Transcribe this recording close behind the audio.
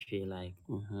feel like.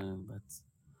 But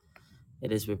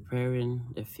it is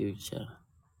preparing the future.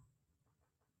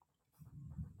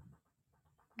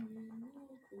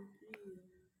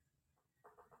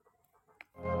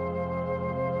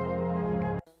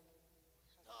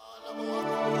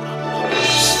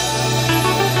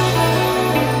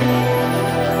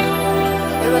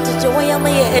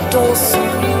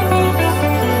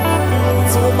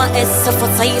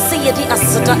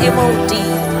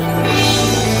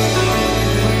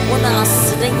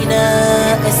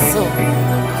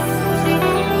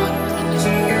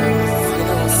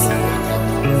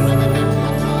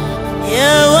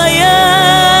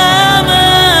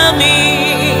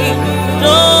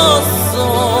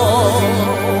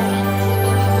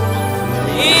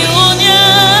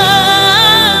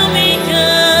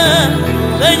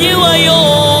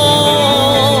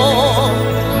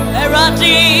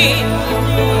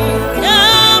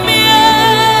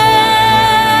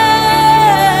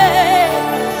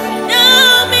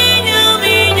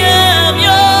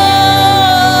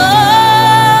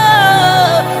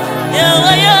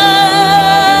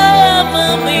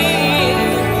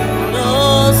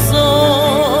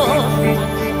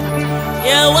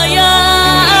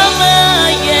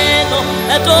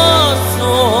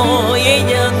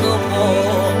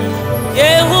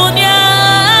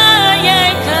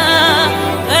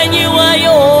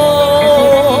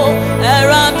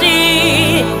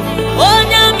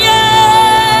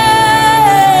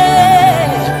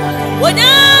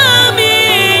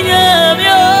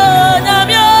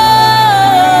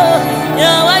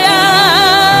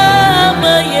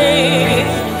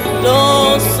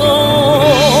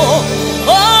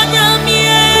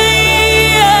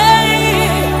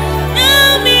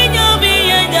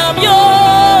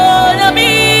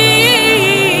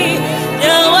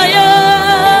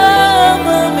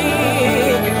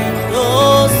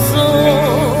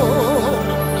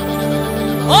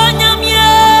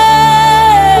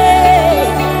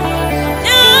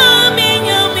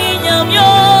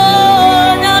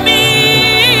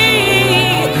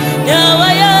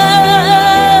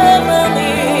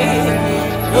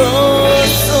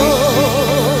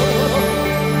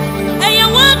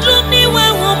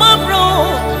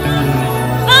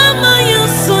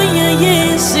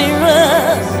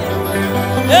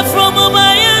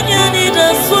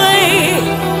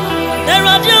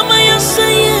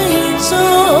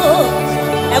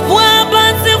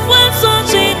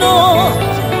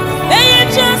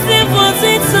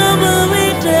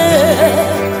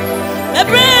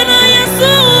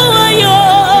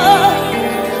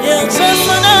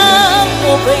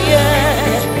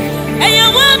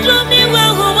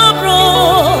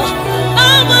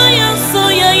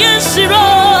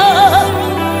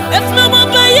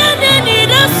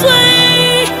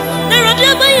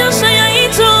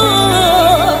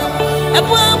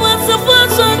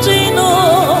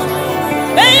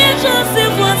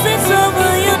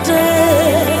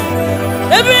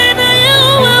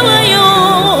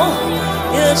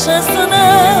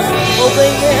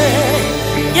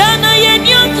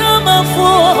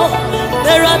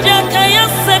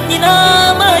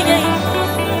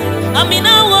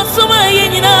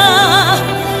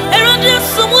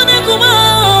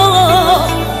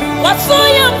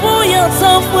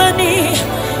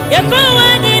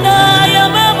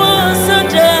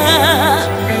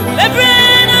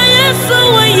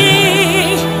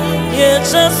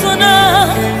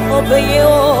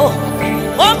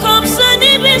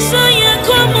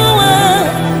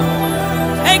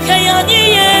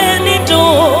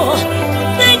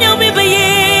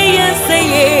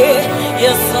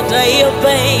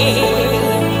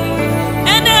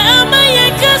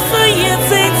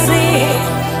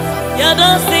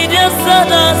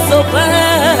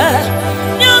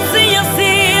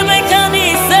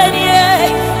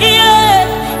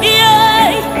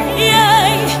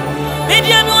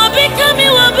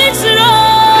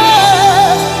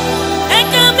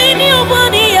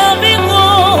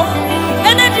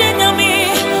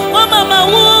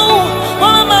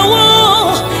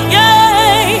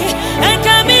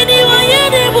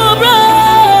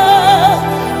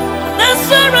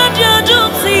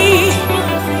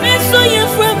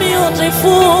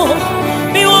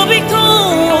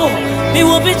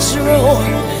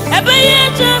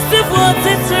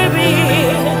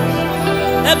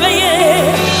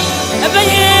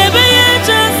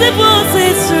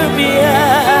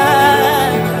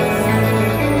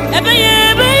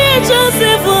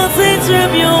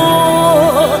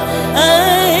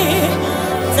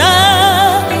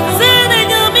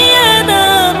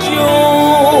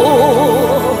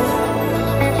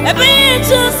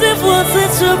 Joseph was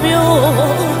it to be?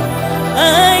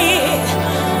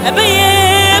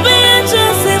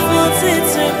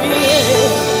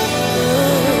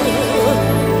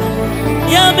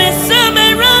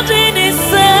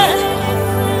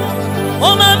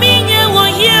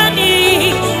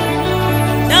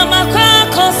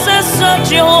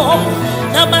 sadio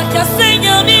na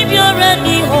makasenya mi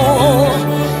biorani ho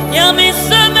ya mi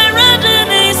semerade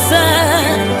nisa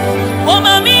o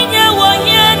maminya wo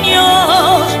yenyo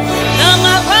na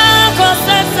makako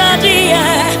sadia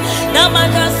na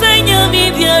makasenya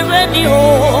mi biorani ho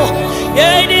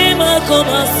yeni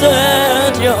makoma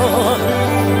sadio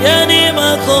yeni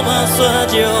makoma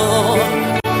sadio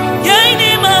yeni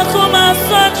makoma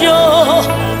sadio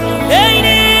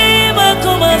yeni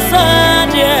makoma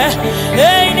sadio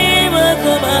yeni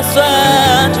makoma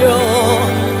sadio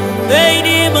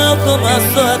yeni makoma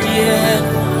sadio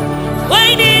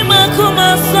yeni makoma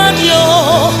sadio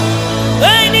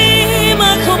yeni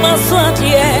makoma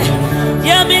sadio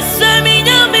ya misemi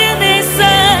ya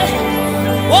minisa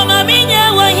wa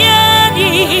maminya wa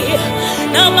yedi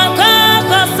na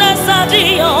makaka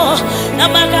sadio na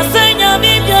makasenya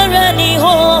bigarani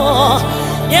ho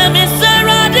ya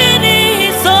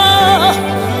miseradini so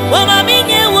wa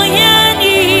maminye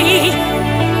woyani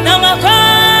na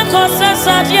makaka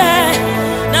sadia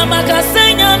na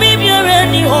makasenya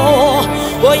bigarani ho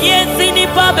oyezi ni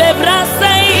pabe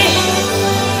brasai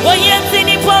oyezi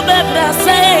ni pabe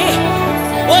brasai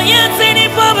oyezi ni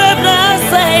pabe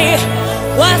brasai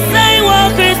wasai wa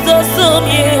Kristo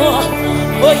sumyo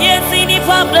oyezi ni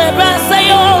pabe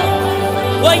brasai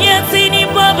oyezi ni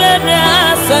pabe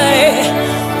brasai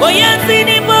oyezi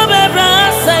ni pabe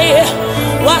brasai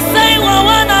wasai wa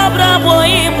wana bravo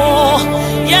imo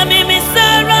ya mimi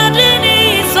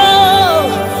saradini so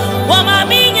wa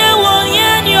maminye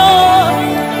woyenyo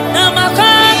na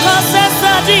makaka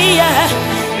sadia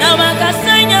na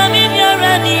makasanya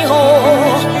mibyarani ho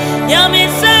ya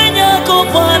misenya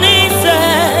kuponise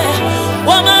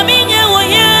wa maminye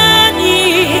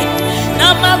woyeni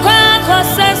na makaka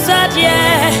sadia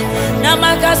na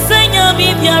makasanya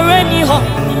mibyarani ho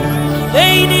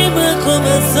eini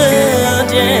makoma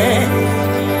sadia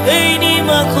eini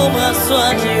makoma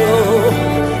sadio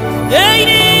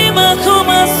eini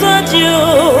makoma sadio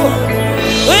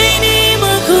eini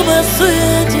makoma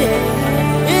sadio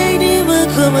eini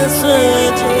makoma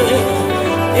sadio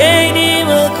eini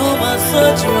makoma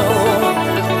sadio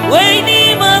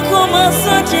eini makoma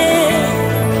sadio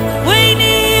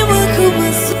eini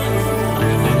makoma sadio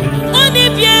oni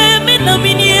bien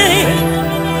minaminie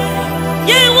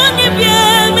ye wani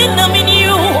bien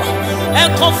minaminiu e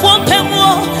confond pemo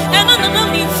e na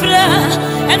mi fra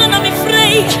e na mi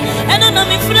frei e na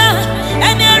mi fra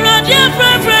e ne radia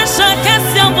fra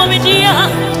kasi abomidia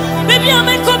baby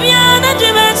ame kobia na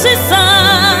dimensisa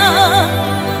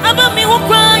aba mi wo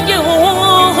kwa ye ho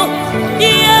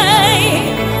yeah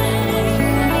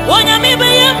wonya mi be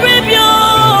ye prebio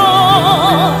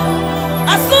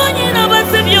asonyi na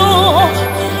basebio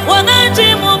wana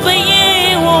jimu be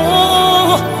ye ho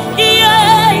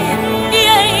yeah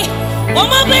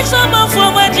oma be sama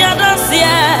fo ma dia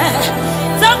dansia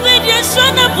zavidie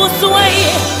shona buswai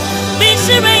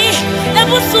bishirei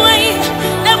ebuswai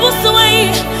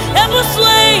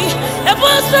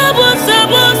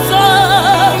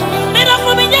mera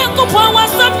for me yanko po wa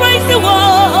surprise wo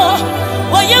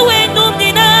ye we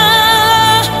numina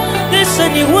this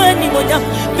any wani monya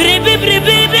bribi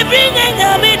nya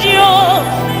medio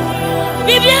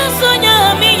bibi sonya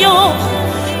miyo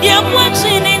ya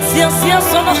watching in sia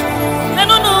sono I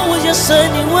don't know what you're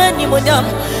saying when you monya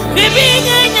bibi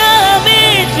nya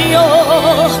medio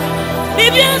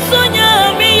bibi sonya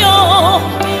miyo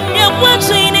ya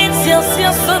watching in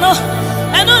sia sono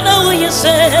I don't know what you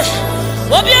say.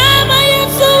 Obiama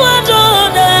yesu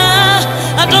adona.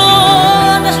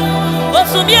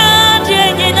 Osumia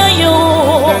tienye na yo.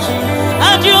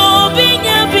 Adio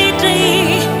binya biti.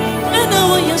 I know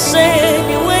what you say.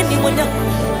 Me when you wanna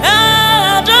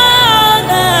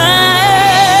adona.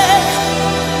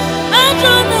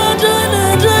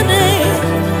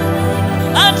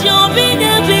 Adio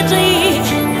binya biti.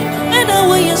 I know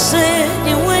what you say.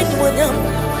 Me when you wanna.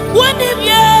 What if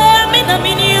you?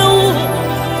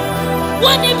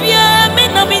 One if you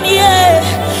mean a minier,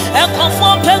 a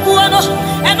conform peguano,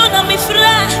 and on a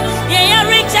mifra, yeah,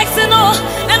 Rick Jackson,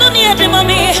 and on the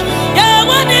mommy, yeah,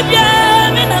 one if you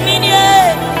mean a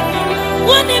minier,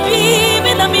 one if you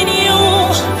mean a minu,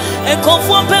 a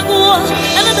conform peguano,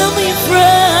 and on a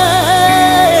mifra,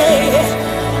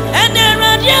 and there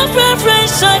are your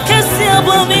preference, I can see a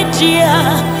woman,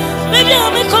 maybe I'll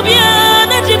make a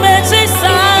bien at the Mceagle.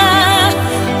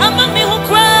 I'm a me who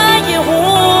cry,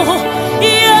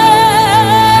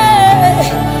 yeah.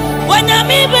 When I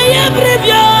me be a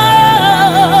preview,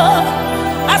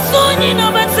 I saw you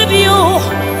know what's a view.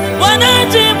 When I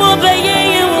dream of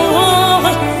you,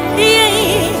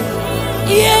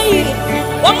 yeah.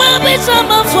 When my bitch,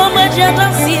 I'm a former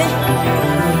Japanese.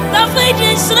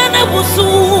 Srana busu,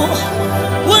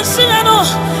 Wunsilano,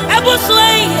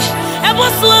 Abusway,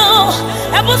 Abuswo,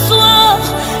 Abusu,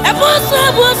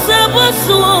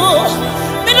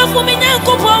 Minofumina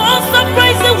Copa,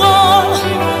 surprise the war.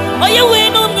 Are you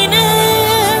win on Nina?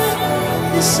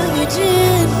 The sunny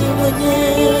Jenny,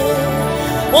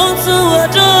 once a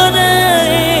daughter,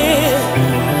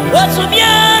 what's from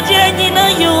your Jenny,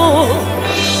 you?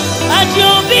 At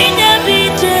your being a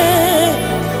beaten.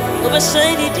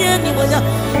 Shiny Jenny was a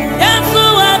so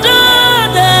I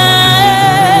don't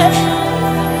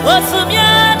what's some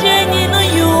Jenny no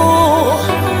you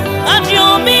at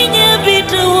your being a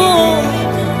bit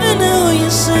and now you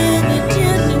say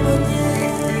Jenny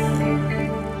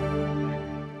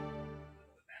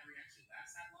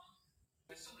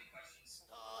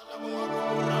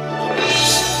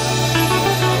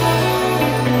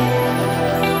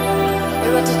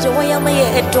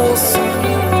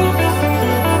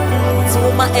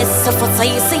Zuma essa for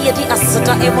say the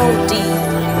asada emodi.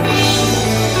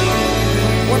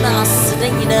 One asada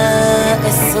in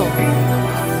a so.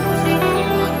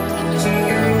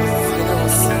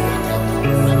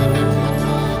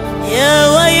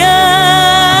 Yeah, I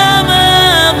am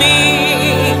me,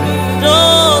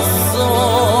 doso.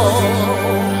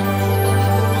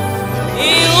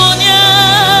 Iunya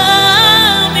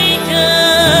mika,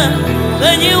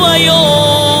 when you are yours.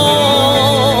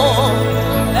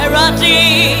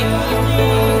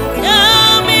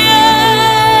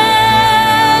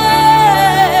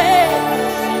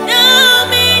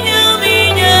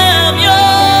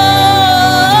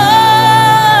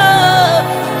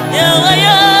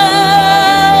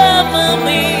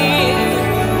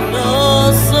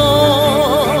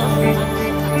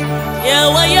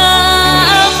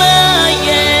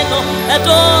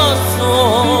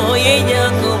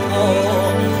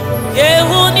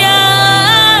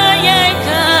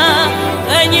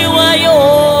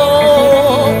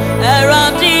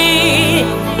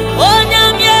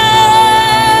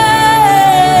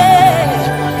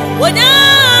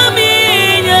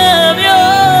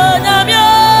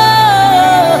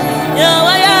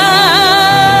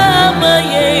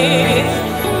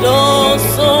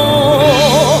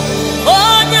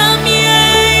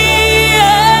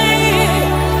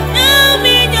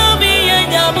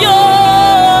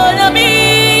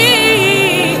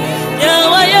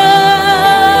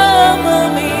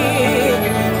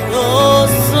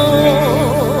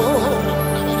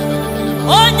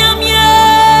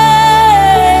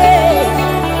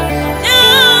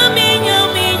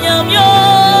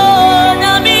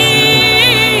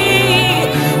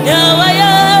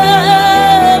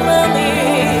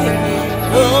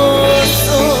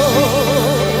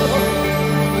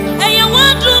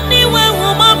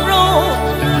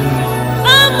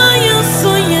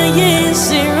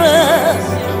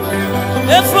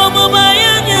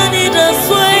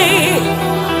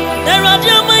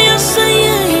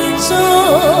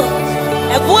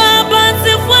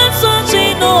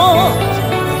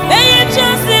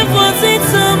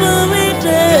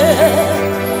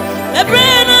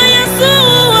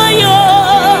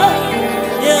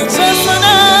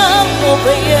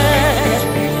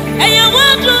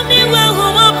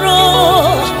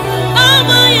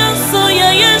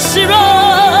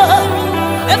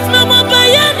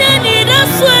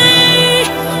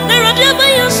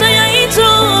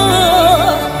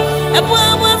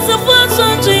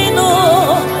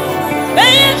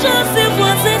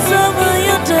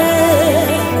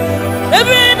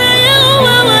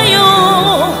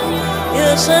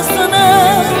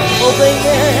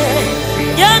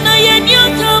 Yana yen you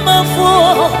come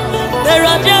for the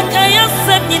Rajaka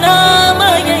Yasanina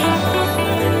Maya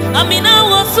Amina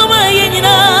was so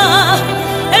mayina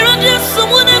Erodia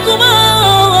Sumuna Kuma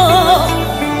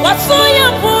what's so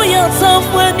your boy yourself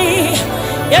when he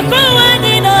you're growing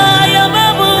in a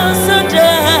babu Santa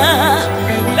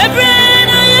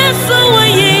Ebrena yes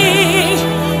away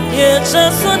it's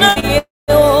just on a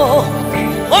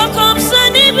welcome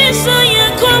Sunny Bisa you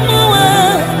come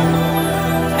away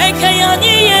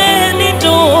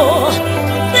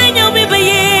then you'll be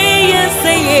yes,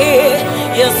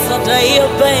 yes, Sunday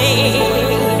obey.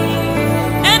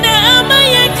 And I'm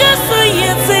a castle,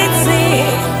 yes,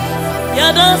 you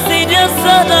don't see just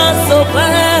so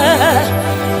bad.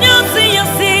 You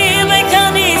see, my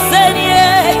candy said,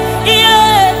 yeah.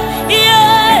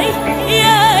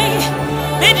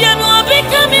 If you know,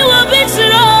 become you a bit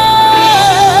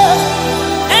slow.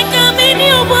 And come in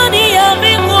your body, I'll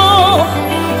be more.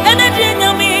 And I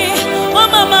didn't me,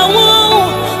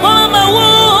 Mama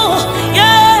woo,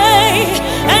 yay,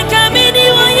 and come in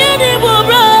you a yeti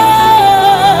bobra.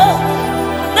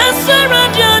 That's a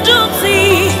radio don't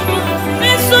see,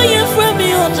 and so you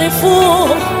fool,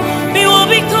 me will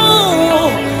be cool,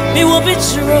 me will be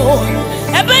true.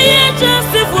 Ebe ye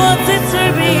just if what it to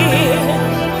be.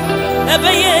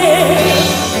 Ebe ye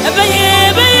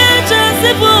just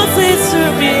if what it to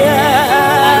be.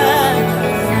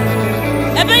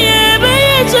 Ebe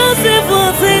ye just if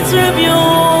what it to be.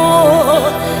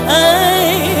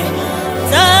 Ay,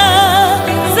 ta,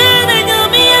 zene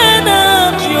nyami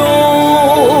enamjo.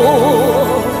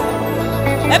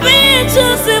 Ebe ye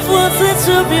just if what it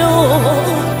to be.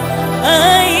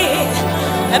 Ay,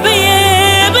 ebe ye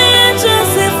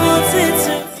just if what it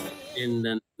to be. In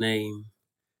the name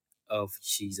of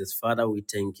Jesus. Father, we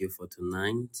thank you for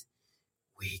tonight.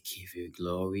 We give you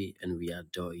glory and we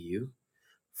adore you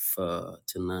for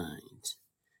tonight.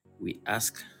 We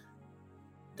ask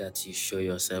that you show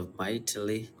yourself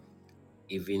mightily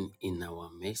even in our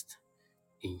midst.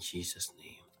 In Jesus'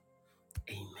 name.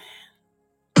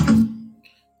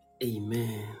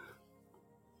 Amen.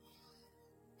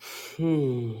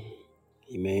 Amen.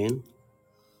 Amen.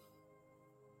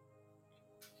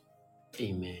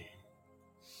 Amen.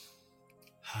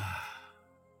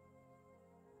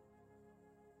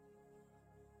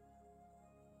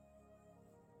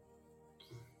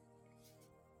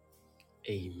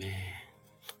 Amen.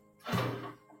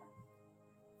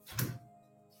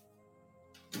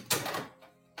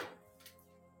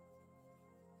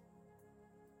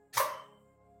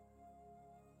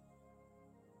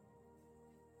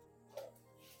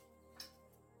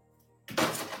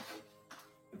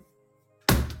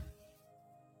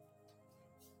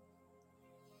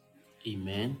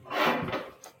 Amen.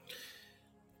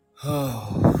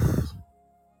 Oh,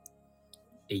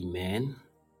 amen.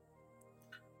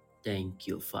 Thank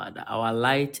you, Father. Our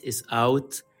light is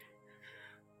out,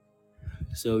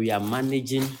 so we are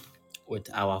managing with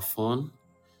our phone,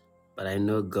 but I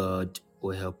know God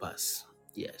will help us.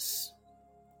 Yes.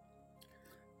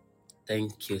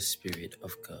 Thank you, Spirit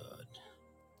of God.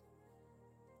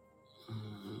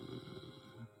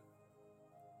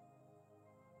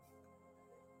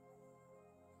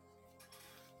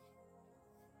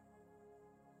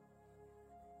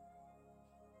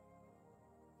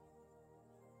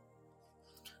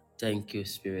 Thank you,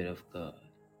 Spirit of God.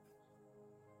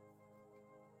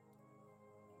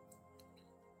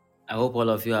 I hope all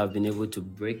of you have been able to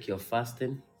break your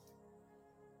fasting.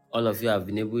 All of you have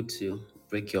been able to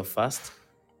break your fast.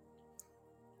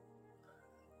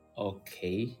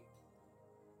 Okay.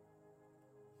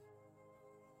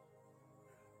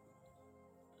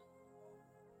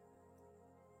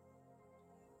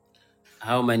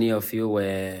 How many of you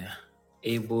were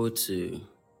able to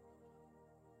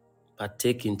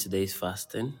partake in today's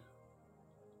fasting?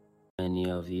 Many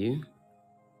of you.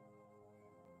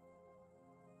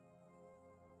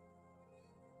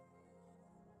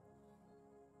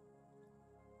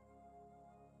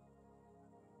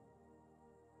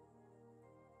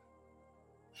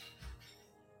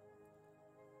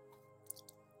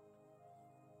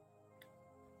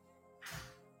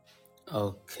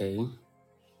 Okay.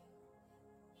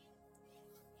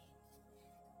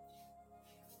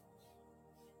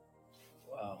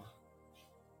 Wow.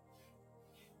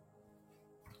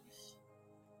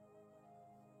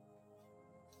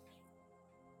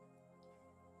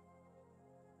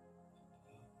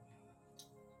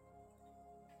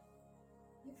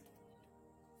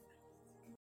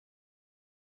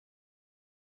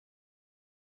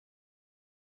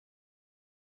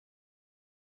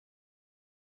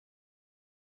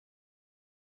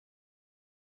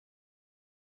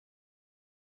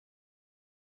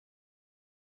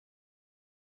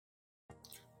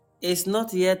 It's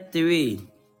not yet 3.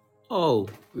 Oh,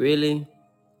 really?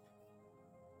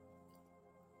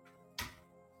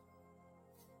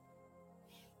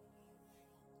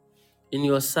 In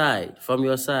your side, from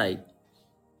your side.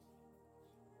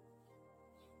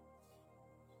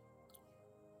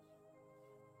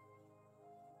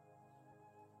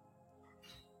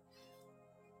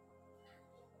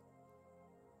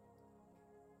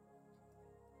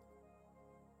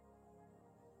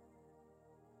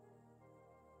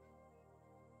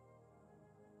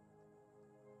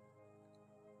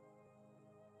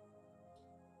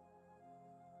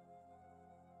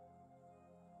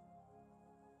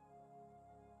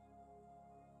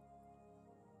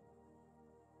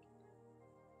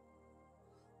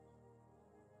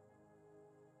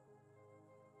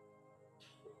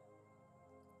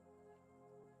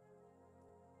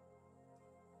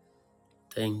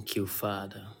 Thank you,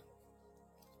 Father.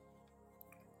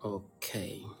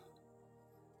 Okay.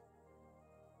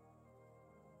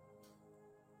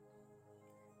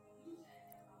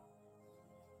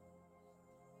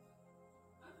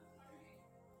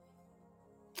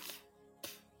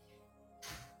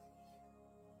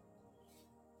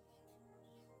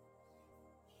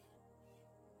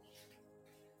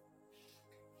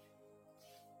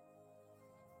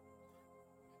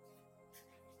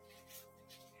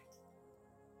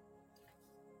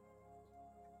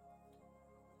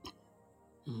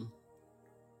 mm,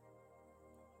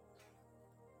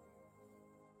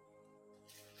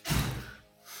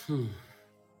 mm,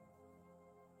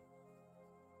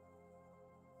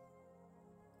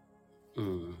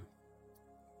 mm,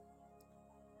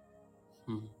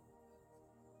 mm.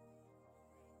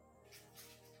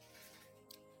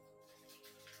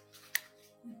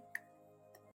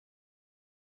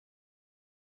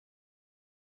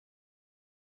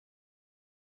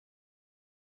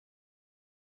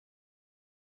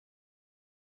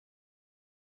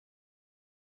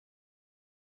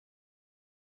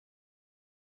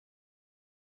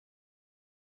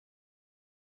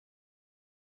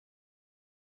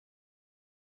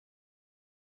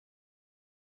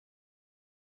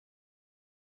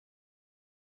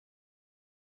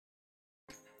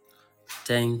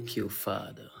 Thank you,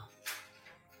 Father.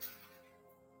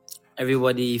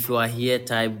 Everybody, if you are here,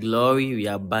 type glory. We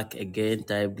are back again.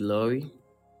 Type glory.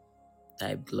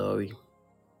 Type glory.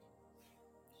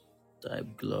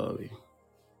 Type glory.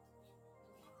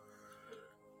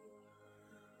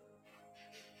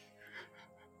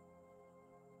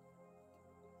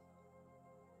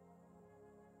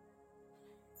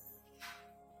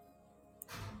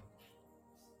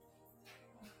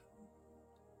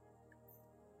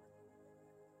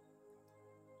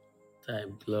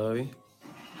 Type glory.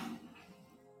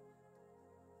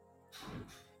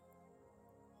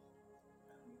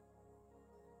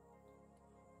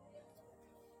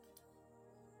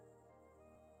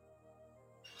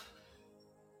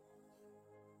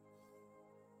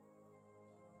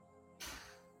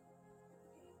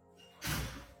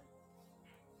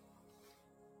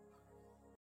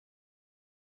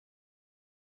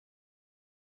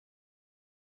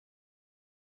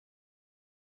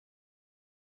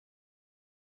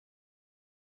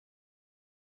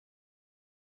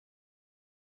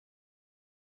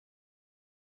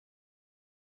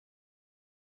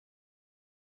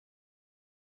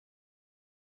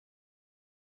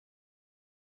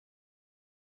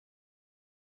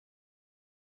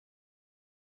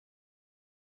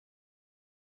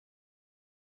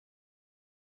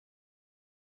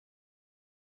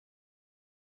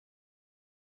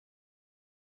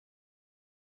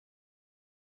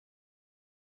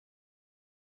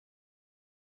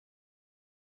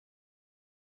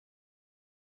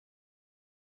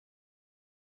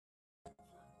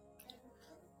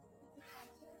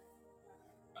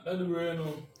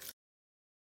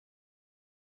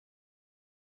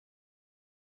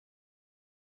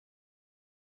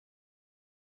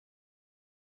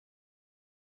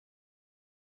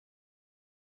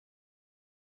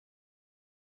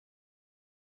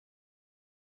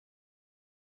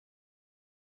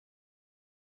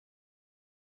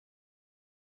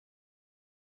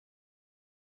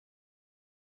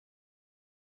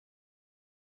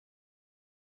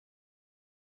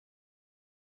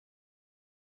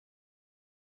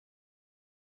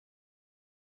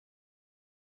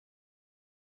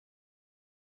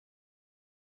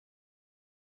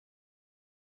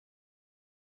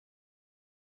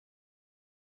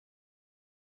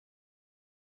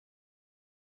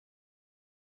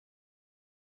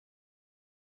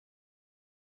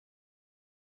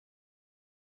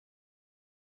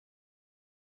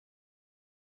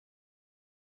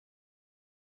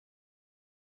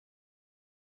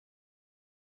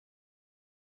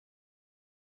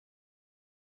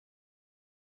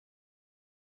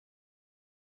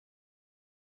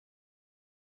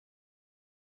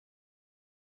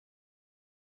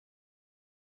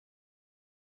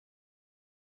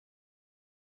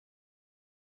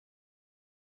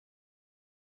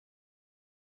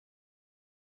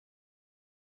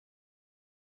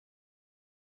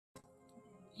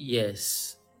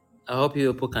 Yes. I hope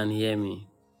you people can hear me.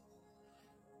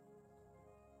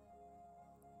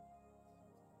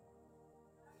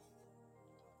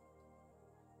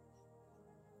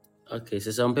 Okay,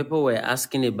 so some people were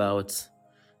asking about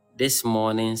this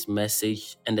morning's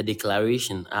message and the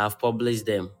declaration. I have published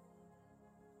them.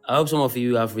 I hope some of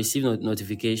you have received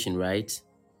notification, right?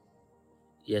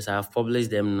 Yes, I have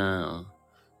published them now.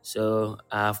 So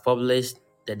I have published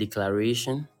the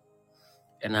declaration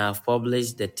and I have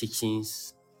published the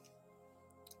teachings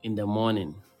in the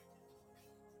morning.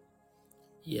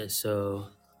 Yes, so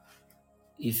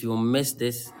if you missed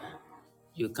this,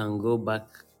 you can go back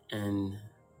and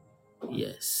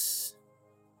yes.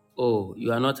 Oh,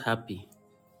 you are not happy.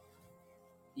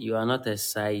 You are not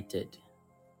excited.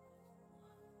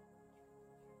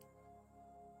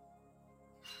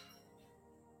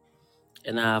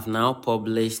 And I have now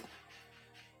published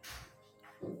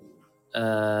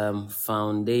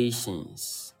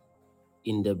foundations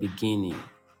in the beginning.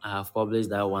 I have published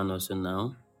that one also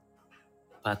now.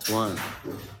 part 1.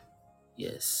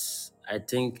 Yes, I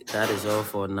think that is all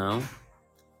for now.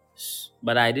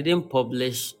 But I didn't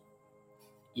publish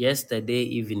yesterday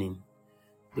evening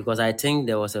because I think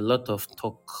there was a lot of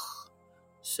talk.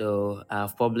 So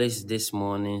I've published this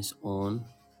morning's own.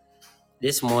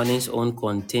 This morning's own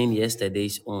contained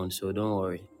yesterday's own, so don't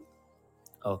worry.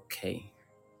 Okay.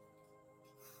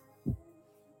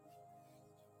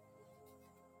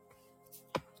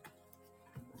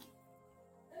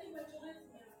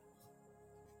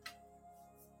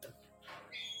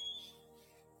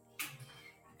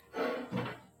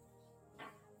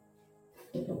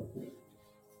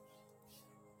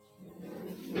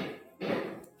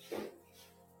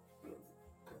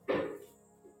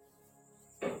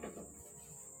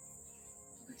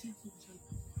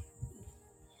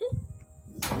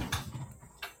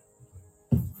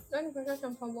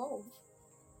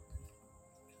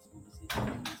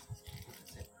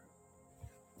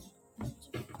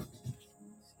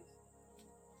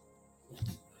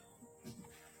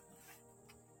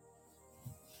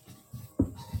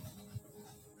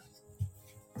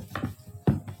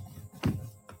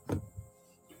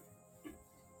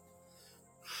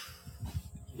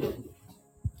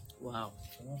 Wow.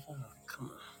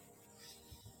 Come on.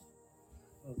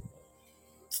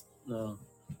 No.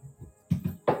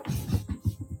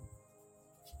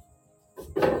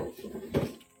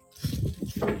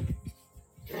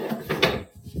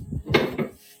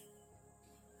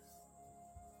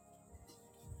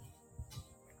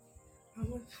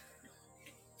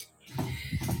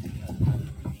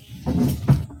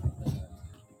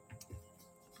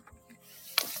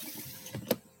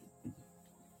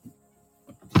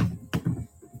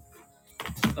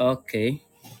 Okay.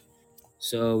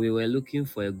 So we were looking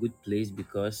for a good place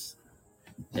because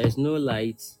there's no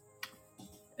light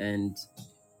and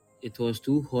it was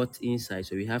too hot inside,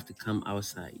 so we have to come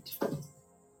outside.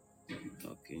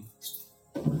 Okay.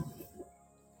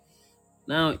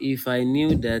 Now, if I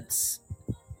knew that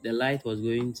the light was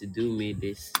going to do me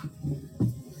this,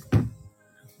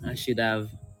 I should have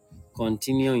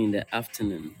continued in the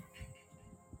afternoon.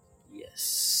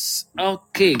 Yes.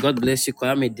 Okay. God bless you,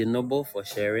 Kwame Denobo, for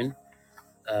sharing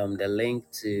the link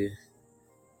to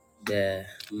the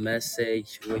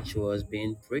message which was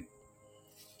being preached.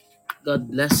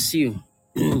 God bless you.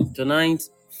 Tonight,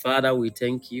 Father, we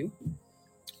thank you.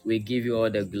 We give you all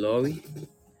the glory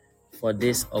for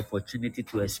this opportunity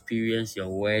to experience your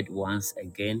word once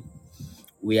again.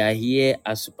 We are here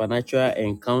as supernatural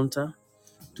encounter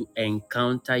to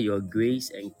encounter your grace,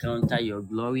 encounter your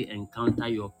glory, encounter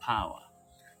your power.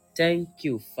 Thank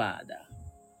you, Father,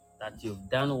 that you've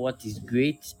done what is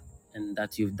great and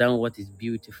that you've done what is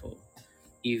beautiful,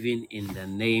 even in the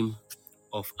name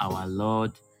of our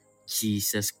Lord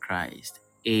Jesus Christ.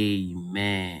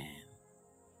 Amen.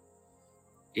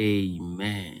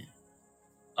 Amen.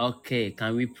 Okay,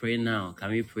 can we pray now? Can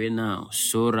we pray now?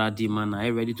 So, Radiman, are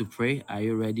you ready to pray? Are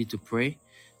you ready to pray?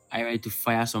 Are you ready to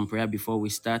fire some prayer before we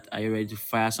start? Are you ready to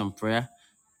fire some prayer?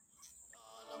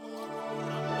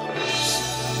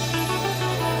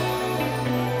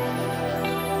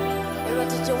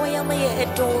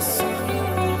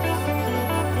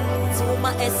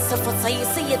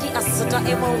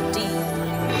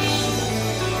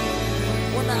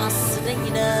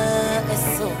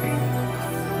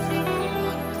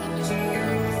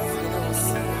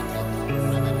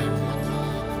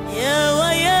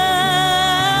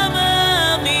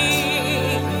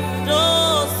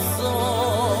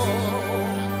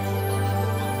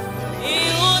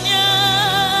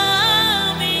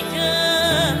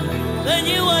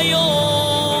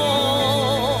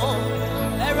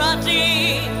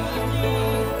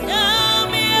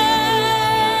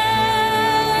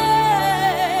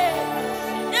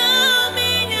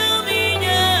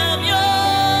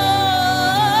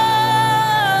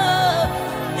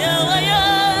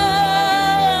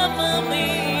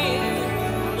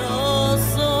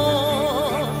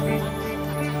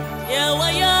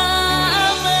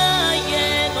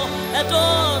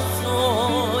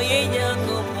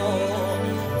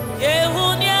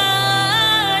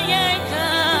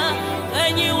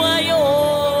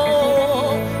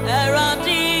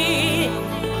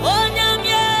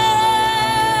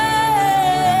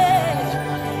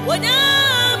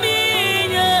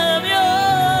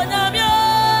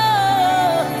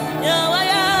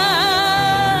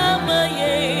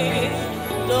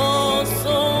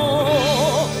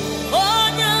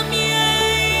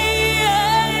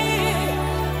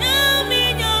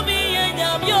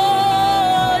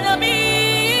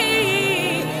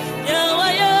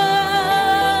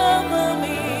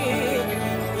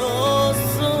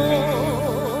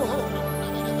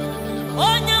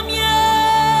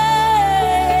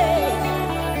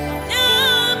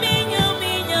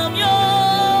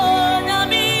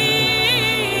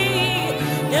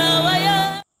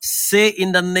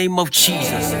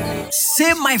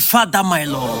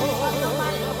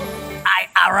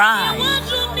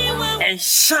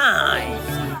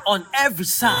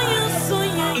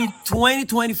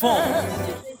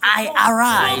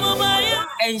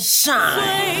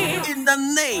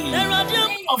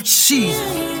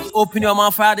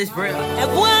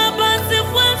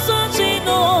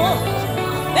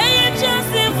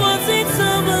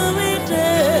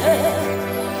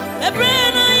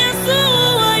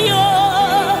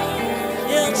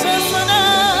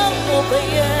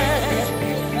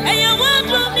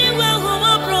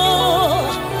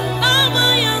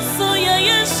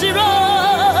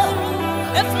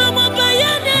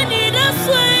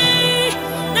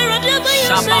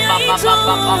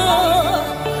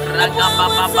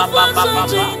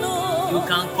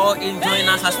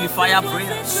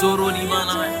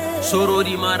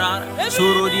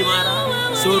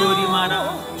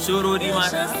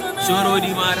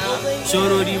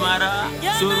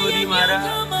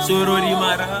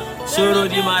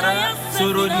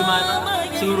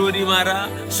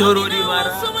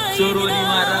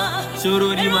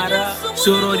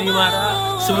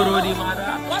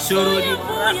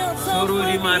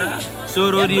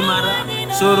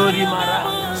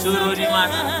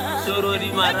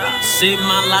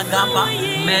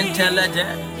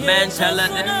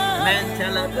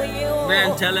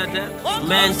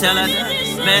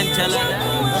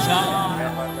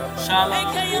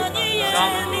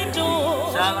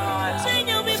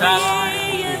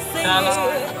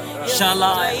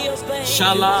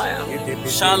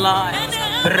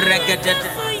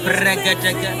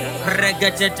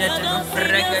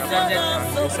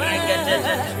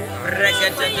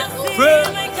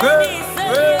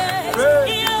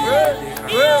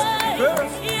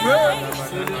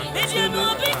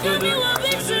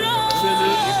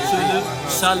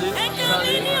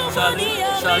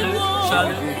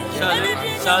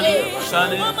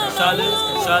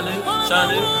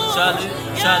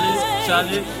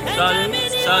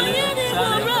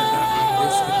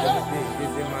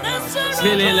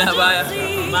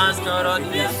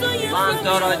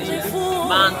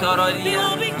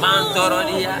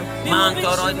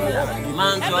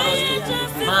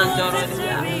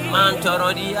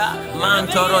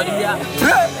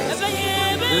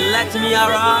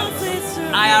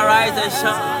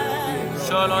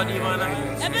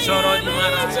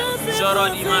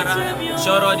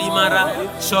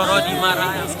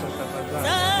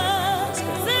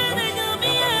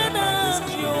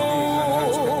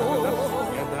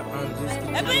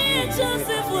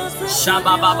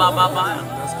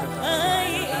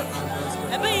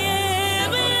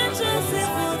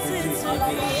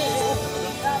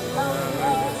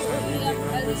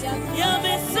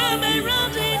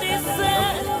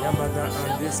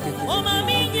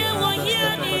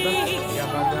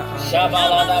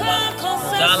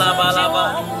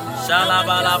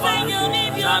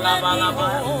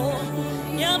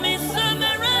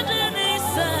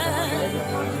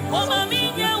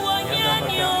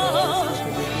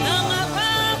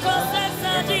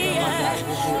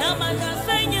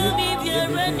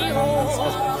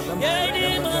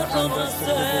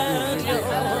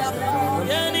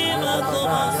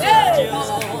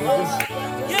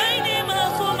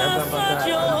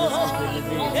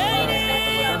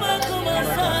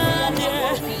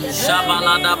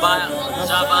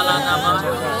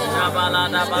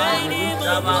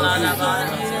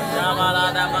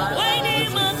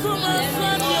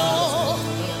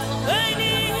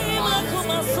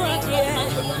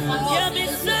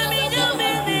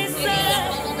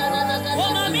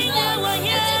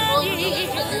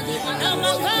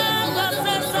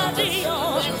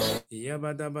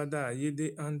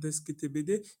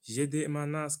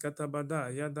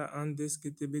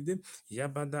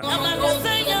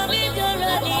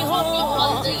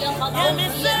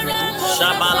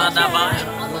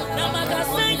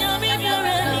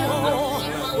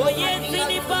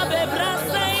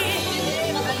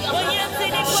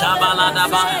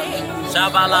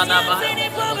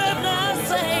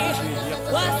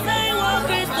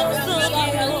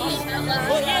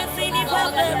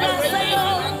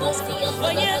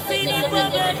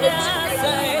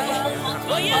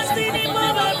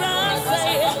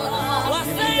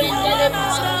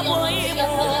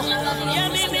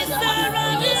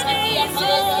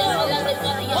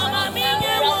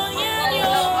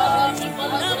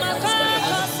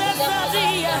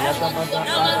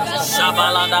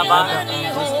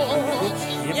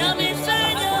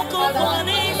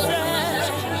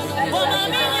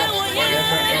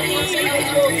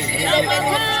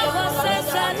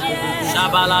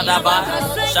 Shabaladaba,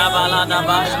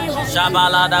 Shabaladaba,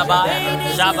 Shabaladaba,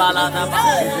 Shabaladaba,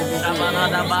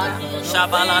 Shabaladaba,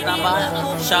 Shabaladaba,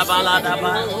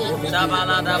 Shabaladaba,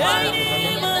 Shabaladaba,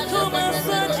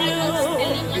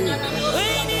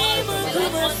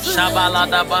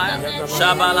 Shabaladaba,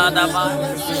 Shabaladaba,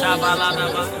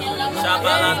 Shabaladaba,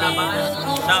 Shabaladaba,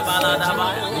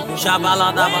 Shabaladaba,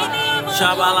 Shabaladaba,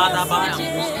 Shabaladaba.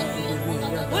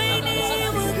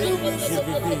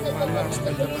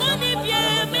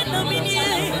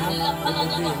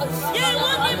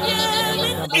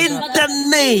 In the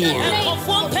name,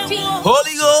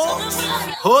 Holy Ghost,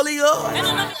 Holy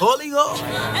Ghost, Holy Ghost,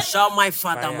 shout my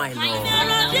Father, my Lord.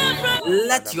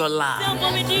 Let your light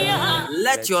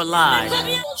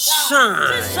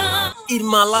shine in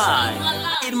my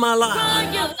life, in my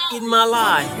life, in my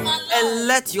life, and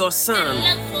let your son,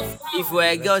 if you're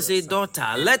a girl, say daughter,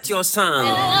 let your son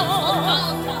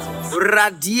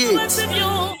radiate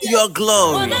your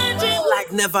glory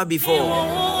like never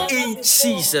before. In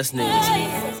Jesus' name,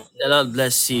 the Lord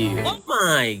bless you.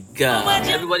 My God,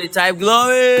 everybody type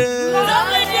glory.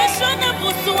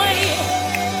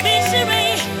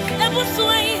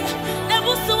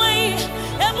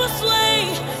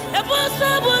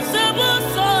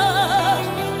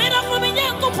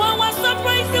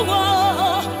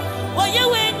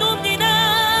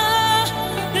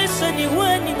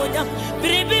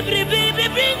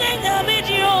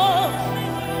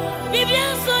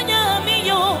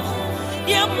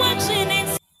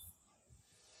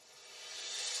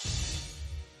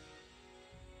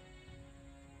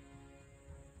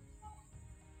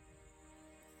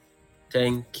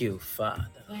 Thank you, Father.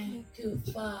 Thank you,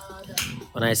 Father.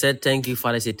 When I said thank you,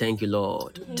 Father, I say thank you,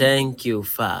 Lord. Thank you,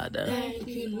 Father. Thank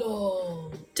you,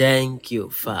 Lord. Thank you,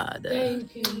 Father.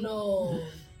 Thank you, Lord.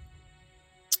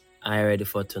 Are you ready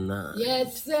for tonight?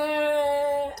 Yes,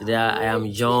 sir. Today I am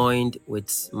joined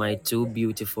with my two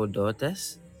beautiful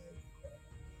daughters.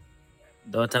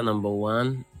 Daughter number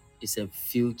one is a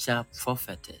future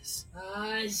prophetess,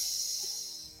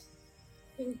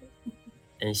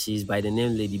 and she's by the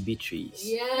name Lady Beatrice.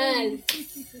 Yes.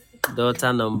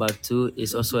 Daughter number two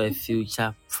is also a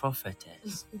future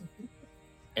prophetess,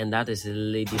 and that is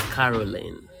Lady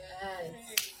Caroline.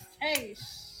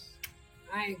 Yes.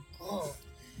 My God.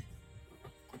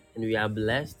 And we are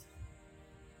blessed.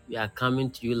 We are coming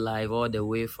to you live all the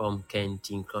way from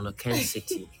Kentin, Kansas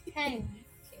City.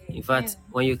 In fact,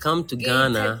 when you come to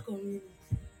Ghana,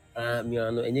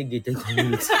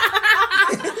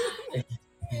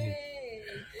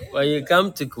 when you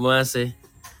come to Kumasi,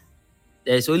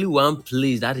 there's only one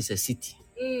place that is a city,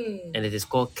 and it is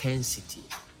called Ken City.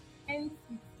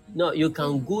 No, you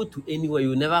can go to anywhere.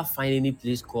 You never find any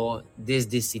place called this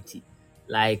city,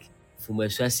 like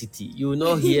Fumeswa City. You will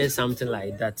not hear something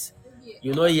like that.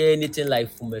 You will not hear anything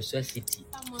like Fumeswa City.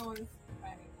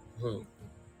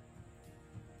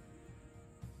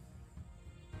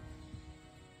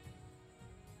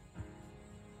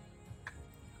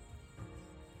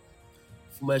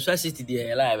 Fumeswa City, they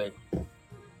are alive.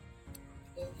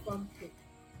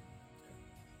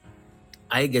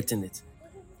 Are you getting it?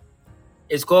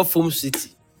 It's called Fum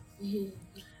City.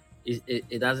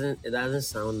 It doesn't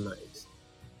sound nice.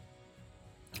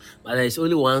 But there's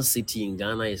only one city in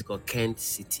Ghana. It's called Kent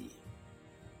City,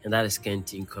 and that is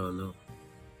Kentin Kono.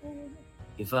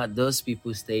 In fact, those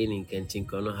people staying in Kentin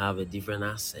Kono have a different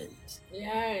accent.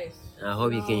 Yes. I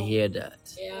hope you can hear that.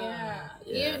 Yeah.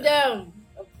 Give them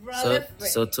a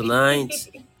So tonight,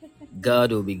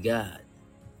 God will be God.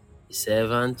 His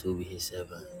servant will be his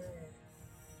servant.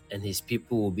 And his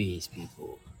people will be his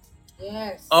people.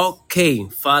 Yes. Okay,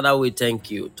 Father, we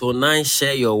thank you. Tonight,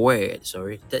 share your word.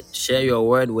 Share your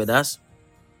word with us.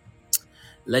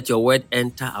 Let your word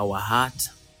enter our heart.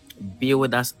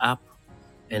 Build us up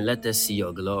and let us see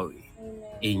your glory.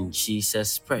 In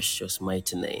Jesus' precious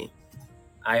mighty name.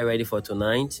 Are you ready for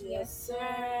tonight? Yes, sir.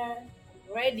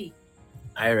 I'm ready.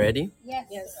 Are you ready? Yes,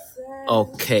 sir.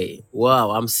 Okay.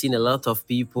 Wow, I'm seeing a lot of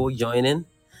people joining.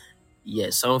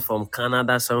 Yes, some from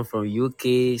Canada, some from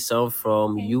UK, some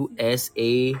from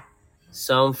USA,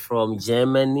 some from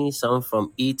Germany, some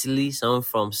from Italy, some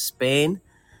from Spain,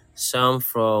 some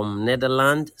from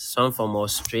Netherlands, some from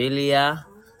Australia.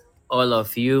 All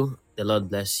of you, the Lord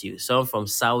bless you. Some from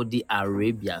Saudi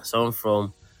Arabia, some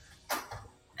from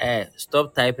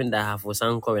stop typing that I have for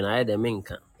Sankori. I had a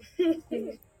minka.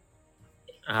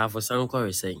 I have for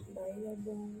Sankori saying.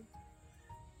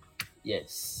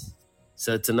 Yes.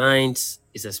 So tonight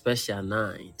is a special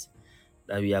night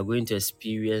that we are going to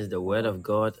experience the word of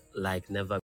God like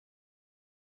never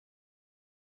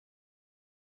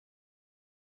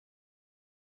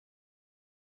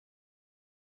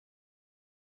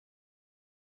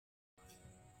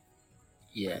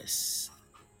Yes.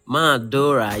 Ma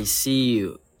Dora, I see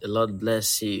you. The Lord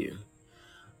bless you.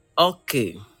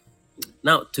 Okay.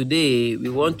 Now, today we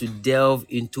want to delve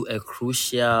into a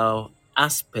crucial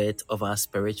aspect of our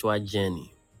spiritual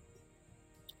journey,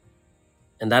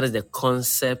 and that is the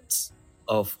concept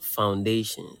of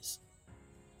foundations.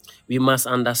 We must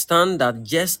understand that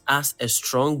just as a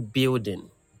strong building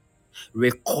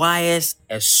requires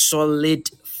a solid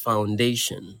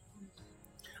foundation,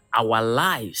 our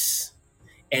lives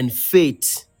and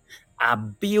faith are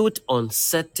built on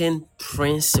certain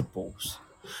principles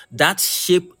that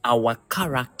shape our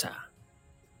character,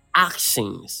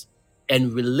 actions,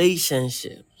 and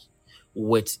relationships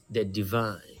with the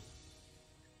divine.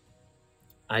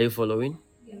 Are you following?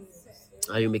 Yes,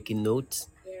 sir. Are you making notes?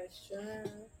 Yes, sir.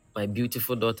 My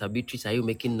beautiful daughter Beatrice, are you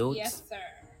making notes? Yes, sir.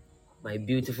 My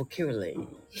beautiful Caroline,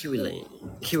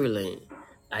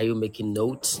 are you making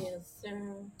notes? Yes,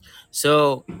 sir.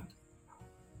 So,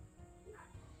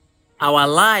 our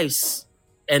lives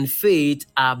and faith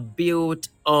are built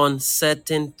on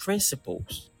certain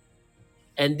principles.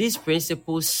 And these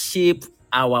principles shape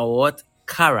our what?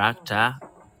 Character,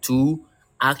 2,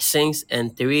 actions,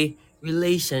 and 3,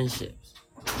 relationships.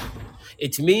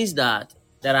 It means that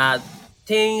there are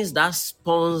things that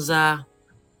sponsor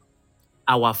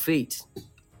our faith.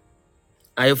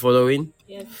 Are you following?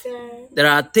 Yes, sir. There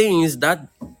are things that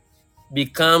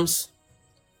becomes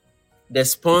the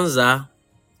sponsor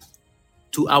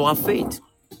to our faith.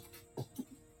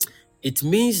 It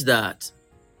means that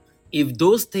if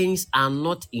those things are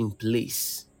not in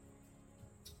place,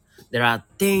 there are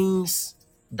things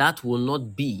that will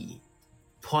not be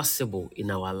possible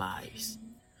in our lives.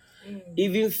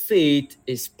 Even faith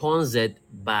is sponsored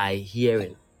by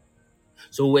hearing.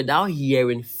 So without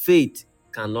hearing, faith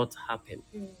cannot happen.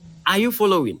 Are you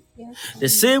following? Yes. The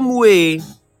same way,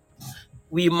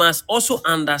 we must also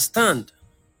understand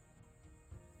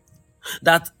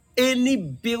that any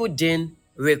building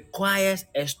requires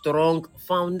a strong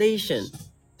foundation.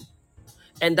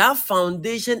 And that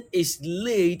foundation is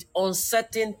laid on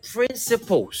certain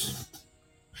principles.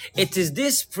 It is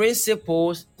these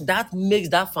principles that makes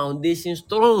that foundation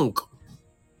strong.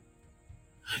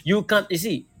 You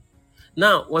see,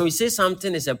 now when we say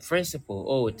something is a principle,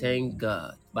 oh thank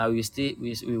God, but we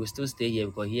will still stay here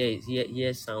because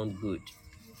here sound good.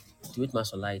 Do it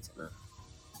must light now.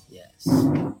 Yes,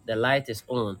 the light is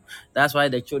on. That's why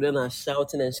the children are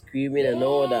shouting and screaming and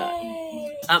all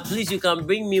that. Please, you can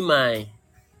bring me my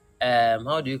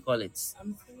how do you call it?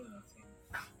 I'm seeing it.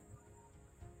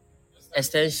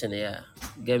 Extension, yeah.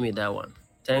 Get me that one.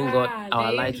 Thank God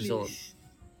our light is on.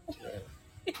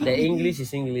 The English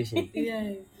is English.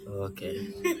 Yes. Okay.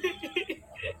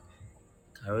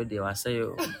 Carol, they will say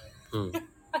you.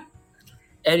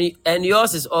 And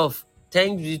yours is off.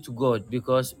 Thanks be to God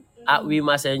because we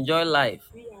must enjoy life.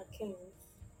 We are kings.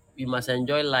 We must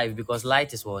enjoy life because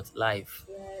light is what? Life.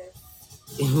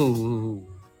 Yes.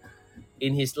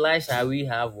 In his life shall we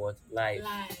have what? Life.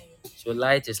 So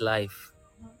light is life.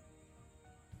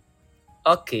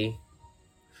 Okay.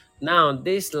 Now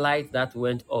this light that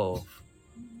went off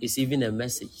is even a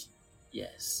message.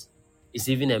 Yes. It's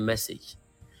even a message.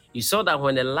 You saw that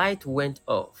when the light went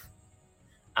off,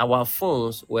 our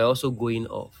phones were also going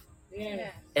off.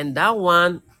 Yes. And that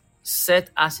one set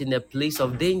us in a place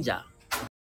of danger.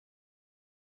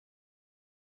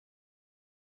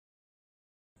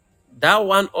 That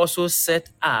one also set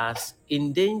us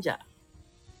in danger.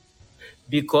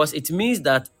 Because it means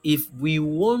that if we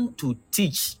want to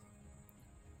teach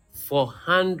for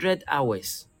 100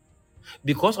 hours,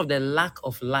 because of the lack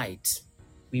of light,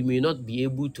 we may not be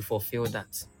able to fulfill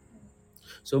that.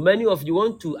 So many of you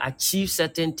want to achieve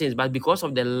certain things, but because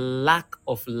of the lack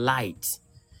of light,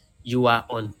 you are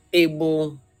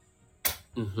unable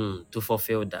to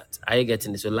fulfill that. Are you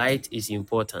getting it? So light is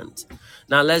important.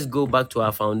 Now let's go back to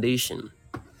our foundation.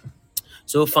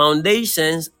 So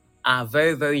foundations are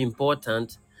very, very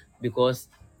important because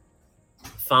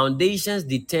foundations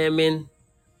determine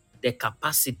the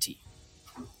capacity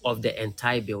of the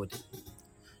entire building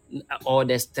or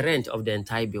the strength of the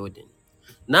entire building.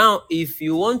 Now, if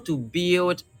you want to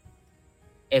build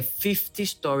a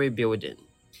 50-story building,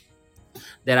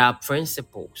 there are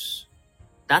principles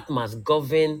that must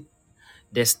govern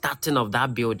the starting of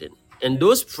that building. And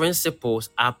those principles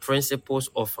are principles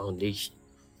of foundation.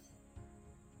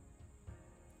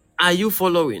 Are you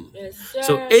following? Yes, sir.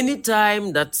 So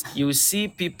anytime that you see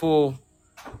people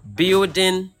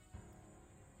building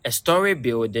a story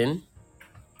building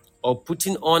or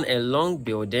putting on a long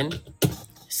building,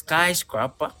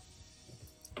 skyscraper.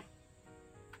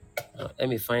 Let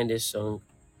me find this song.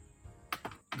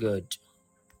 Good.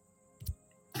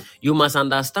 You must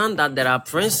understand that there are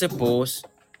principles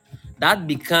that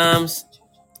becomes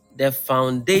the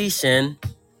foundation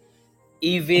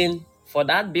even for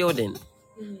that building.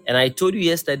 And I told you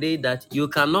yesterday that you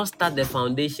cannot start the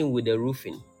foundation with the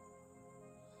roofing.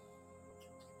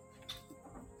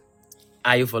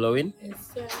 Are you following?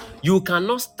 Yes, sir. You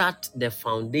cannot start the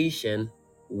foundation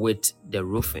with the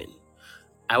roofing.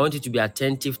 I want you to be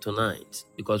attentive tonight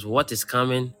because what is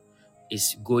coming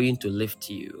is going to lift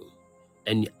you.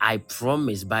 And I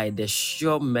promise by the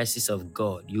sure mercies of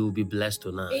God, you will be blessed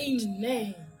tonight.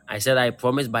 Amen. I said, I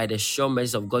promise by the sure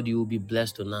mercies of God, you will be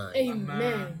blessed tonight.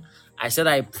 Amen. I said,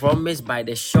 I promise by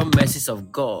the sure mercies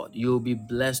of God, you will be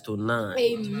blessed tonight.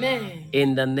 Amen.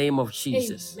 In the name of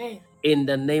Jesus. Amen. In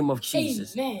the name of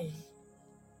Jesus. Amen.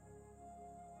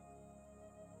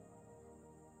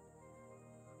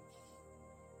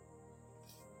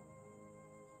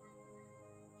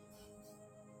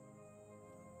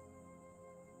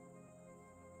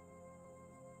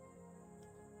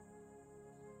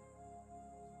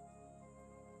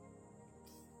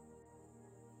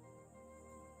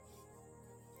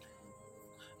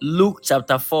 Luke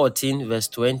chapter 14, verse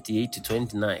 28 to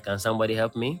 29. Can somebody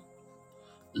help me?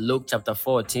 Luke chapter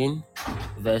 14,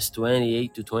 verse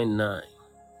 28 to 29.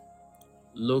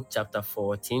 Luke chapter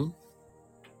 14,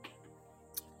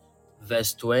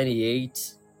 verse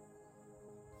 28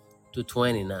 to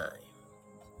 29.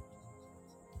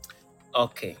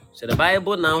 Okay, so the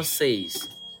Bible now says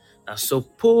that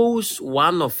suppose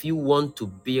one of you want to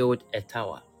build a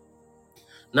tower.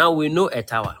 Now we know a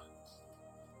tower.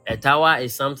 A tower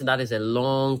is something that is a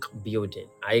long building.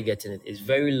 Are you getting it? It's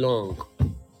very long.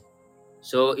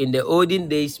 So in the olden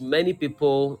days, many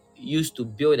people used to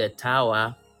build a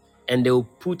tower and they will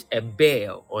put a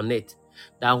bell on it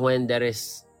that when there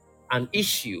is an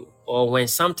issue or when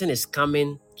something is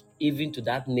coming even to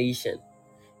that nation,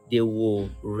 they will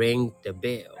ring the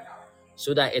bell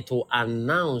so that it will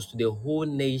announce to the whole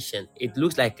nation. It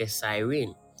looks like a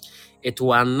siren. It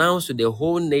will announce to the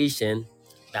whole nation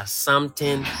that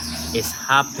something is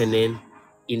happening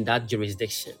in that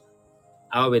jurisdiction.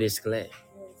 I hope it is clear.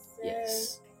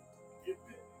 Yes.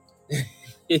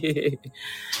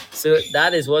 So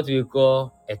that is what we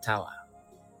call a tower.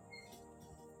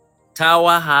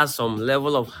 Tower has some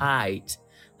level of height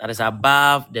that is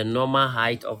above the normal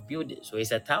height of building. So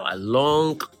it's a tower,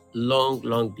 long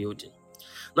building.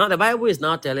 Now the Bible is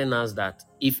now telling us that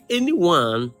if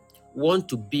anyone want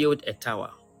to build a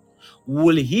tower,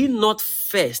 will he not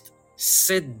first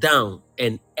sit down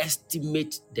and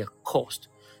estimate the cost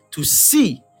to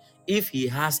see if he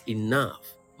has enough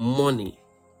money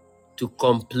to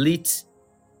complete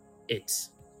it?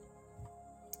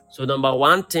 So number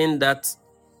one thing that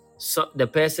the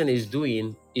person is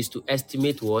doing is to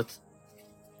estimate what?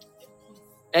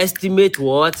 Estimate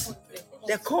what?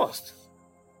 The cost.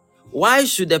 Why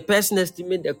should the person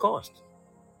estimate the cost?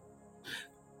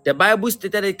 The Bible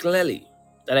stated it clearly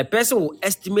that a person will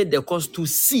estimate the cost to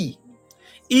see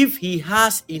if he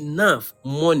has enough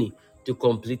money to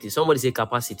complete it. Somebody say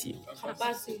capacity.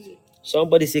 Capacity.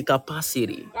 Somebody say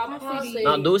capacity. Capacity.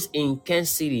 Now those in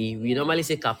Kansas City, we normally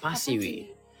say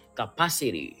capacity.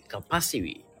 Capacity.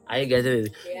 Are you getting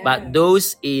it? Yeah. But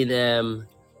those in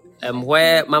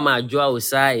where Mama Joa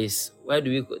Osa is, where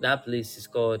do we that place is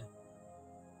called?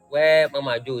 Where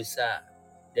Mama Joa Osa,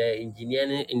 the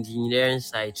engineering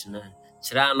site now.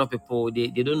 Chirano people they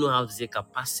don't know how to say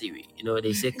capacity. You know,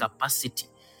 they say capacity.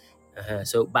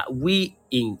 So but we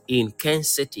in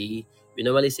Kansas City, we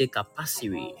normally say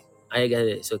capacity. I get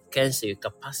it. So Kansas City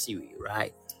capacity,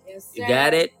 right? Yes, sir. You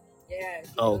got it?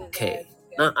 Yes. Okay.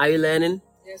 Now are you learning?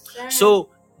 Yes, sir. So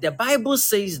the Bible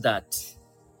says that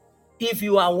if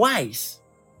you are wise,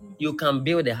 you can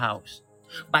build a house.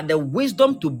 But the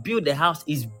wisdom to build a house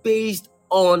is based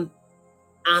on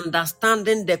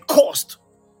understanding the cost.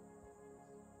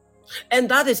 And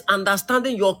that is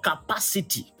understanding your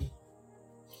capacity.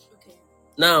 Okay.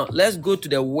 Now, let's go to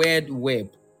the word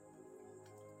web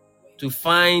to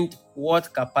find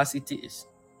what capacity is.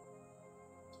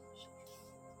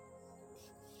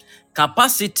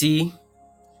 Capacity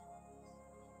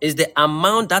is the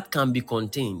amount that can be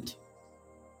contained.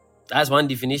 That's one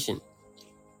definition.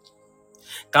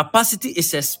 Capacity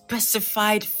is a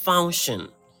specified function.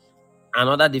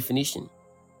 Another definition.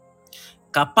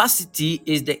 Capacity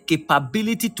is the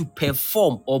capability to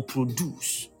perform or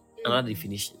produce. Another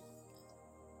definition.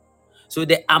 So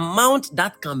the amount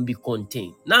that can be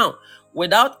contained. Now,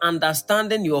 without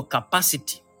understanding your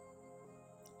capacity,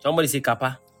 somebody say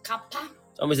kappa. Kappa.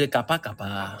 Somebody say kappa.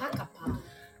 Kappa.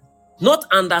 Not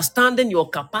understanding your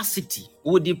capacity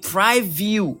will deprive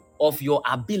you of your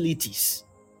abilities.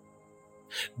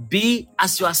 B,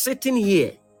 as you are sitting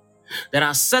here, there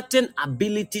are certain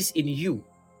abilities in you,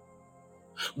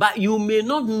 but you may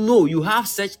not know you have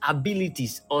such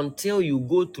abilities until you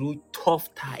go through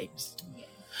tough times.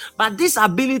 But these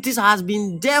abilities has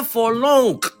been there for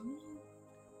long.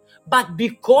 But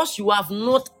because you have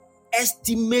not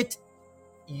estimate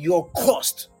your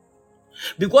cost,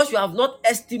 because you have not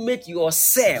estimate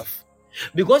yourself,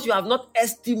 because you have not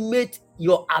estimate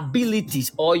your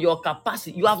abilities or your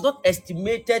capacity, you have not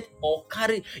estimated or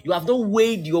carried, you have not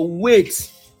weighed your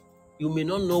weight, you may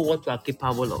not know what you are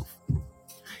capable of.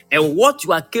 And what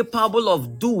you are capable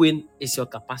of doing is your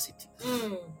capacity.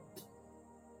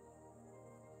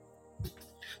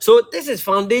 So this is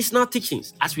foundational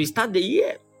teachings as we start the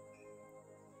year.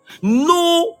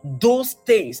 Know those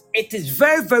things. It is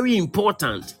very, very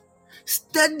important.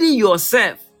 Study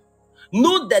yourself.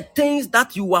 Know the things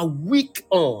that you are weak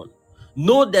on.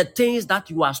 Know the things that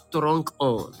you are strong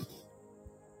on.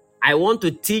 I want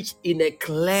to teach in a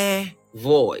clear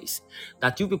voice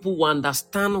that you people will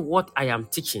understand what I am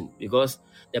teaching, because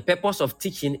the purpose of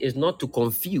teaching is not to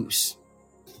confuse.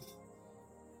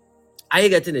 Are you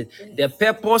getting it? The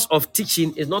purpose of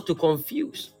teaching is not to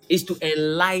confuse, it's to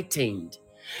enlighten.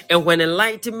 And when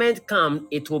enlightenment comes,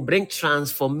 it will bring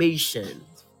transformation.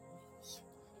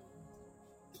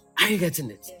 Are you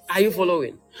getting it? Are you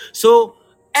following? So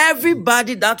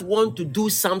everybody that want to do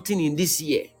something in this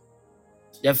year,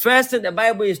 the first thing the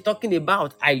Bible is talking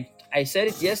about, I said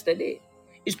it yesterday,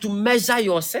 is to measure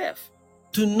yourself,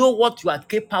 to know what you are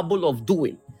capable of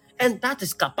doing. And that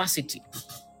is capacity.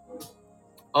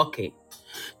 Okay.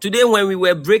 Today when we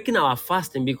were breaking our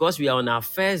fasting, because we are on our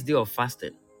first day of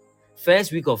fasting,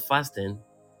 first week of fasting,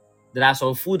 there are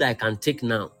some food I can take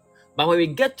now. But when we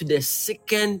get to the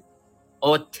second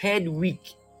or third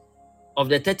week of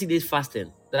the 30 days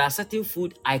fasting, there are certain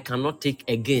food I cannot take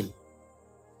again.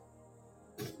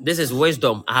 This is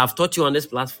wisdom. I have taught you on this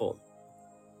platform.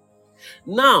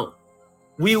 Now,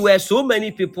 we were so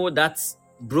many people that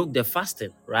broke the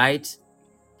fasting, right?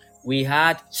 We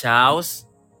had Charles,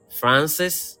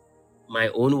 Francis, my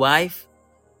own wife,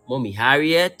 Mommy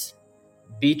Harriet,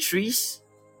 Beatrice,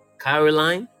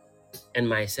 Caroline, and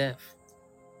myself.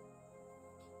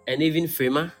 And even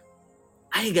Frema.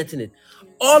 Are you getting it?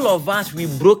 All of us, we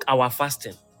broke our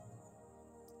fasting.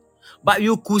 But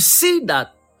you could see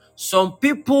that some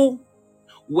people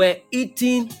were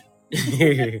eating.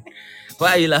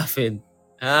 Why are you laughing?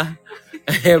 Huh?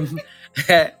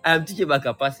 I'm teaching about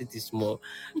capacity small.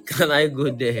 Can I go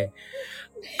there?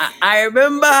 I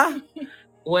remember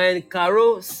when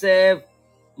Carol served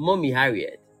Mommy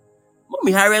Harriet.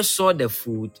 Mommy Harriet saw the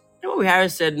food. And Mommy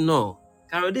Harriet said, no,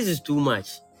 Carol, this is too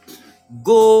much.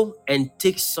 Go and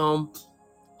take some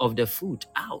of the food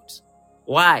out.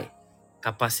 Why?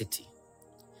 Capacity.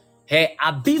 Her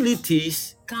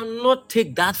abilities cannot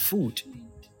take that food.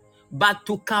 But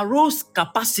to Carol's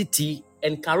capacity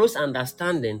and Carol's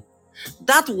understanding,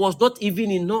 that was not even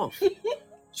enough.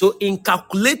 So in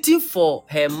calculating for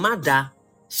her mother,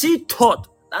 she thought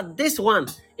that this one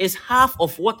is half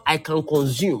of what I can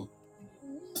consume.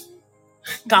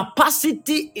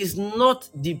 Capacity is not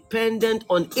dependent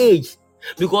on age,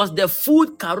 because the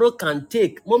food Carol can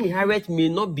take, Mommy Harriet may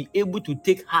not be able to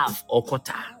take half or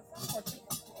quarter.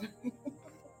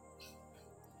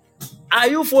 Are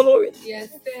you following?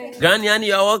 Yes, sir. Granny Annie,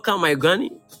 you're welcome, my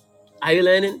granny. Are you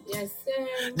learning? Yes, sir.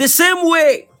 The same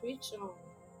way. Preach on.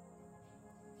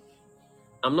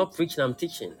 I'm not preaching, I'm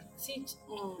teaching. Teach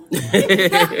on.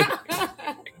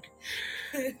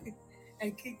 I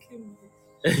kick him.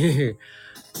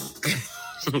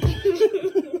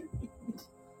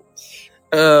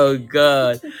 Oh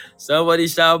God. Somebody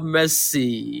shout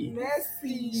mercy.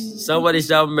 Mercy. Somebody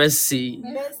shout mercy.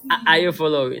 Mercy. Are you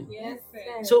following? Yes,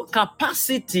 sir. So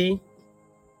capacity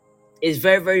is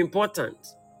very, very important.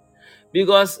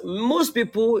 Because most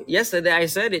people, yesterday I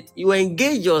said it, you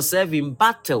engage yourself in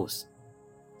battles.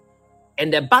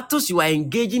 And the battles you are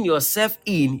engaging yourself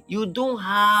in, you don't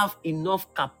have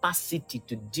enough capacity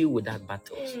to deal with that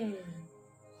battles.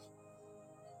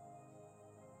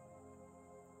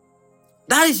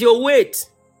 That is your weight.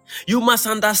 You must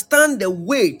understand the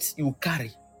weight you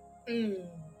carry.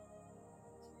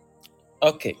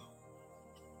 Okay.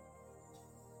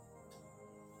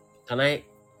 Can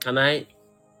I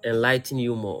enlighten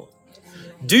you more?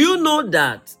 Do you know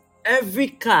that every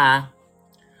car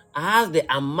has the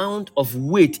amount of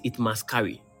weight it must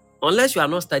carry? Unless you are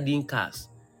not studying cars.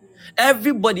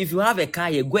 Everybody, if you have a car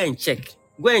here, go and check.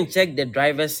 Go and check the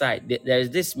driver's side. There is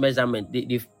this measurement.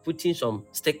 They've put in some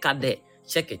sticker there.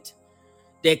 Check it.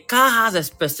 The car has a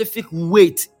specific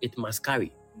weight it must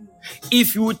carry.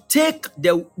 If you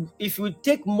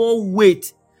take more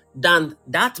weight than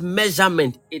that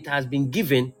measurement it has been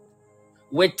given,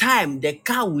 with time the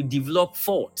car will develop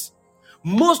faults.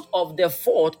 Most of the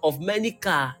fault of many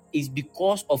cars is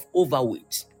because of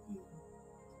overweight.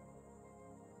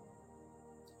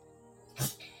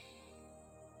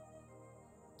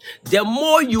 The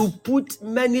more you put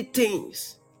many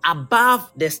things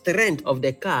above the strength of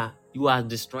the car, you are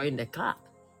destroying the car.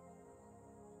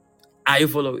 Are you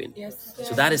following? Yes,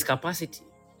 So that is capacity.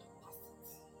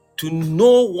 To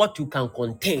know what you can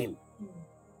contain.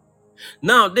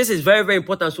 Now, this is very, very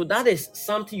important. So that is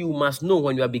something you must know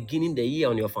when you are beginning the year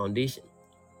on your foundation.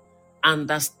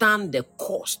 Understand the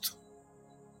cost.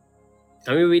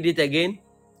 Can we read it again?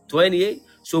 28.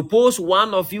 Suppose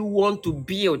one of you want to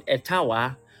build a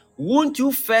tower. Won't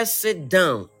you first sit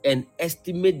down and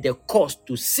estimate the cost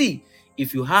to see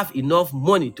if you have enough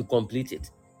money to complete it?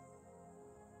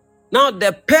 Now,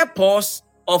 the purpose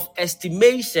of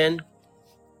estimation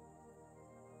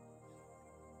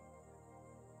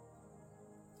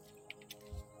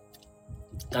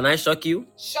can I shock you?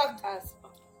 Shock us.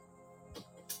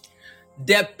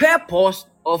 The purpose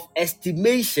of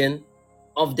estimation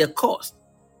of the cost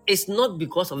is not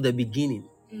because of the beginning,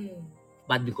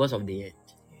 but because of the end.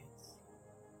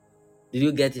 Did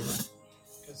you get it?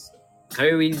 Yes, sir. Can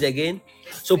we read it again?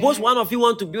 Suppose one of you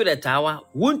want to build a tower.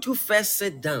 Won't you first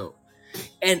sit down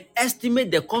and estimate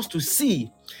the cost to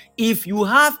see if you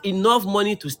have enough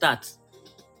money to start?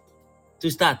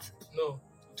 To start. No.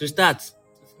 To start. To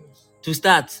finish. To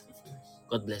start. To finish.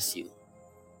 God bless you.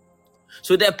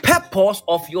 So the purpose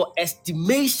of your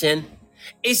estimation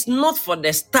is not for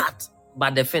the start,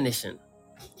 but the finishing.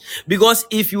 Because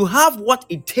if you have what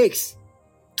it takes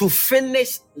to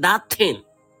finish that thing,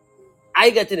 are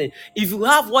you getting it? If you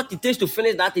have what it takes to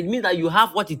finish that, it means that you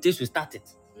have what it takes to start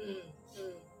it.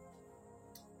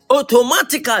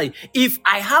 Automatically, if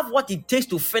I have what it takes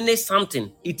to finish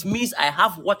something, it means I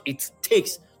have what it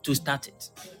takes to start it.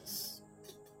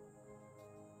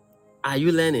 Are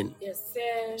you learning? Yes,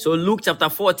 sir. So Luke chapter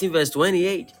 14 verse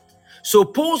 28.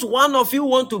 Suppose one of you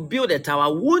want to build a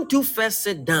tower, won't you first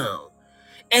sit down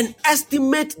and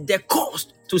estimate the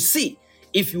cost to see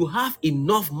if you have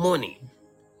enough money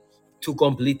to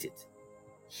complete it?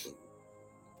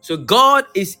 So God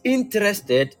is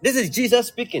interested. This is Jesus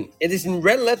speaking. It is in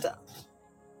red letter.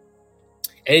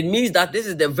 And it means that this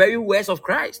is the very words of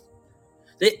Christ.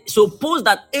 Suppose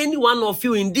that any one of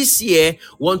you in this year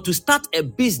want to start a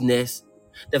business,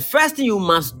 the first thing you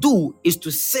must do is to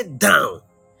sit down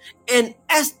and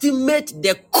estimate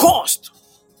the cost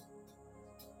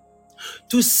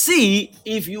to see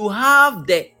if you have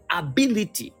the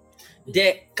ability,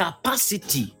 the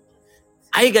capacity,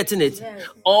 are you getting it? Yes.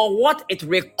 Or what it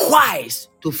requires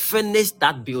to finish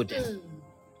that building.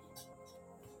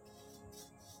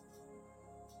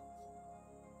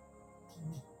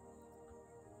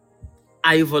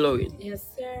 Are you following? Yes,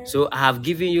 sir. So I have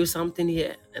given you something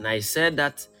here, and I said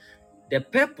that the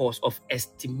purpose of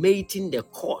estimating the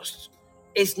cost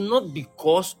is not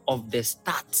because of the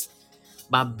start,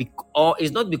 but or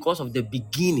it's not because of the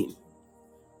beginning,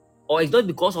 or it's not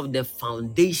because of the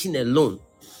foundation alone,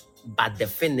 but the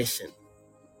finishing.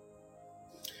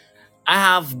 I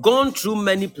have gone through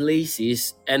many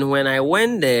places, and when I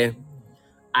went there,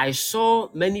 I saw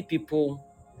many people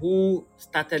who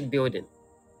started building.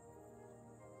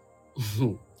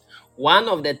 One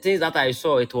of the things that I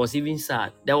saw, it was even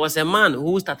sad. There was a man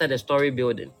who started a story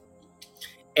building,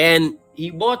 and he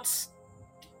bought,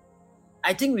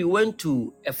 I think we went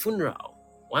to a funeral,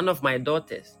 one of my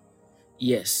daughters.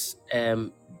 Yes,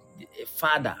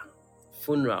 father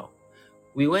funeral.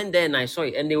 We went there and I saw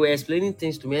it, and they were explaining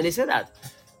things to me, and they said that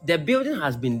the building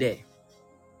has been there.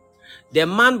 The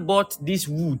man bought this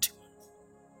wood,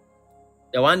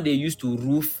 the one they used to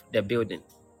roof the building,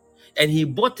 and he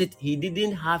bought it. He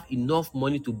didn't have enough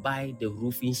money to buy the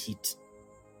roofing sheet.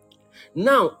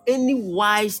 Now, any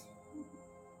wise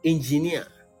engineer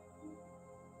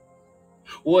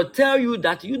will tell you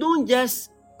that you don't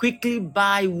just quickly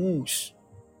buy woods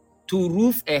to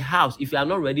roof a house if you are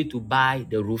not ready to buy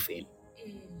the roofing.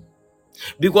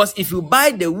 Because if you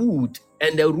buy the wood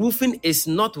and the roofing is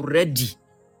not ready,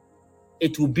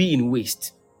 it will be in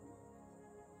waste.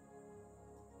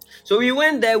 So we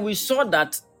went there, we saw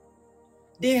that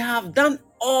they have done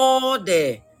all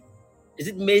the, is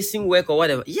it mason work or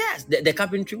whatever? Yes, the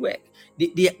carpentry work.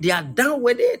 They are done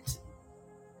with it.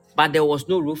 But there was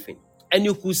no roofing. And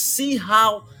you could see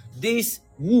how this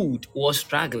wood was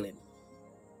struggling.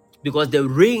 Because the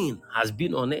rain has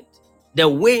been on it. The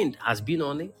wind has been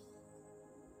on it.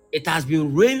 It has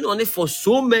been raining on it for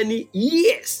so many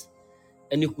years.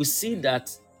 And you could see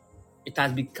that it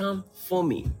has become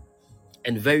foamy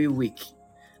and very weak.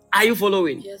 Are you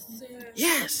following? Yes, sir.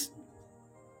 Yes.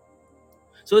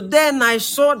 So then I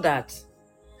saw that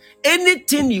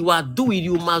anything you are doing,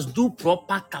 you must do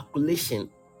proper calculation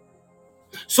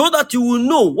so that you will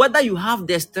know whether you have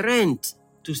the strength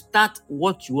to start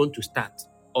what you want to start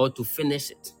or to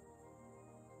finish it.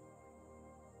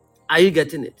 Are you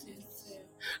getting it? Yes, sir.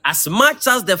 As much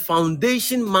as the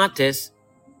foundation matters,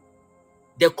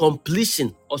 the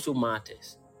completion also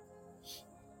matters.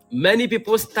 Many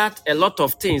people start a lot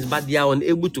of things, but they are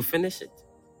unable to finish it.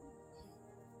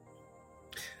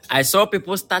 I saw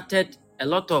people started a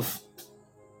lot of,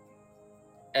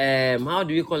 how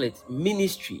do you call it,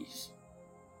 ministries.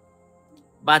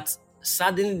 But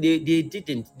suddenly they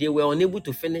didn't. They were unable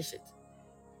to finish it.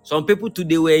 Some people too,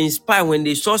 they were inspired when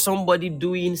they saw somebody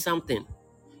doing something.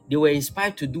 They were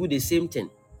inspired to do the same thing,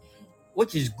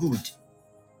 which is good.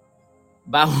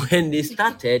 But when they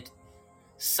started,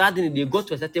 suddenly they got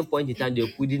to a certain point in time, they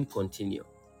couldn't continue.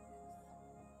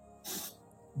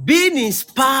 Being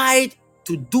inspired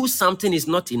to do something is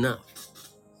not enough.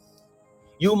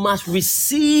 You must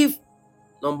receive,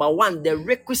 number one, the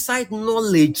requisite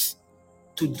knowledge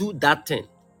to do that thing.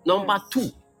 Number two,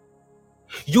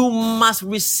 you must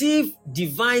receive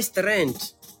divine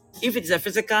strength. If it's a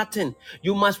physical thing,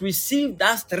 you must receive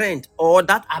that strength or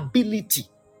that ability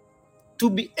to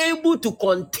be able to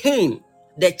contain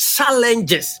the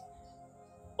challenges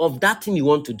of that thing you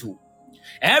want to do.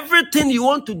 Everything you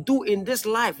want to do in this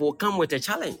life will come with a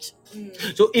challenge.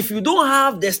 So if you don't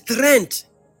have the strength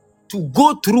to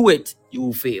go through it, you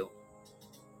will fail.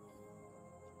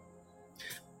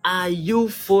 Are you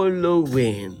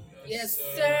following? Yes,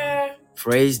 sir.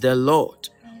 Praise the Lord.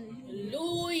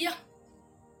 Hallelujah.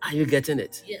 Are you getting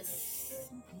it?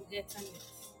 Yes. I'm getting it.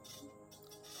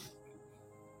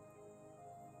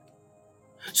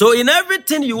 So in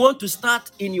everything you want to start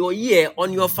in your year,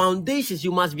 on your foundations,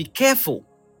 you must be careful.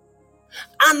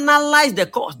 Analyze the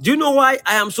cost. Do you know why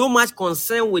I am so much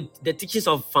concerned with the teachings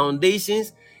of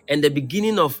foundations and the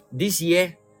beginning of this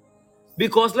year?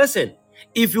 Because listen,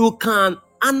 if you can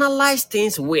analyze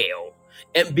things well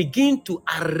and begin to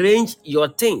arrange your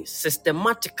things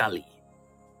systematically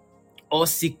or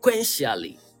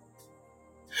sequentially,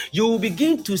 you will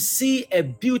begin to see a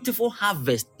beautiful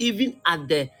harvest even at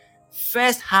the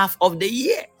first half of the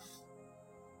year.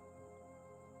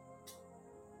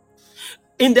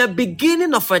 In the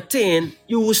beginning of a thing,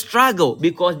 you will struggle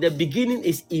because the beginning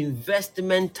is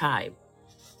investment time.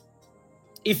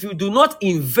 If you do not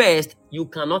invest, you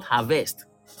cannot harvest.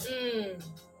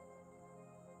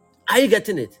 Are you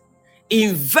getting it?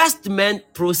 Investment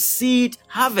precedes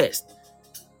harvest.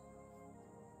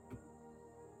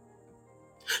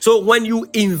 So when you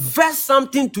invest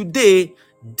something today,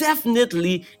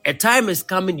 definitely a time is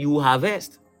coming you will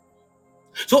harvest.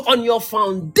 So on your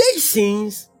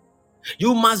foundations,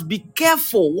 you must be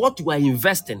careful what you are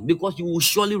investing because you will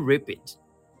surely reap it.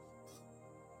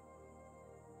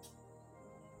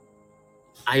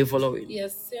 Are you following?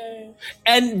 Yes, sir.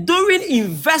 And during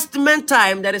investment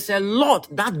time, there is a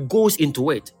lot that goes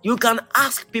into it. You can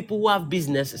ask people who have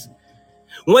businesses.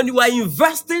 When you are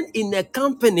investing in a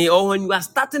company or when you are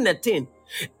starting a thing,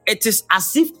 it is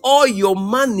as if all your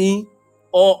money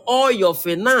or all your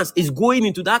finance is going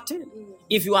into that thing.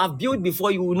 If you have built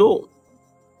before, you will know.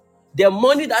 The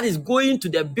money that is going to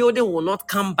the building will not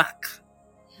come back.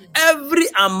 Every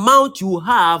amount you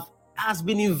have has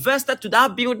been invested to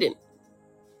that building.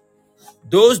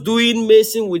 Those doing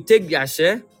mason will take their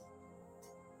share.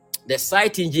 The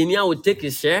site engineer will take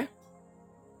his share.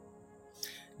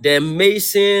 The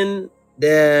mason,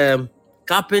 the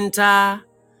carpenter,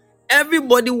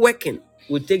 everybody working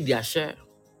will take their share.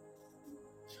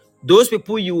 Those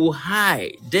people you will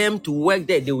hire them to work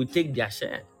there, they will take their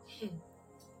share.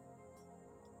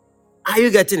 Are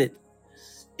you getting it?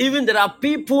 Even there are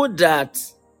people that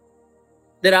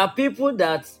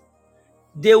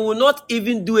they will not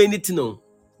even do anything. No.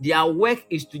 Their work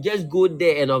is to just go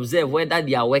there and observe whether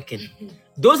they are working.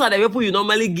 Those are the people you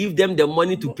normally give them the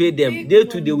money to pay them. They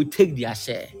too, they will take their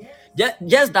share.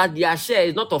 Just that their share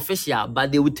is not official,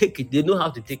 but they will take it. They know how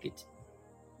to take it.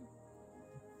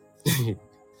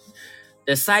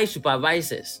 The site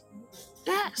supervisors.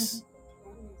 Yes.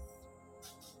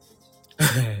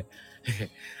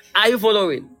 Are you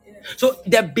following? So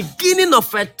the beginning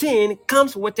of a thing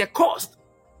comes with a cost.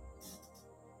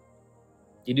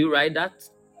 Did you write that?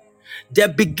 The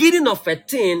beginning of a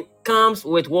thing comes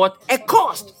with what? A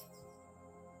cost.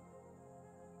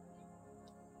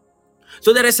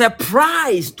 So there is a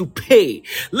price to pay.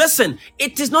 Listen,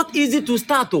 it is not easy to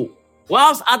start.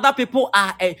 Whilst other people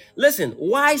are, listen,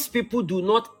 wise people do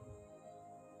not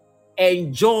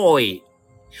enjoy.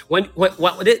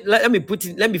 Let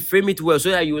me frame it well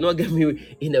so that you will not get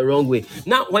me in the wrong way.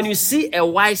 Now, when you see a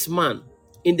wise man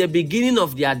in the beginning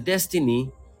of their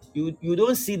destiny, you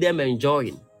don't see them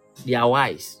enjoying. They are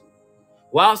wise.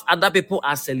 Whilst other people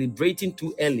are celebrating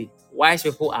too early, wise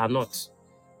people are not.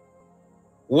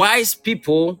 Wise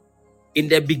people, in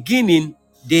the beginning,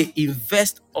 they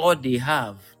invest all they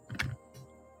have.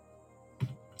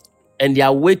 And they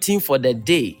are waiting for the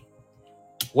day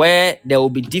where there will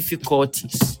be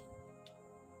difficulties.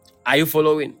 Are you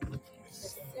following?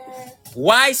 Sir.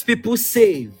 Wise people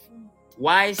save.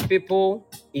 Wise people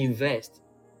invest.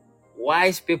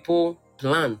 Wise people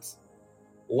plant.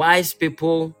 Wise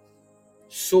people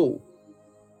sow.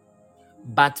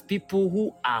 But people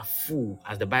who are full,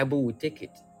 as the Bible will take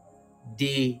it,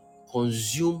 they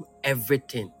consume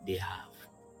everything they have.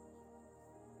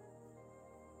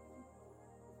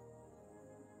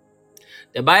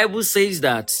 The Bible says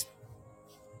that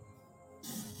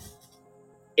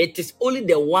it is only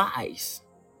the wise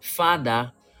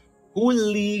father who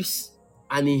leaves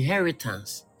an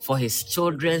inheritance for his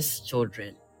children's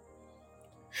children.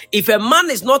 If a man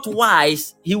is not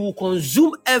wise, he will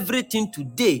consume everything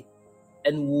today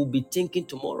and will be thinking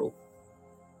tomorrow.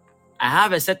 I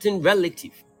have a certain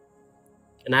relative,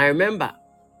 and I remember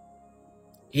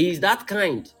he is that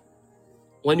kind.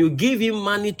 When you give him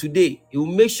money today, he will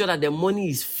make sure that the money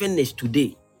is finished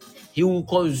today. He will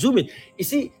consume it. You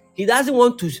see, he doesn't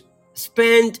want to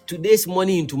spend today's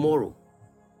money in tomorrow.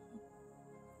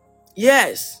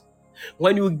 Yes.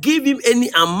 When you give him any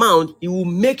amount, he will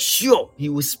make sure he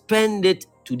will spend it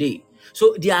today.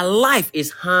 So their life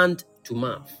is hand to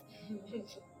mouth.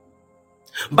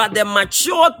 But the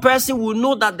matured person will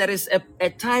know that there is a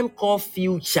time called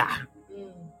future.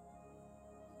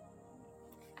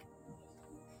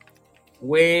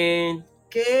 Wind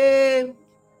came,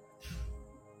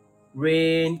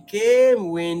 rain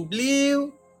came, wind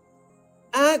blew.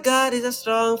 Our God is a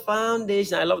strong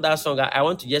foundation. I love that song. I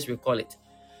want to just recall it.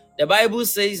 The Bible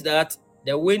says that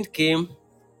the wind came,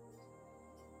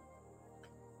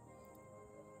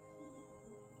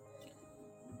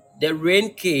 the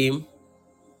rain came,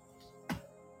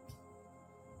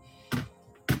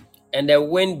 and the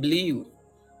wind blew.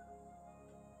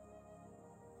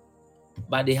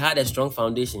 But they had a strong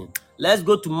foundation. Let's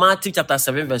go to Matthew chapter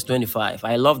 7 verse 25.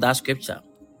 I love that scripture.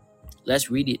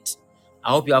 Let's read it.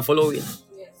 I hope you are following.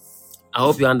 Yes. I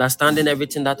hope you're understanding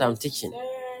everything that I'm teaching.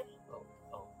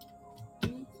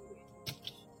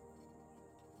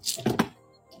 Sir.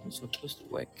 It's supposed to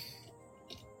work.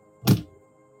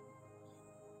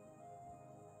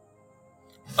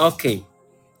 Okay.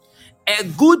 A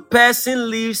good person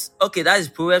lives. Okay, that is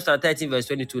Proverbs 13 verse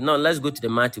 22. Now let's go to the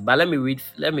Matthew. But let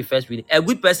me first read it. A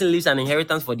good person leaves an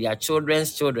inheritance for their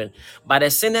children's children, but the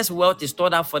sinner's wealth is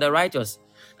stored up for the righteous.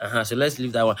 So let's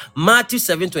leave that one. Matthew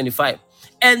 7:25.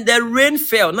 And the rain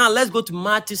fell. Now let's go to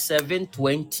Matthew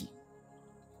 7:20.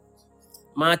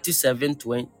 Matthew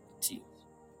 7:20.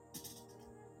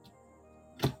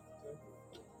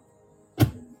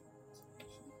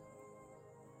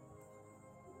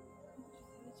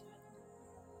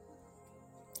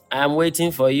 I am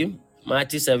waiting for you.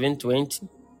 Matthew 7:20.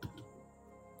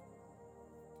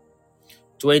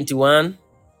 21.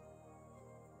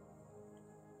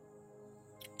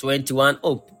 21.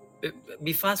 Oh,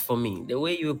 be fast for me. The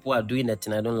way you people are doing that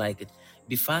thing, I don't like it.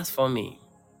 Be fast for me.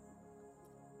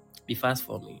 Be fast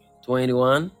for me.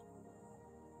 21.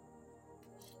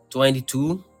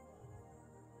 22.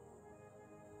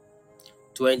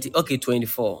 20. Okay,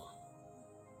 24.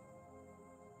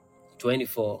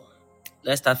 24.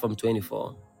 Let's start from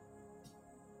 24.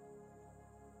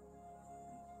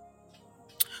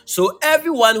 So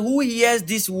everyone who hears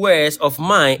these words of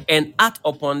mine and act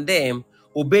upon them,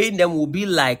 obeying them, will be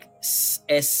like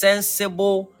a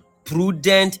sensible,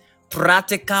 prudent,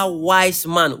 practical, wise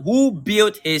man who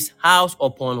built his house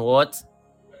upon what?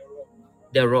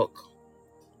 The rock.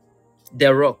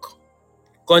 The rock.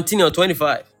 Continue,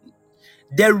 25.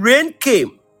 The rain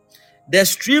came, the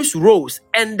streams rose,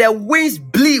 and the winds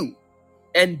blew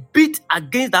and beat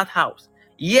against that house.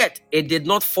 Yet it did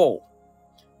not fall,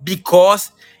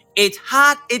 because it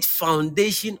had its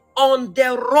foundation on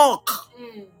the rock.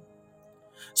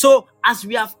 So as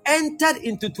we have entered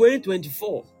into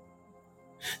 2024,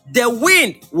 the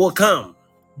wind will come,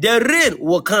 the rain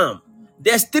will come,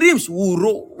 the streams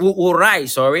will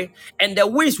rise, and the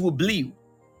winds will blow.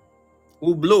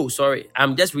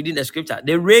 I'm just reading the scripture.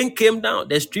 The rain came down,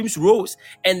 the streams rose,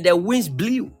 and the winds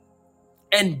blew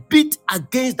and beat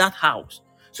against that house.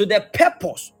 So the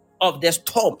purpose of the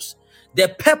storms, the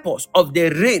purpose of the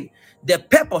rain, The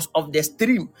purpose of the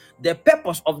stream, the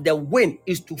purpose of the wind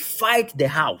is to fight the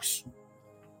house.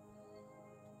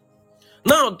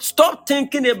 Now, stop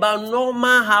thinking about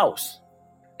normal house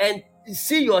and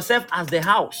see yourself as the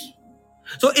house.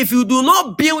 So if you do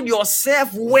not build yourself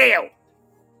well,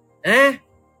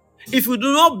 if you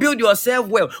do not build yourself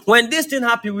well, when this thing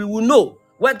happens, we will know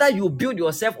whether you build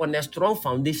yourself on a strong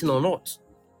foundation or not.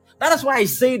 That is why I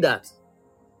say that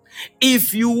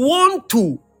if you want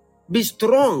to be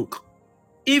strong,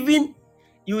 even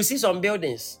you see some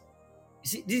buildings, you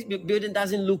see this building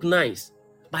doesn't look nice,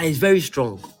 but it's very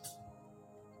strong.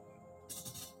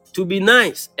 To be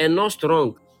nice and not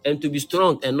strong, and to be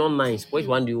strong and not nice, which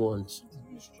one do you want?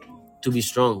 To be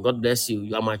strong. God bless you.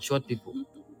 You are mature people.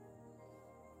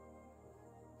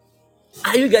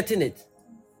 Are you getting it?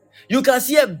 You can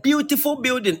see a beautiful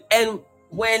building, and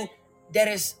when there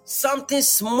is something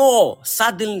small,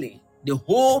 suddenly the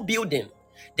whole building,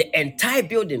 the entire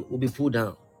building will be pulled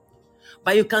down.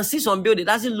 But you can see some building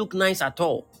doesn't look nice at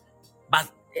all. But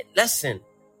listen,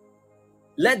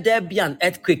 let there be an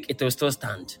earthquake, it will still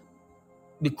stand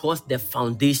because the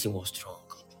foundation was strong.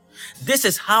 This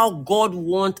is how God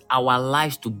wants our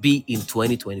lives to be in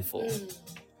 2024.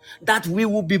 That we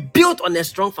will be built on a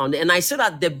strong foundation. And I said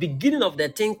that the beginning of the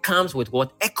thing comes with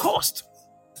what? A cost.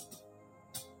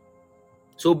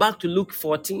 So back to Luke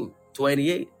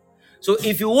 14:28. So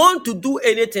if you want to do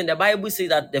anything, the Bible says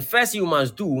that the first thing you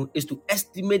must do is to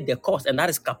estimate the cost, and that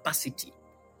is capacity.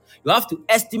 You have to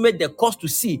estimate the cost to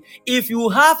see if you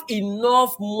have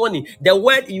enough money. The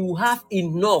word you have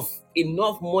enough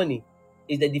money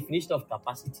is the definition of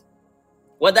capacity.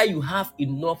 Whether you have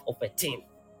enough of a thing.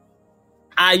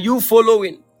 Are you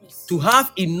following? Yes. To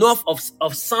have enough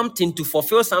of something to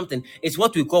fulfill something is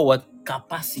what we call what?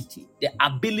 Capacity. The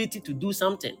ability to do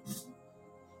something.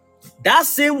 That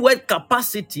same word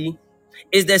capacity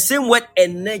is the same word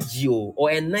energio or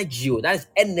energio. That is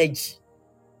energy.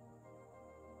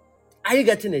 Are you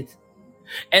getting it?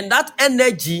 And that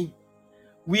energy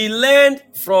we learned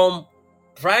from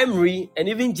primary and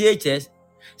even JHS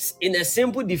in a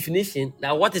simple definition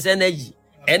that what is energy?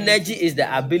 Energy is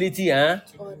the ability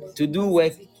to do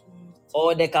work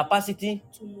or the capacity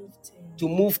to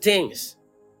move things.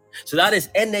 So that is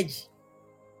energy.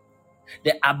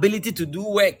 The ability to do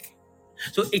work.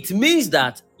 So it means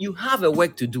that you have a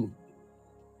work to do.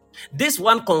 This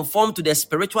one conforms to the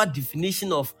spiritual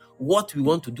definition of what we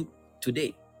want to do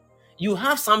today. You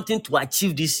have something to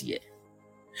achieve this year,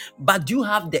 but you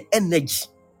have the energy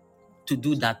to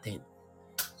do that thing.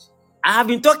 I have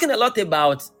been talking a lot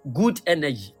about good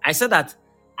energy. I said that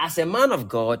as a man of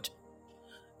God,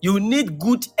 you need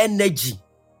good energy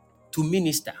to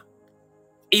minister.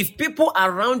 If people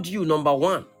around you, number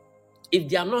one, if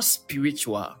they are not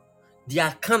spiritual, they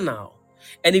are carnal,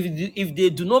 and if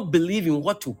they do not believe in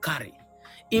what you carry,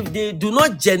 if they do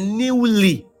not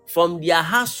genuinely from their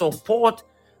heart support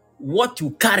what you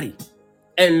carry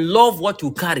and love what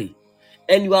you carry,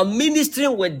 and you are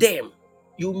ministering with them,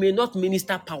 you may not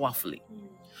minister powerfully.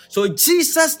 So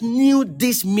Jesus knew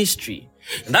this mystery.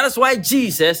 And that is why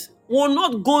Jesus will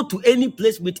not go to any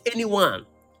place with anyone.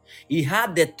 He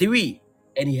had the 3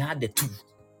 and he had the 2.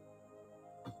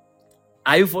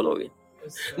 Are you following?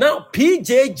 Yes, now,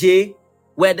 PJJ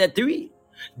were the 3.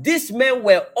 These men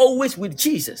were always with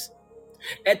Jesus.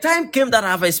 A time came that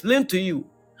I have explained to you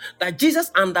that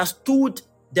Jesus understood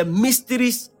the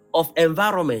mysteries of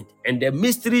environment and the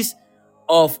mysteries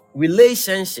of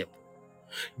relationship.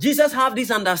 Jesus had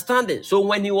this understanding. So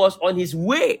when he was on his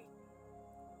way,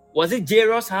 was it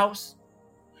Jairus' house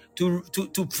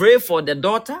to pray for the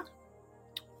daughter?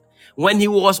 When he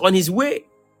was on his way,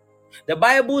 the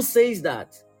Bible says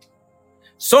that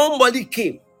somebody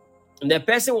came and the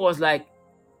person was like,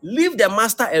 leave the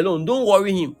master alone, don't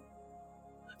worry him.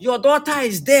 Your daughter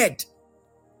is dead.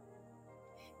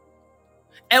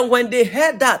 And when they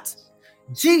heard that,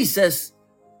 Jesus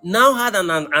now had an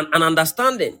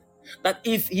understanding that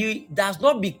if he does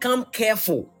not become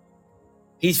careful,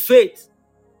 his faith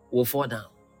will fall down.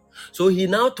 So he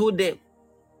now told them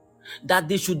that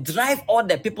they should drive all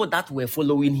the people that were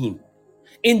following him.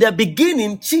 In the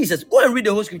beginning, Jesus, go and read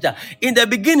the whole scripture. In the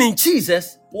beginning,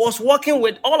 Jesus was walking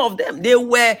with all of them. They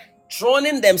were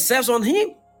throwing themselves on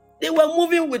him. They were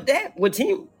moving with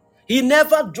him. He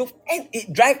never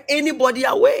drive anybody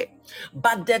away.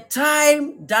 But the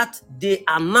time that they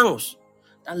announced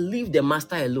that leave the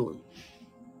master alone,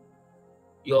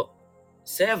 your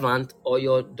servant or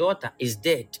your daughter is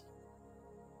dead.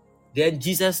 Then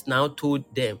Jesus now told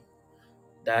them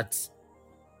that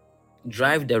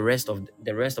drive the rest of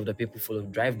the people follow,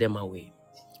 drive them away.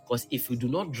 Because if you do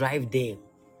not drive them,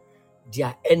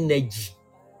 their energy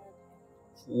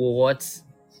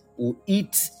will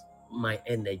eat my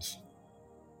energy.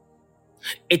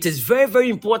 It is very, very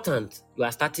important. You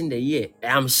are starting the year.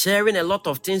 I'm sharing a lot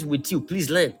of things with you. Please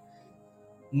learn.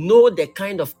 Know the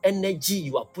kind of energy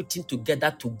you are putting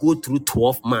together to go through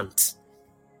 12 months.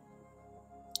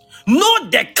 Know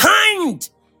the kind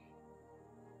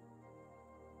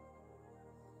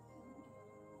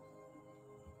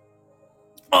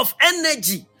of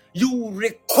energy you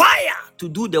require to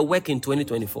do the work in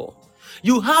 2024.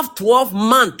 You have 12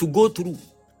 months to go through.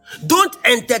 Don't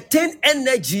entertain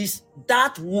energies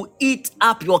that will eat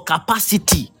up your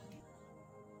capacity.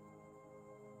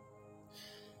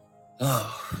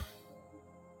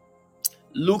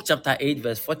 Luke chapter 8,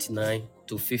 verse 49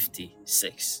 to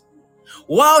 56.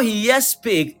 While he yet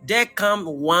spake, there came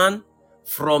one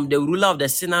from the ruler of the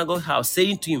synagogue house,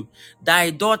 saying to him,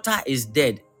 Thy daughter is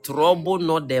dead, trouble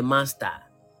not the master.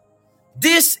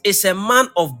 This is a man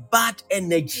of bad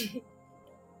energy.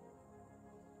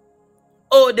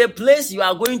 Oh, the place you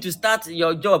are going to start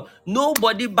your job,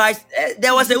 nobody buys.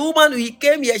 There was a woman who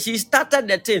came here, she started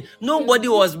the thing. Nobody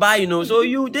was buying, So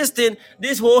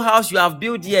this whole house you have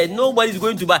built here, nobody is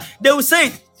going to buy. They will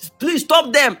say, please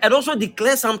stop them and also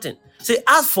declare something. Say,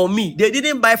 as for me, they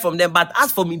didn't buy from them, but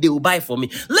as for me, they will buy for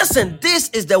me. Listen, this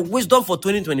is the wisdom for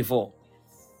 2024.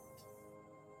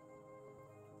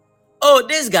 Oh,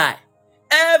 this guy.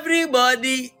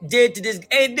 Everybody did this.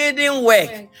 It didn't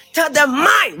work. Tell them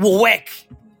mine will work.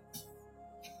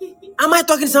 Am I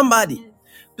talking to somebody?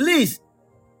 Please.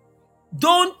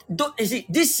 Don't you see,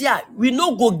 this year we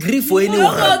no go grieve for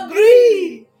anyone.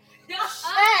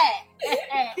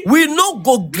 We no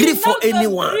go grieve for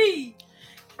anyone.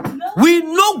 We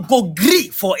no go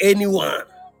grieve for anyone.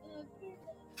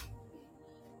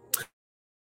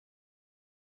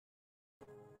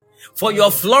 For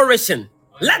your flourishing,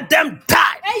 let them die.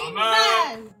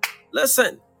 Amen.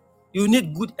 Listen, you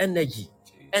need good energy.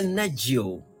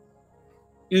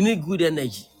 You need good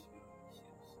energy.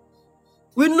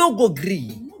 We no go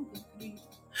grieve.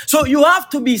 So you have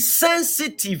to be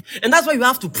sensitive, and that's why you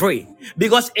have to pray,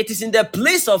 because it is in the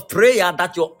place of prayer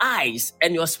that your eyes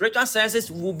and your spiritual senses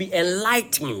will be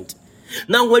enlightened.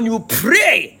 Now, when you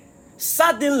pray,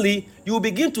 suddenly you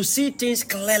begin to see things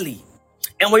clearly.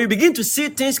 And when you begin to see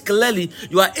things clearly,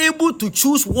 you are able to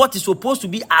choose what is supposed to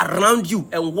be around you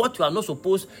and what you are not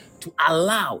supposed to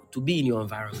allow to be in your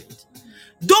environment.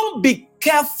 Don't be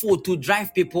careful to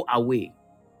drive people away.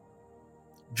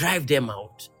 Drive them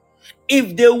out.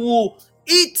 If they will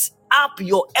eat up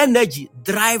your energy,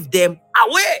 drive them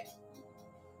away.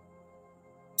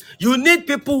 You need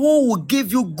people who will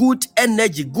give you good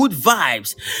energy, good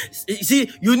vibes.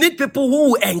 See, you need people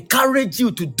who will encourage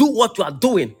you to do what you are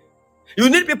doing. You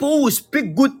need people who will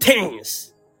speak good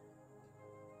things.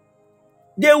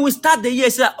 They will start the year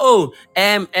say,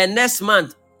 and next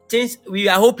month, we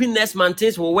are hoping next month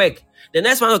things will work. The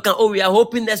next month will come, we are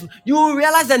hoping next month. You will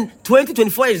realize that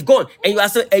 2024 is gone and you are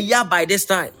still a year by this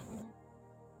time.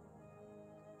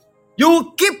 You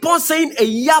will keep on saying a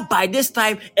year by this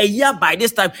time,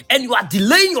 and you are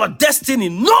delaying your destiny.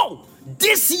 No!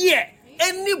 This year,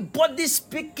 anybody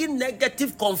speaking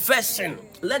negative confession,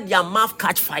 let their mouth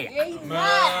catch fire.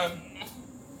 Amen.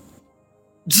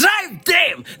 Drive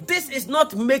them. This is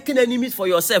not making enemies for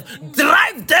yourself.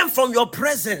 Drive them from your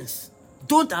presence.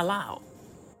 Don't allow.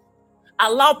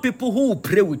 Allow people who will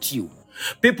pray with you.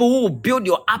 People who will build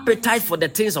your appetite for the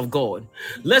things of God.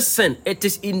 Listen, it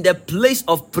is in the place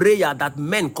of prayer that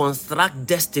men construct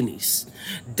destinies.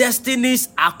 Destinies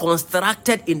are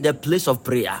constructed in the place of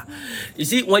prayer. You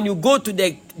see, when you go to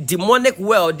the demonic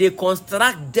world, they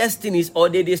construct destinies or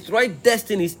they destroy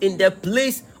destinies in the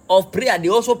place of prayer. They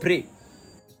also pray.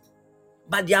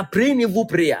 But they are praying evil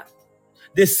prayer.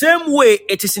 The same way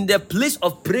it is in the place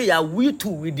of prayer, we too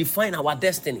will define our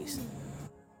destinies.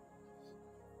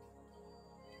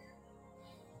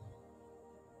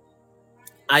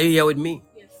 Are you here with me?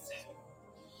 Yes, sir.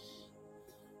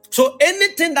 So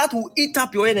anything that will eat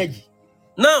up your energy.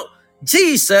 Now,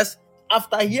 Jesus,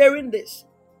 after hearing this,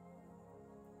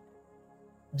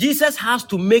 Jesus has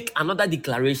to make another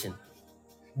declaration.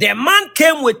 The man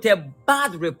came with a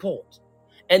bad report.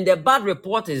 And the bad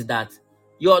report is that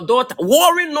your daughter,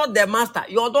 worry not the master,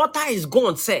 your daughter is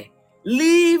gone, say.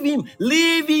 Leave him.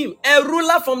 A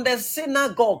ruler from the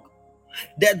synagogue.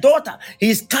 The daughter,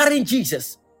 he's carrying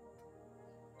Jesus.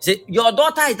 Say, your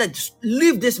daughter is dead. Just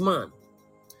leave this man.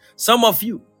 Some of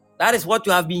you, that is what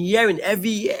you have been hearing every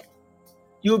year.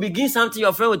 You begin something,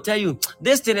 your friend will tell you,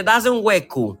 this thing, it doesn't work.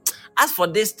 Cool. As for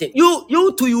this thing, you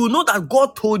know that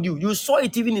God told you. You saw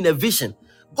it even in a vision.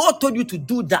 God told you to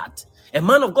do that. A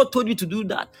man of God told you to do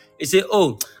that. He said,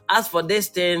 as for this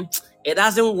thing, It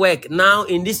doesn't work now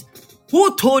in this.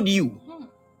 Who told you?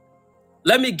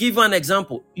 Let me give you an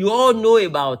example. You all know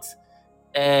about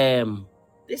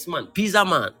this man, Pizza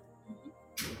Man.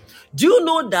 Do you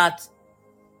know that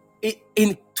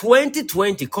in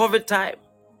 2020, COVID time,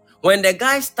 when the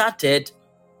guy started,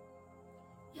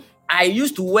 I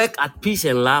used to work at Peace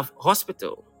and Love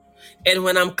Hospital. And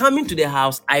when I'm coming to the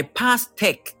house, I pass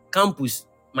Tech campus.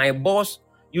 My boss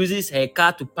uses her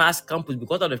car to pass campus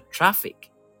because of the traffic.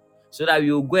 So that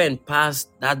we will go and pass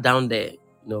that down there,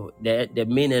 the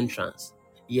main entrance.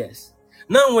 Yes.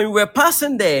 Now, when we were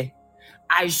passing there,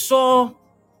 I saw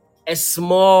a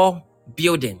small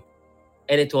building,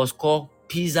 and it was called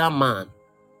Pizza Man,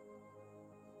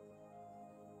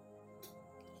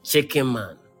 Chicken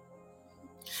Man.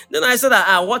 Then I said,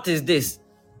 what is this?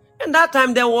 And that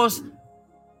time there was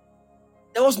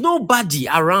nobody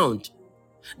around.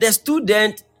 The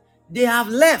student, they have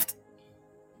left.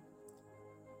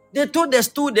 They told the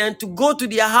student to go to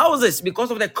their houses because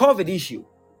of the COVID issue.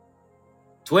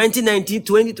 2019,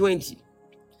 2020.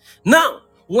 Now,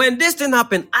 when this thing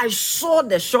happened, I saw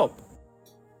the shop.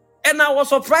 And I was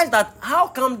surprised that how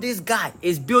come this guy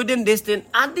is building this thing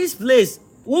at this place?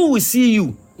 Who will see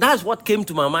you? That's what came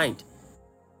to my mind.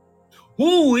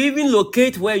 Who will even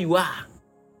locate where you are?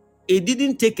 It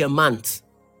didn't take a month.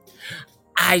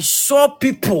 I saw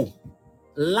people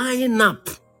lining up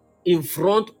in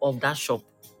front of that shop,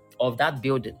 of that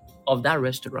building, of that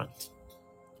restaurant.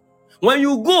 When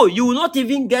you go, you will not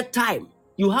even get time.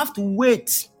 You have to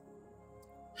wait.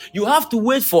 You have to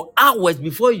wait for hours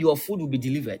before your food will be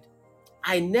delivered.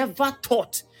 I never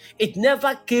thought, it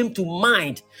never came to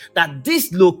mind that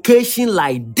this location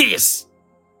like this,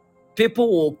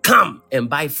 people will come and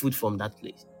buy food from that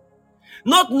place.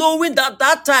 Not knowing that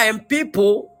that time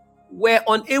people were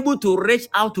unable to reach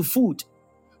out to food.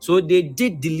 So they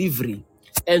did delivery.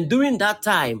 And during that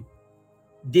time,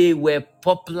 they were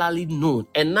popularly known.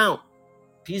 And now,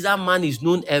 Pizza Man is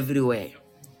known everywhere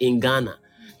in Ghana.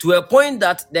 To a point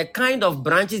that the kind of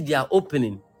branches they are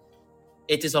opening,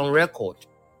 it is on record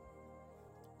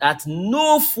that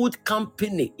no food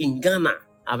company in Ghana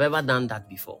have ever done that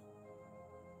before.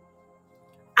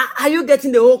 Are you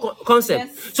getting the whole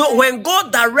concept? Yes. So when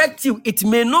God directs you, it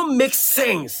may not make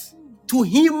sense to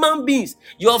human beings.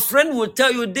 Your friend will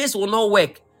tell you this will not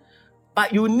work,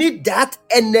 but you need that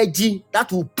energy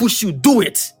that will push you do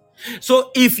it.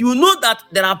 So if you know that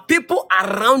there are people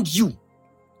around you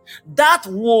that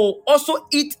will also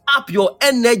eat up your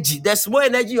energy, the small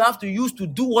energy you have to use to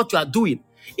do what you are doing.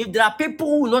 If there are people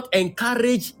who will not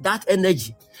encourage that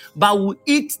energy, but will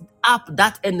eat up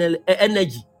that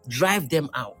energy, drive them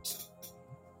out.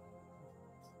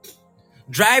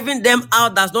 Driving them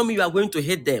out does not mean you are going to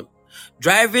hate them.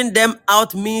 Driving them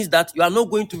out means that you are not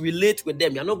going to relate with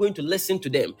them. You are not going to listen to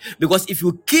them. Because if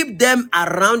you keep them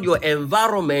around your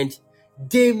environment,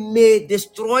 they may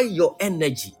destroy your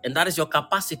energy. And that is your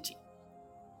capacity.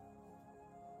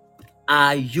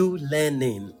 Are you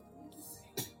learning?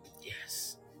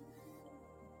 Yes.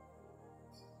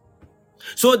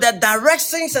 So the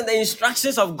directions and the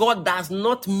instructions of God does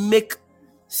not make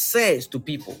sense to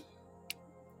people.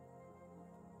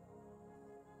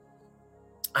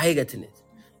 Are you getting it?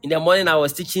 In the morning, I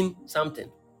was teaching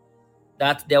something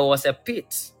that there was a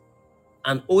pit,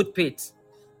 an old pit,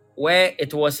 where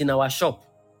it was in our shop,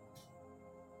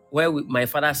 where my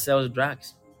father sells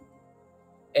drugs.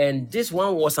 And this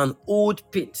one was an old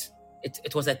pit.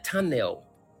 It was a tunnel.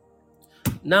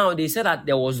 Now, they said that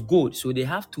there was gold, so they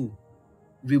have to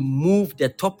remove the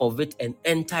top of it and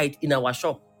enter it in our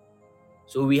shop.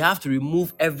 So we have to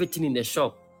remove everything in the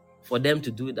shop for them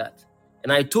to do that.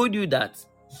 And I told you that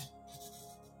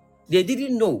they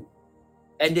didn't know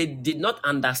and they did not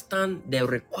understand the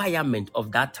requirement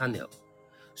of that tunnel.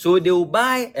 So they will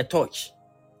buy a torch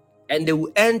and they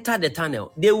will enter the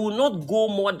tunnel. They will not go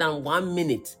more than 1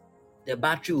 minute. The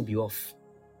battery will be off.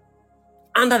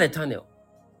 Under the tunnel,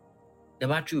 the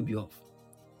battery will be off.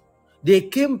 They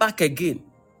came back again.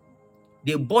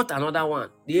 They bought another one.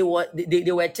 They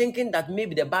were thinking that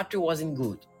maybe the battery wasn't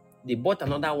good. They bought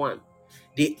another one.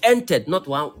 They entered not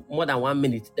more than 1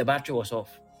 minute. The battery was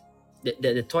off.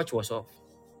 The torch was off.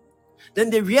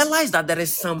 Then they realized that there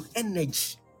is some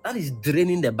energy that is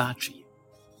draining the battery.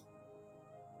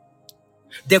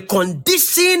 The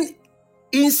condition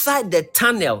inside the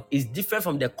tunnel is different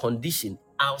from the condition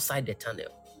outside the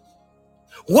tunnel.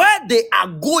 Where they are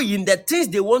going, the things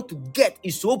they want to get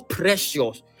is so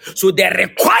precious. So the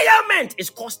requirement is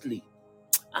costly.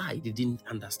 I didn't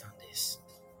understand this.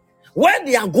 Where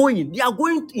they are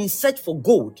going in search for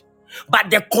gold. But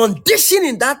the condition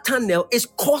in that tunnel is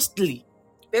costly.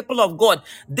 People of God,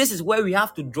 this is where we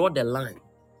have to draw the line.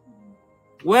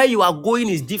 Where you are going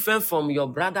is different from your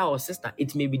brother or sister.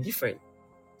 It may be different.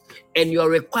 And your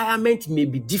requirement may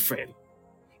be different.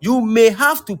 You may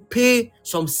have to pay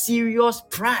some serious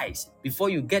price before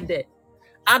you get there.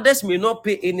 Others may not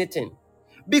pay anything.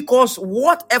 Because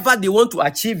whatever they want to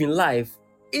achieve in life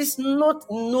is not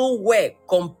nowhere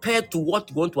compared to what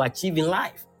you want to achieve in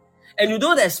life. And you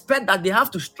don't expect that they have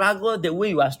to struggle the way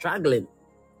you are struggling.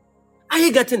 Are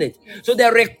you getting it? So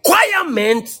the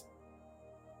requirement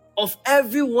of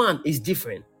everyone is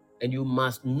different, and you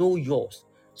must know yours.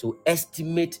 So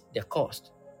estimate the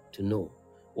cost to know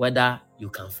whether you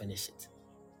can finish it.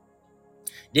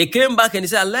 They came back and they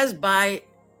said, let's buy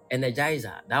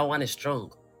Energizer. That one is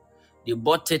strong. They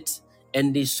bought it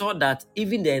and they saw that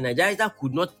even the Energizer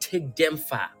could not take them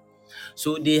far.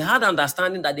 So they had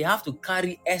understanding that they have to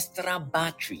carry extra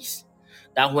batteries,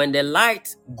 that when the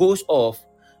light goes off,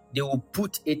 they will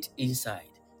put it inside.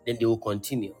 Then they will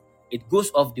continue. It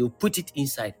goes off, they will put it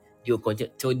inside. They will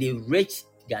continue till they reach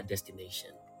their destination.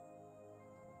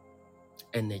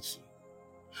 Energy.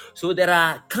 So there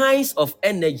are kinds of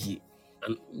energy.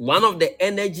 And one of the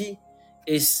energy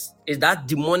is that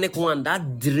demonic one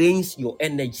that drains your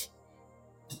energy.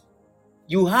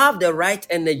 You have the right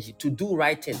energy to do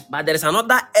right thing, but there is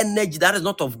another energy that is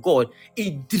not of God.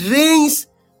 It drains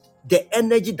the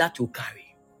energy that you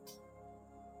carry.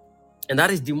 And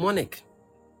that is demonic.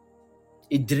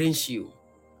 It drains you.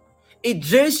 It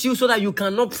drains you so that you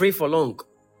cannot pray for long.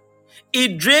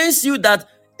 It drains you that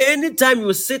anytime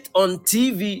you sit on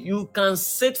TV, you can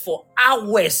sit for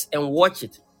hours and watch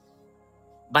it.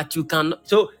 But you cannot.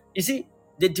 So, you see,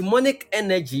 the demonic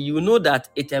energy, you know that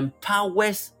it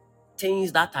empowers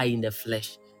things that are in the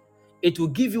flesh. It will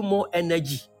give you more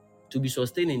energy to be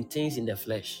sustaining things in the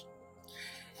flesh.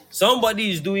 Somebody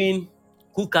is doing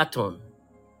cookathon.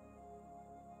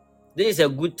 This is a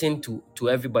good thing to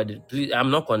everybody. Please,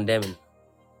 I'm not condemning.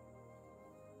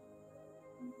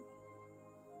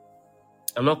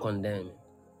 I'm not condemning.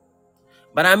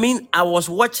 But I mean, I was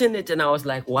watching it and I was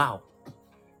like, wow.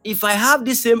 If I have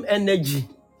the same energy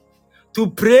to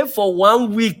pray for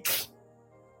 1 week,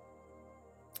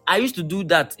 I used to do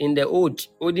that in the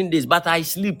olden days, but I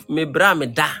sleep, me bra me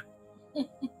da.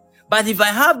 But if I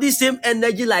have the same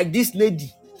energy like this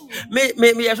lady,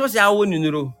 me I say I won't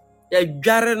know.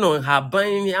 On her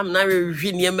buying, I'm not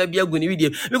maybe a good video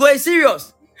because it's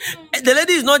serious. The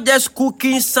lady is not just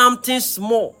cooking something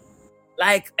small,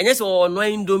 like I just no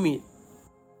indomie.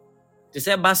 They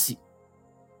say basi.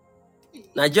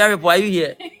 Nigeria people, are you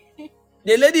here?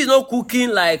 The lady is not cooking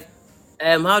like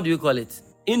how do you call it?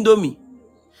 Indomie.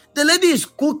 The lady is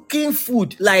cooking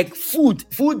food like food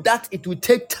that it will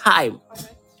take time.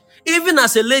 Even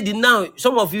as a lady now,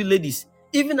 some of you ladies,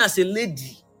 even as a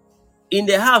lady in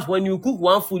the house, when you cook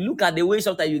one food, look at the way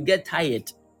sometimes you get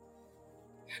tired.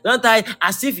 Not tired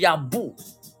as if you are bull.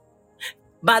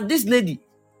 But this lady,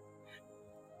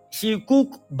 she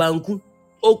cook banku,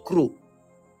 okro.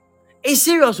 It's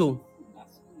serious, oh.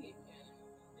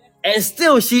 And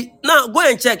still now go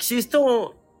and check. She's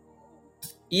still,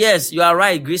 yes, you are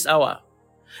right, Grace Hour.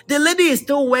 The lady is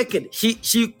still working.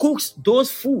 She cooks those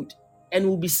food and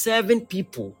will be serving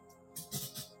people.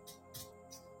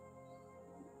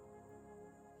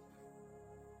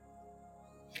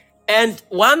 And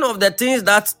one of the things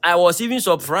that I was even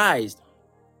surprised.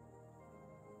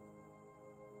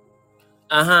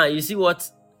 You see what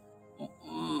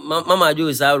Mama Joe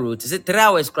is out wrote? She said 3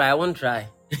 hours cry, I won't try.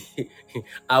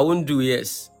 I won't do,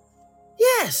 yes.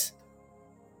 Yes.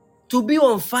 To be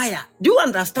on fire. Do you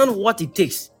understand what it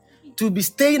takes to be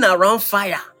staying around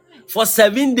fire for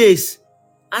 7 days?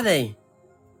 Are they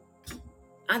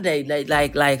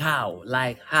like how?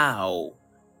 Like how?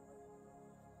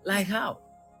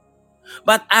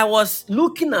 But I was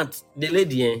looking at the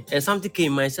lady and something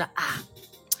came and I said,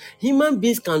 human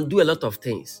beings can do a lot of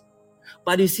things.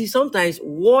 But you see, sometimes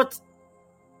what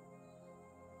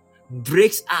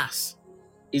breaks us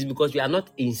is because we are not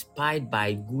inspired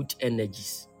by good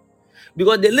energies.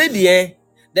 Because the lady,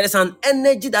 there is an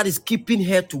energy that is keeping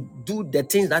her to do the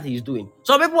things that he is doing.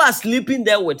 Some people are sleeping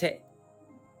there with her.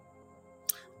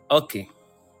 Okay.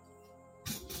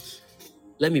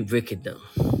 Let me break it down.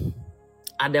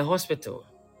 At the hospital,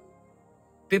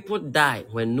 people die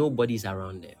when nobody is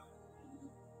around them.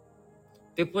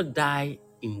 People die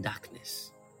in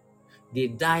darkness. They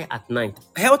die at night.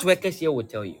 Health workers here will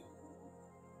tell you.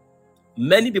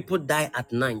 Many people die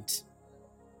at night.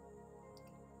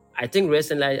 I think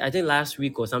last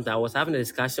week or something, I was having a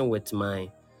discussion with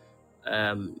my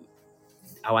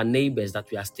our neighbors that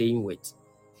we are staying with.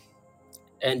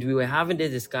 And we were having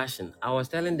this discussion. I was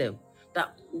telling them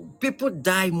that people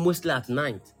die mostly at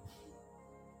night.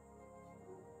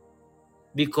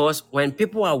 Because when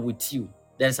people are with you,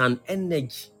 there's an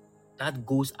energy that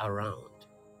goes around.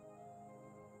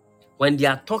 When they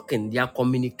are talking, they are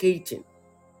communicating.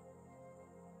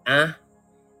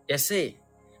 They say,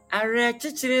 "Are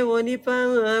chichire woni pa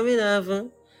ami na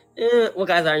fun." What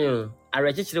guys are you? Are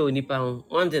chichire woni pa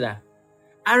one that.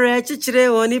 Are chichire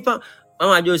woni pa.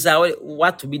 Mama just say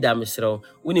what to be that misro.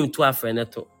 We need to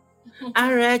friend to.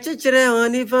 Are chichire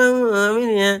woni pa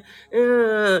ami na.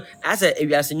 I said if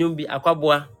you are seeing be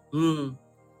akwaboa.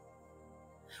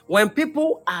 When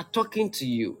people are talking to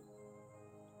you,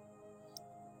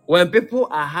 when people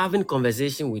are having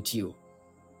conversation with you,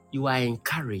 you are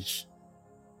encouraged.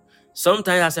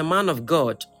 Sometimes as a man of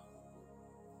God,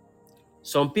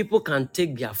 some people can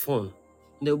take their phone.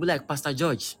 They'll be like, "Pastor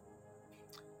George,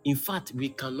 in fact, we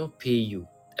cannot pay you."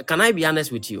 Can I be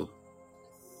honest with you?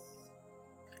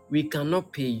 We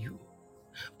cannot pay you.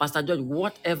 Pastor George,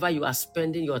 whatever you are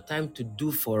spending your time to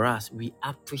do for us, we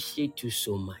appreciate you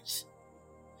so much.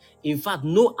 In fact,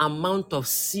 no amount of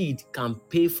seed can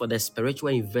pay for the spiritual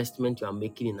investment you are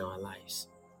making in our lives.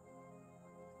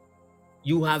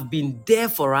 You have been there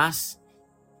for us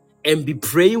and be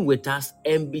praying with us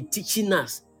and be teaching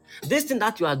us. This thing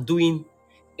that you are doing,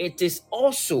 it is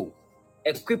also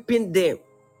equipping them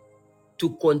to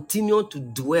continue to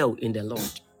dwell in the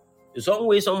Lord. In some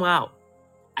way, somehow,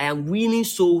 I am winning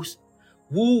souls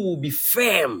who will be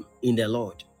firm in the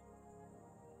Lord.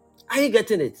 Are you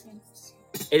getting it?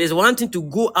 It is one thing to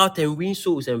go out and win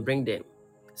souls and bring them.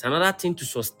 It's another thing to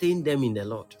sustain them in the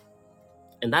Lord.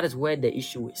 And that is where the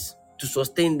issue is. To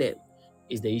sustain them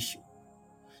is the issue.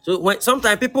 So when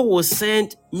sometimes people will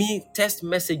send me text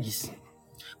messages,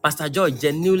 "Pastor George,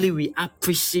 genuinely we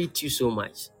appreciate you so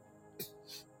much."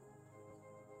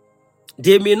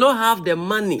 They may not have the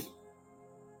money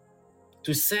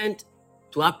to send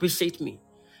to appreciate me.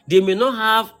 They may not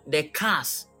have the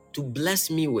cars to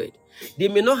bless me with. They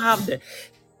may not have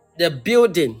the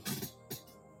building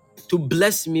to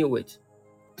bless me with.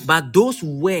 But those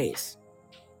words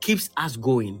keeps us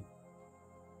going.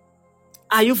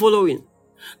 Are you following?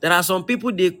 There are some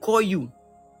people, they call you.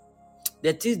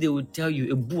 The things they will tell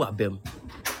you, "Ebu abem."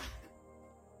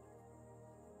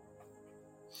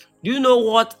 Do you know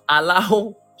what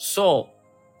allowed Saul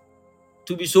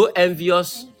to be so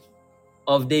envious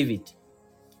of David?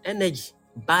 Energy,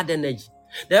 bad energy.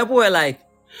 The people were like,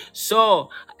 "So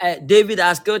David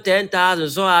has killed 10,000,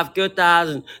 so I've killed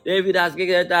 1,000. David has killed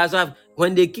 10,000. So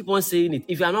when they keep on saying it,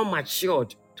 if you are not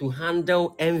matured to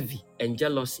handle envy and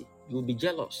jealousy, you will be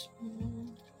jealous.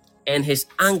 And his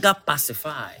anger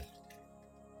pacified.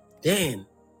 Then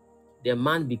the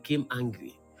man became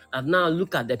angry. And now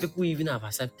look at the people who even have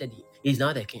accepted him. He's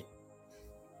now the king.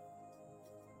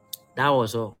 That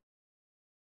was all.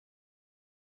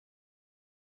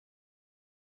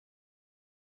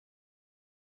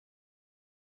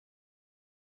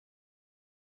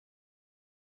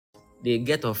 They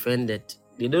get offended.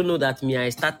 They don't know that me, I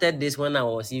started this when I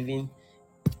was even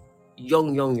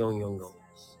young.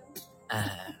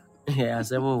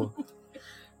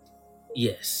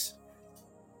 Yes.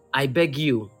 I beg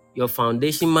you, your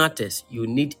foundation matters. You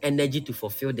need energy to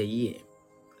fulfill the year.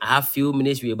 I have few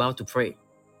minutes. We're about to pray.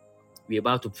 We're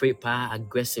about to pray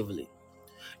aggressively.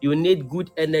 You need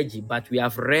good energy, but we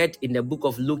have read in the book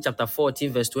of Luke chapter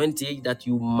 14 verse 28 that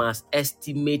you must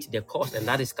estimate the cost, and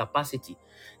that is capacity.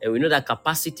 And we know that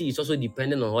capacity is also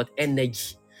dependent on what?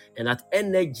 Energy. And that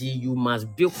energy, you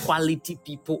must build quality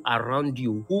people around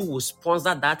you who will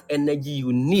sponsor that energy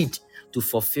you need to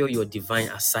fulfill your divine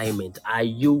assignment. Are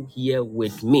you here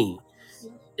with me?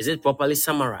 Is it properly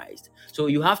summarized? So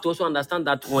you have to also understand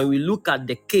that when we look at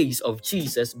the case of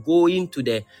Jesus going to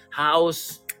the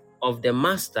house of the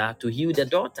master to heal the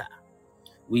daughter,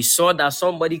 we saw that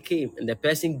somebody came and the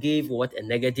person gave what? A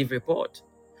negative report.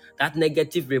 That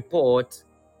negative report,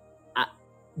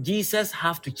 Jesus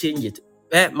have to change it.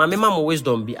 My mama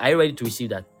wisdom be, are you ready to receive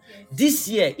that? Yes. This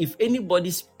year, if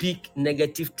anybody speak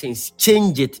negative things,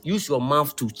 change it. Use your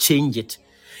mouth to change it.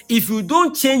 If you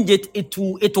don't change it, it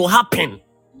will happen.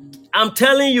 I'm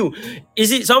telling you.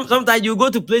 Is it sometimes you go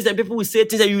to places and people will say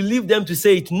things and you leave them to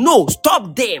say it. No,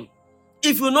 stop them.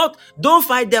 If you not, don't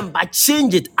fight them, but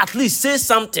change it. At least say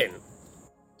something.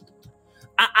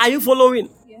 Are you following?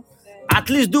 Yes, sir. At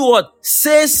least do what?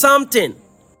 Say something.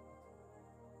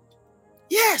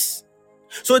 Yes.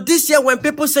 So this year, when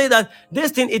people say that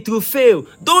this thing, it will fail,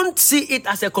 don't see it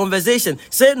as a conversation.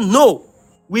 Say, no,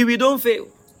 we don't fail.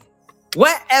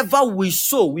 Wherever we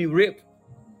sow, we reap.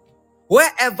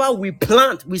 Wherever we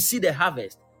plant, we see the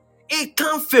harvest. It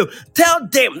can't fail. Tell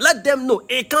them, let them know,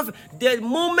 it can't fail. The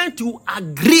moment you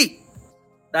agree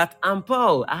that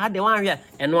Paul, I had the one here,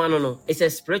 and no. It's a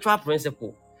spiritual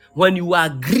principle. When you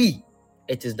agree,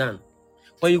 it is done.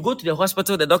 When you go to the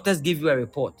hospital, the doctors give you a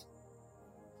report.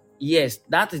 Yes,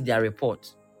 that is their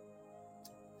report.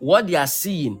 What they are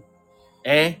seeing,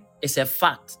 is a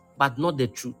fact, but not the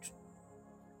truth.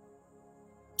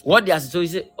 What they are, so you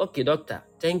say, okay, doctor,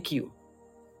 thank you.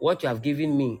 What you have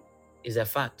given me is a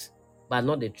fact, but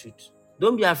not the truth.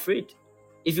 Don't be afraid.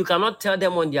 If you cannot tell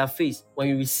them on their face, when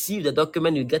you receive the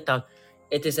document, you get out,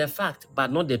 it is a fact,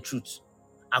 but not the truth.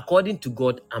 According to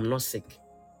God, I'm not sick.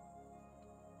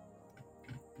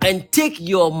 And take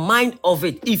your mind off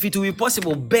it. If it will be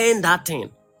possible, burn that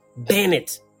thing. Burn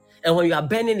it. And when you are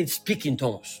burning it, speak in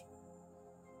tongues.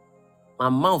 My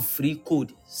mouth free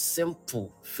code.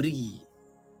 Simple. Free.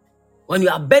 When you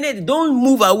are burning it, don't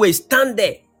move away. Stand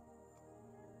there.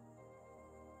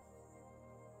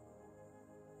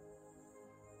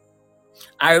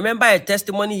 I remember a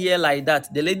testimony here like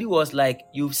that. The lady was like,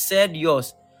 you've said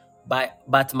yours,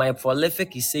 but my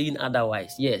prolific is saying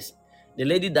otherwise. Yes. The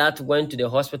lady that went to the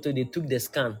hospital, they took the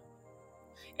scan.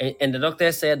 And the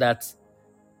doctor said that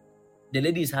the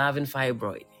lady is having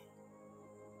fibroid.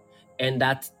 And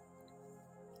that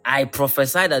I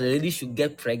prophesied that the lady should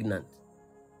get pregnant.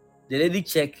 The lady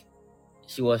checked,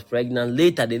 she was pregnant.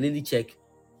 Later, the lady checked,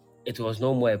 it was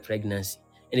no more a pregnancy.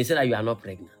 And he said that you are not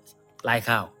pregnant. Like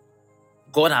how?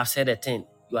 God has said a thing.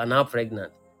 You are now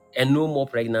pregnant. And no more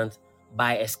pregnant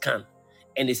by a scan.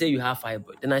 And they say you have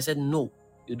fibroid. Then I said, no,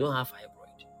 you don't have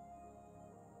fibroid.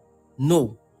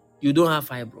 No, you don't have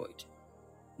fibroid.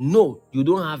 No, you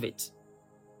don't have it.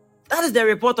 That is the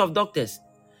report of doctors.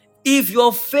 If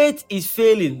your faith is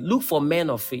failing, look for men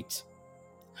of faith.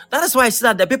 That is why I say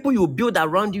that the people you build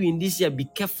around you in this year, be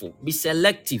careful, be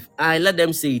selective. I let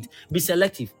them say it, be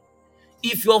selective.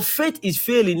 If your faith is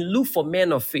failing, look for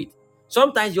men of faith.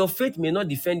 Sometimes your faith may not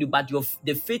defend you, but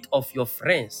the faith of your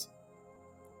friends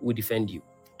will defend you.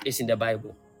 It's in the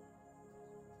Bible.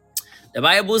 The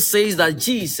Bible says that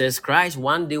Jesus Christ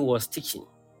one day was teaching.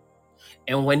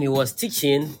 And when he was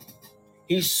teaching,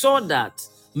 he saw that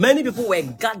many people were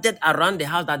gathered around the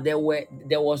house, that there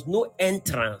was no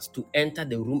entrance to enter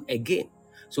the room again.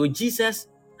 So Jesus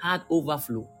had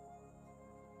overflow.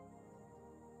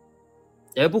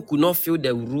 The people could not fill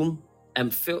the room,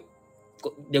 and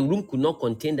the room could not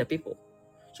contain the people.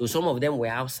 So some of them were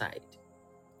outside.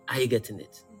 Are you getting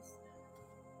it?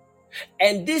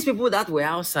 And these people that were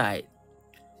outside,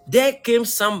 there came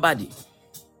somebody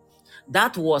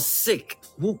that was sick,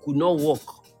 who could not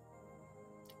walk,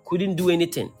 couldn't do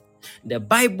anything. The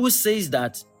Bible says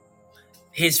that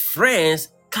his friends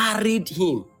carried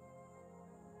him.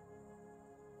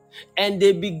 And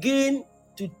they begin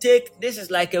to take, this is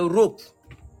like a rope.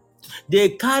 They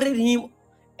carried him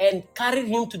and carried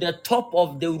him to the top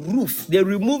of the roof. They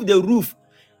removed the roof.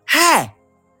 Hey!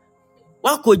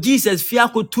 What could Jesus fear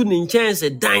could tune in chance a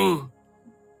dime?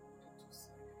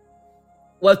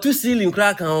 What to ceiling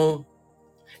crack on?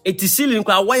 It is ceiling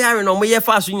crack. Why are you no more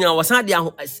fast? You know, was not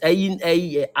a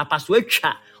password.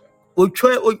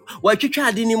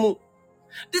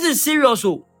 This is serious.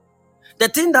 So the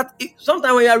thing that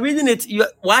sometimes when you are reading it,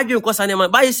 why do you cause an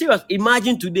but it's serious.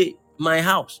 Imagine today, my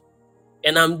house,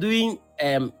 and I'm doing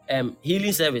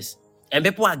healing service, and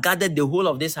people are gathered the whole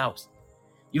of this house.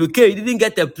 You didn't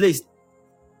get a place.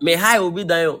 May high will be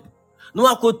down. No,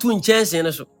 I go 2 chance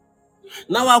and so.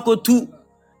 Now I go 2.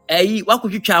 What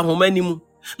could you charge home anymore?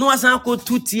 No, I say I go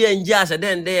 2 tea and jazz and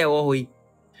then there.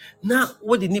 Now,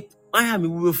 what did I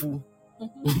am a fool?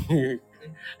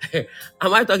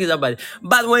 Am I talking about it?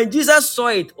 But when Jesus saw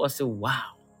it, was say,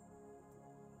 wow.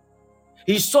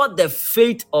 He saw the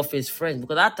faith of his friends,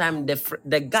 because that time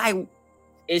the guy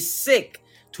is sick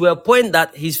to a point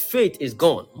that his faith is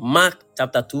gone. Mark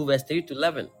chapter 2, verse 3 to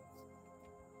 11.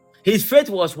 His faith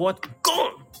was what?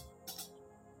 Gone.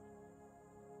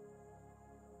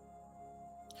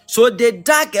 So they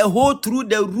dug a hole through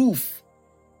the roof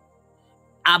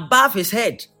above his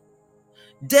head.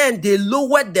 Then they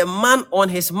lowered the man on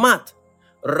his mat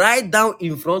right down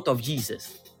in front of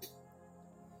Jesus.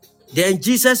 Then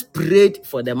Jesus prayed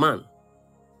for the man.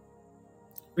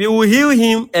 We will heal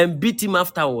him and beat him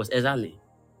afterwards. Exactly.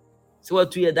 So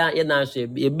what we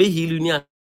heal.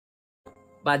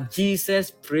 But Jesus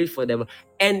prayed for them.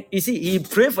 And you see, he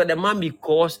prayed for the man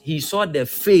because he saw the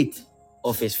faith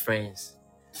of his friends.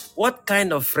 What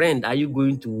kind of friend are you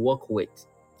going to work with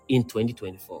in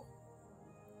 2024?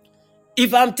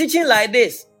 If I'm teaching like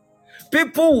this,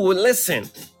 people will listen.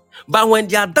 But when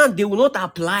they are done, they will not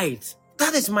apply it.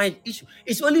 That is my issue.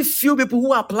 It's only few people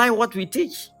who apply what we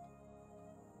teach.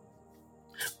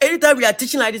 Anytime we are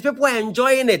teaching like this, people are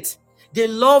enjoying it. They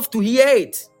love to hear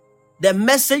it. The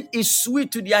message is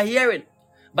sweet to their hearing.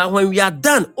 But when we are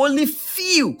done, only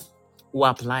few will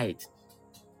apply it.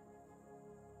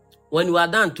 When you are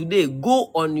done today, go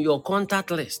on your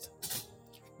contact list.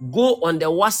 Go on the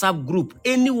WhatsApp group.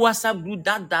 Any WhatsApp group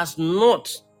that does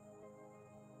not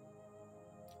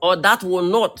or that will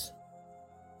not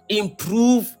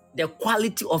improve the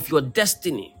quality of your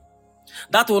destiny,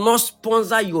 that will not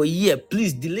sponsor your year,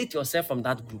 please delete yourself from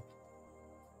that group.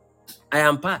 I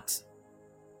am part.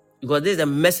 Because this is the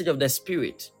message of the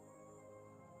Spirit.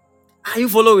 Are you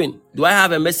following? Do I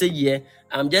have a message here?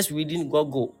 I'm just reading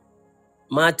Google.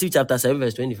 Matthew chapter 7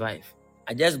 verse 25.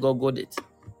 I just Googled it.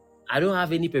 I don't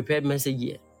have any prepared message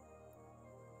here.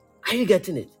 Are you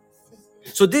getting it?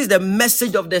 So this is the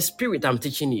message of the Spirit I'm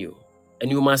teaching you. And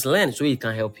you must learn so it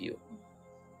can help you.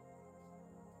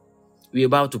 We're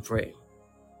about to pray.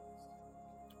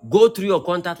 Go through your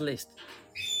contact list.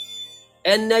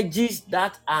 Energies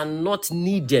that are not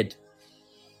needed,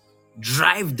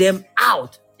 drive them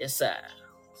out. Yes, sir.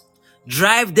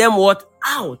 Drive them what?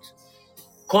 Out.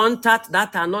 Contacts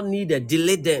that are not needed,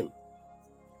 delete them.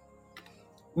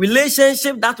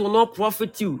 Relationship that will not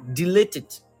profit you, delete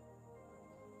it.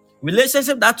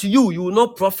 Relationship that you will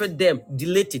not profit them,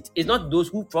 delete it. It's not those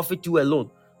who profit you alone,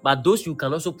 but those you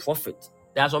can also profit.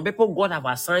 There are some people God have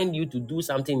assigned you to do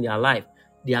something in their life.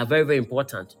 They are very, very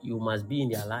important. You must be in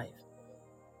their life.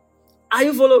 Are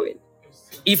you following?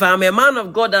 If I'm a man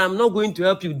of God and I'm not going to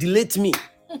help you, delete me.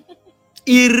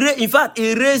 In fact,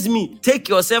 erase me. Take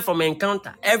yourself from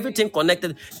encounter. Everything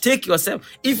connected. Take yourself.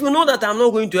 If you know that I'm not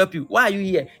going to help you, why are you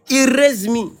here? Erase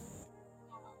me.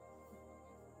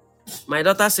 My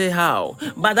daughter say how?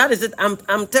 But that is it.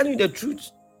 I'm telling you the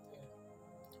truth.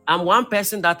 I'm one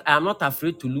person that I'm not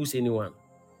afraid to lose anyone.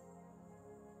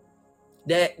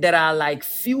 There are like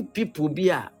few people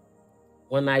here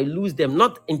when I lose them,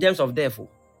 not in terms of death.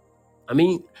 I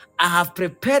mean, I have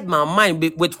prepared my mind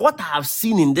with what I have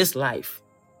seen in this life.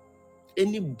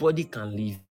 Anybody can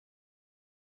leave.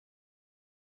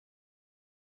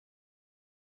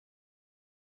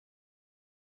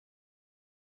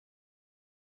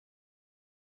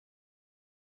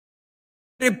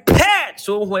 Prepared.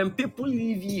 So when people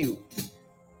leave you,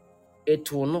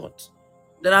 it will not.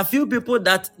 There are few people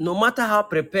that no matter how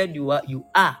prepared you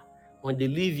are, when they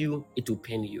leave you, it will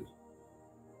pain you.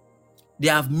 They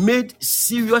have made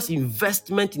serious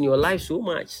investment in your life so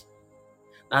much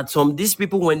that some these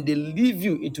people, when they leave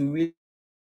you, it will really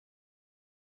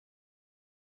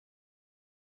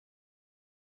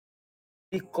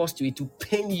cost you, it will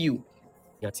pain you.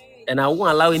 And I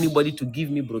won't allow anybody to give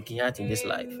me broken heart in this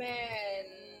life.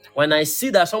 When I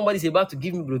see that somebody is about to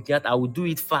give me broken heart, I will do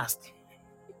it fast.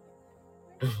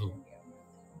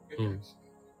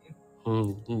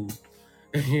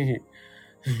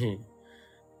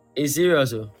 It's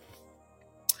serious.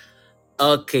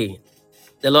 Okay.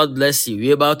 The Lord bless you.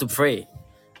 We're about to pray.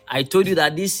 I told you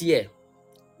that this year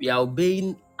we are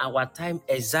obeying our time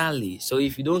exactly. So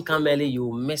if you don't come early, you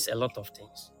will miss a lot of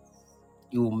things.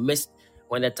 You will miss.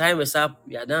 When the time is up,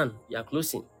 we are done. We are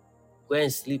closing. Go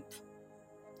and sleep.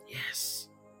 Yes.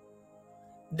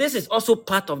 This is also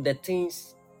part of the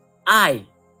things I,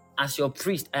 as your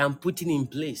priest, I am putting in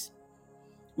place.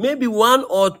 Maybe one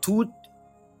or two,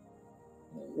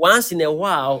 once in a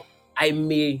while, I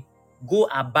may go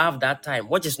above that time,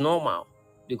 which is normal,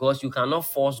 because you cannot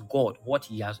force God what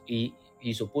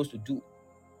he's supposed to do.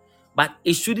 But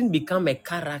it shouldn't become a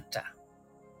character,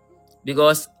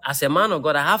 because as a man of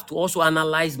God, I have to also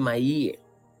analyze my year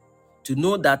to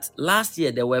know that last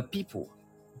year there were people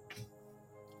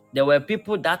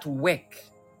that work,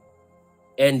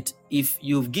 and if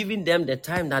you've given them the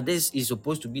time that this is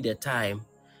supposed to be the time,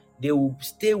 they will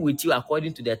stay with you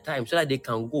according to their time so that they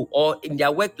can go. Or in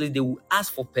their workplace, they will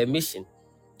ask for permission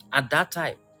at that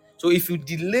time. So if you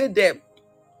delay them,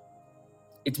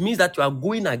 it means that you are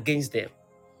going against them.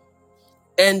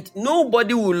 And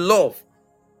nobody will love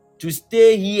to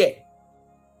stay here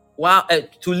while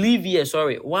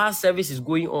while service is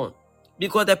going on,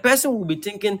 because the person will be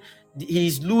thinking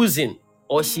he's losing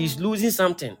or she's losing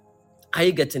something. Are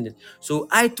you getting it? So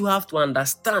I too have to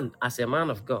understand as a man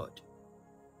of God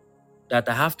that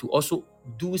I have to also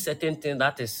do certain things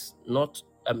that is not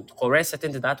correct,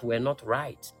 certain things that were not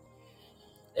right.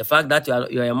 The fact that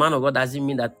you're a man of God doesn't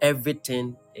mean that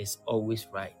everything is always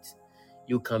right.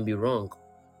 You can be wrong,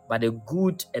 but a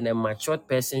good and a matured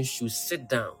person should sit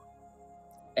down,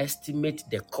 estimate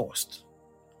the cost.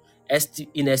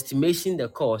 In estimation the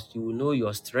cost, you will know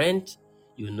your strength,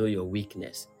 you will know your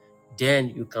weakness. Then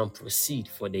you can proceed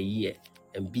for the year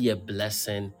and be a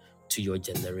blessing to your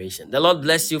generation. The Lord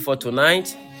bless you for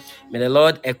tonight. May the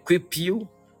Lord equip you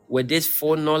with this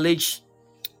full knowledge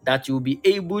that you'll be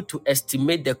able to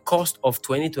estimate the cost of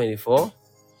 2024,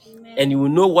 Amen. and you will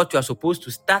know what you are supposed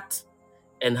to start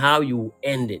and how you will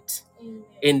end it. Amen.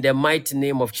 In the mighty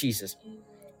name of Jesus. Amen.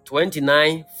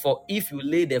 29, for if you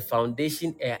lay the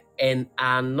foundation and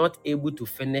are not able to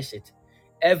finish it,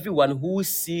 everyone who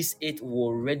sees it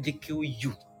will ridicule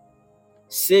you,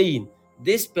 saying,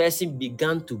 this person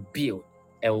began to build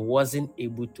and wasn't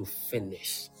able to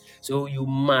finish. So you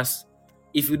must,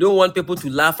 if you don't want people to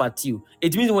laugh at you,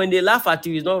 it means when they laugh at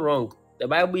you, it's not wrong. The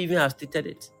Bible even has stated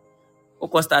it.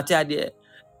 Oko start there.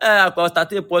 Ako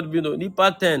start pot bino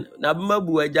nipa 10 na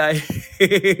mabu ajay.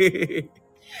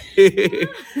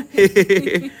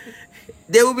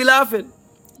 They will be laughing.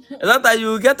 Sometimes you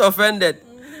will get offended.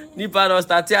 Nipa no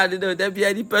start here.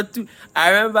 I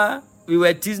remember we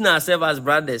were teasing ourselves as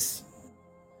brothers.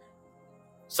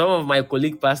 Some of my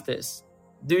colleague pastors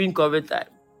during COVID time,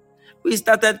 we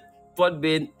started pot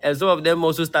bin, and some of them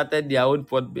also started their own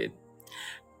pot bin.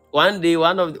 One day,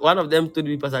 one of them told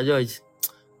me, Pastor George,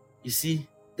 you see,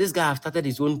 this guy have started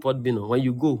his own pot bin. When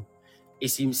you go,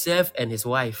 it's himself and his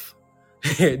wife.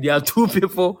 There are two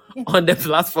people on the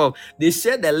platform. They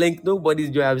share the link. Nobody's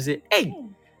joining. I say, hey,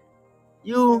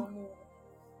 you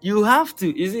have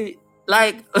to. You see,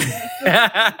 like,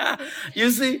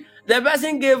 you see, the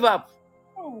person gave up.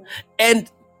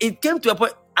 And it came to a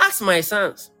point. Ask my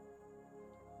sons.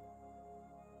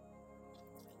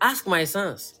 Ask my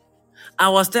sons. I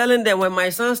was telling them when my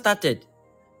son started,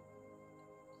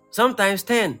 sometimes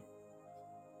 10.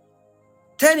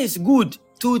 10 is good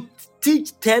to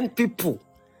teach 10 people.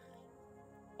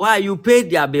 Why? You pay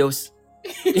their bills.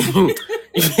 You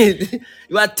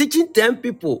are teaching 10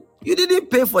 people. You didn't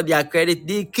pay for their credit.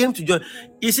 They came to join.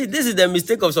 You see, this is the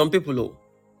mistake of some people. Oh.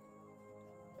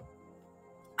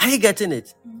 Are you getting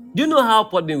it? Do you know how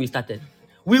Podbean we started?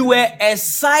 We were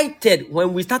excited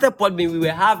when we started Podbean. We were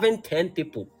having 10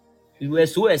 people. We were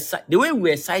so excited. The way we were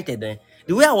excited,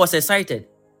 the way I was excited.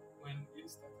 When you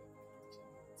started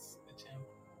the chamber,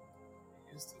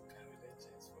 we used to carry the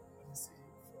chairs from, let me see,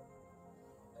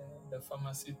 from the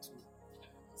pharmacy to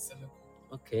Mceagle.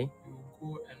 Okay. You will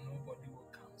go and nobody will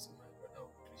come, so my brother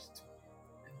will preach to me.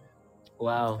 And then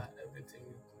Wow. after everything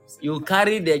will close. You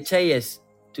carry the chairs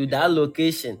to that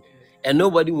location and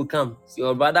nobody will come.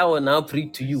 Your brother will now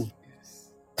preach to you.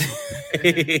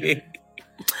 Yes.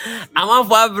 I'm on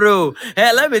for bro.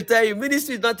 Hey, let me tell you,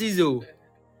 ministry is not easy. Oh.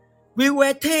 We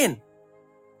were 10.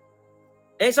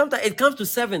 And sometimes it comes to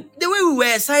 7. The way we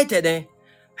were excited,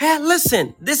 hey,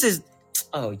 listen, this is,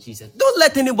 oh Jesus, don't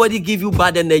let anybody give you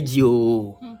bad energy.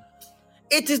 Oh.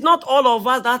 It is not all of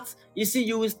us that, you see,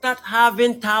 you will start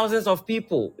having thousands of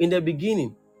people in the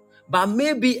beginning. But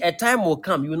maybe a time will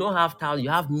come, you will not have thousands, you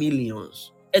have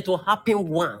millions. It will happen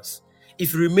once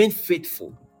if you remain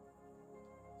faithful.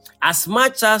 As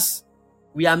much as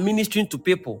we are ministering to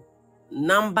people,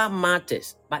 number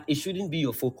matters, but it shouldn't be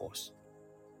your focus.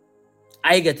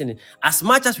 Are you getting it? As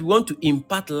much as we want to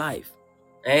impart life,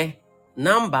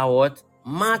 number what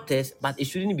matters, but it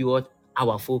shouldn't be what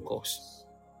our focus.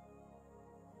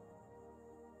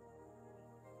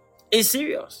 It's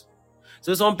serious.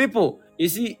 So some people, you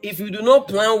see, if you do not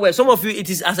plan well, some of you, it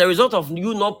is as a result of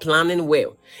you not planning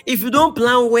well. If you don't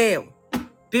plan well,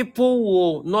 people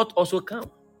will not also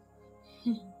come.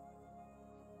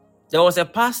 There was a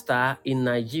pastor in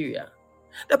Nigeria.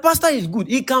 The pastor is good.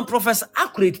 He can prophesy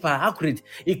accurate.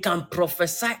 He can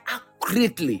prophesy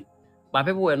accurately. But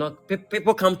people were not.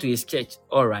 People come to his church,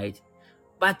 all right.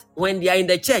 But when they are in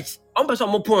the church,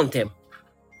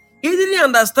 he didn't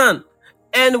understand.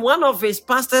 And one of his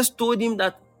pastors told him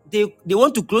that they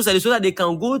want to close it so that they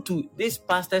can go to this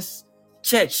pastor's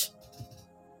church.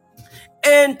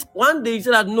 And one day he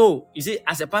said that no. You see,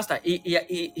 as a pastor,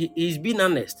 he's being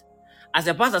honest. As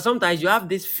a pastor, sometimes you have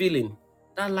this feeling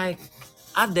that like,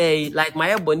 are they like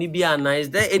my Bonibia? Is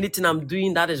there anything I'm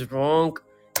doing that is wrong?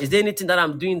 Is there anything that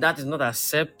I'm doing that is not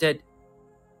accepted?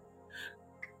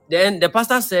 Then the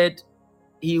pastor said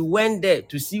he went there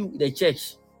to see the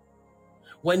church.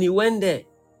 When he went there,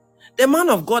 the man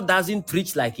of God doesn't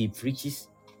preach like he preaches.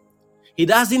 He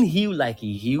doesn't heal like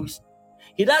he heals.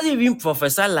 He doesn't even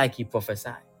prophesy like he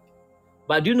prophesies.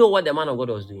 But do you know what the man of God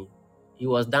was doing? He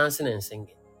was dancing and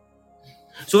singing.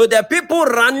 So the people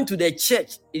running to the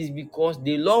church is because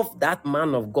they love that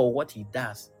man of God, what he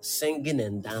does, singing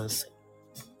and dancing.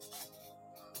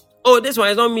 Oh, this one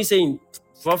is not me saying.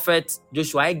 Prophet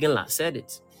Joshua Igenla said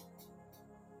it.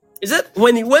 He said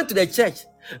when he went to the church,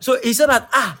 so he said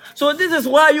that, so this is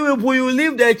why you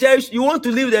leave the church, you want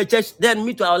to leave the church, then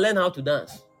me too, I'll learn how to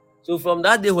dance. So from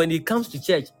that day, when he comes to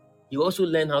church, he also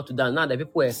learned how to dance. Now the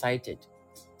people are excited.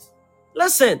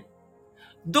 Listen,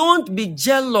 Don't be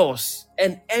jealous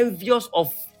and envious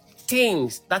of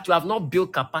things that you have not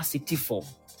built capacity for.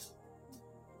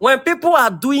 When people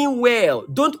are doing well,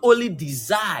 don't only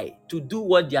desire to do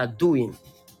what they are doing.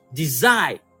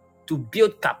 Desire to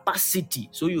build capacity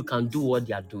so you can do what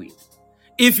they are doing.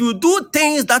 If you do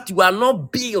things that you are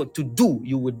not built to do,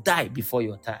 you will die before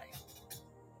your time.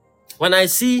 When I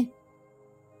see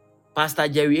Pastor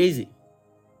Jerry Eze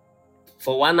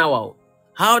for 1 hour,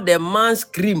 how the man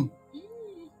scream,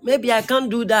 maybe I can't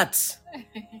do that.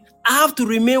 I have to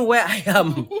remain where I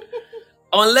am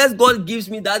unless God gives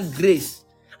me that grace.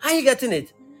 Are you getting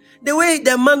it? The way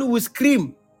the man will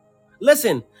scream.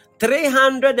 Listen,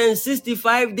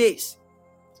 365 days.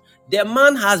 The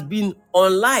man has been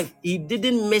on life. He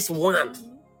didn't miss one.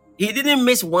 He didn't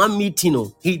miss one meeting.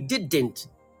 No. He didn't.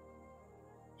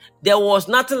 There was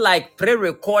nothing like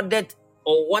pre-recorded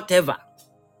or whatever.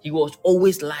 He was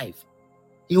always live.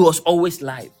 He was always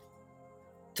live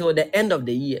till the end of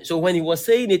the year. So when he was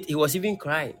saying it, he was even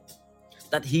crying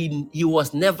that he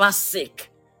was never sick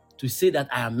to say that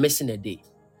I am missing a day,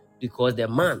 because the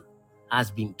man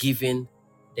has been given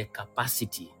the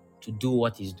capacity to do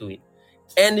what he's doing.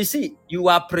 And you see, you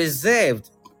are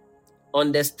preserved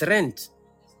on the strength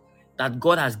that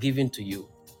God has given to you.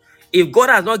 If God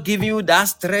has not given you that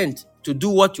strength to do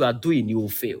what you are doing, you will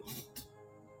fail.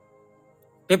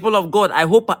 People of God, I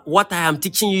hope what I am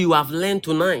teaching you, you have learned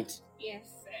tonight. Yes,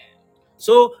 sir.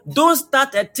 So don't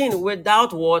start a thing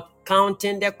without what?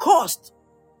 Counting the cost.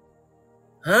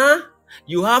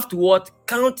 You have to what?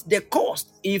 Count the cost.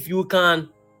 If you can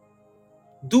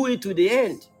do it to the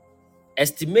end,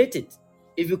 estimate it.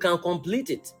 If you can complete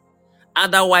it.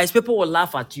 Otherwise, people will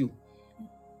laugh at you.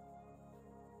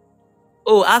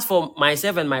 Oh, as for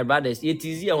myself and my brothers, it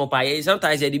is easy.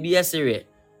 Sometimes it be serious.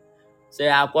 Say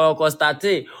I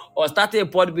started a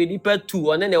pod with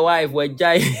 2 and then the wife will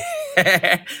die.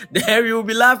 Then you will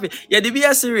be laughing. Yeah, they be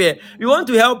serious. You want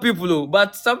to help people,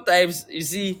 but sometimes you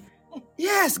see,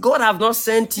 yes, God have not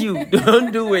sent you.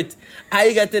 Don't do it. Are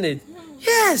you getting it?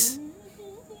 Yes.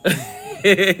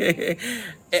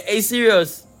 It's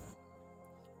serious.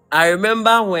 I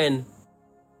remember when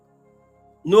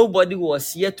nobody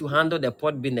was here to handle the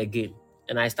pot bin again,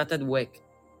 and I started work,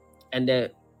 and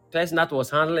the person that was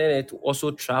handling it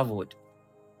also traveled.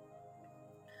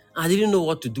 I didn't know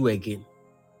what to do again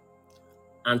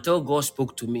until God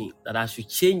spoke to me that I should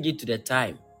change it to the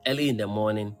time early in the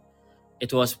morning.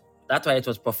 That's why it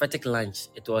was prophetic lunch.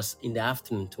 It was in the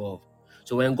afternoon 12.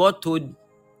 So when God told,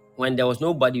 when there was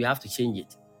nobody, you have to change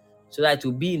it so that it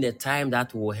will be in the time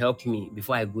that will help me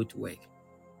before I go to work.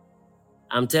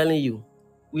 I'm telling you,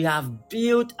 we have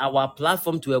built our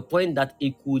platform to a point that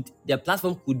the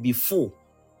platform could be full.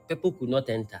 People could not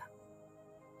enter.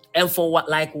 And for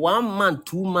like 1 month,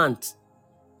 2 months,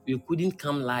 we couldn't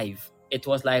come live. It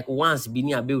was like once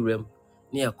Bini Abirem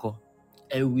Niako.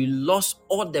 And we lost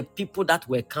all the people that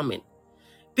were coming.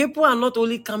 People are not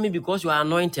only coming because you are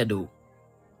anointed, though.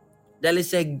 There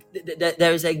is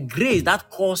a grace that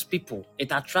calls people.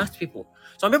 It attracts people.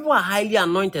 Some people are highly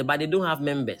anointed, but they don't have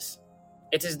members.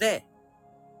 It is there.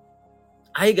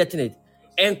 Are you getting it?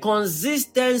 And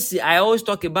consistency, I always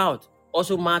talk about,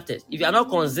 also matters. If you are not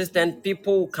consistent,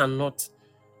 people cannot.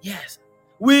 Yes.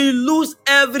 We lose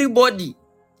everybody.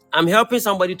 I'm helping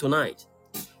somebody tonight.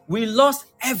 We lost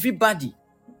everybody.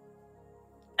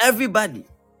 Everybody.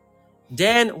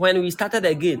 Then when we started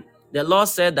again, the Lord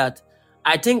said that,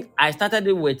 I think I started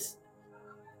it with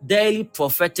daily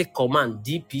prophetic command,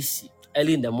 DPC,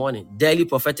 early in the morning. Daily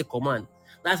prophetic command.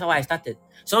 That's how I started.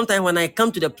 Sometimes when I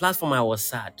come to the platform, I was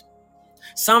sad.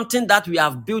 Something that we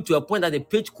have built to a point that the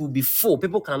page could be full.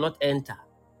 People cannot enter.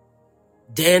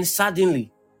 Then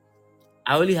suddenly,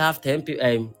 I only have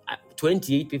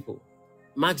 28 people.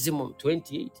 Maximum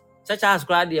 28. Such as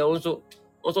crowd there also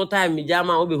time me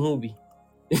jama obi hubi.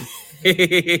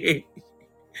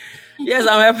 Yes,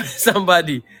 I'm helping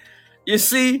somebody. You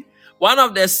see, one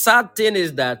of the sad thing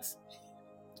is that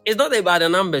it's not about the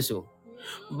numbers,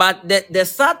 but the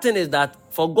sad thing is that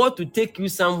for God to take you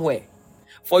somewhere,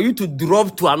 for you to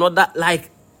drop to another, like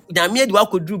the made what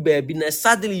could do, baby, and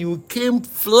suddenly you came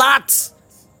flat.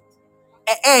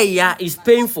 Yeah, it's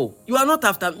painful. You are not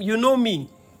after, you know me.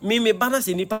 Me, banners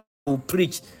in Nipa will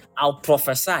preach, I'll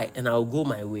prophesy, and I'll go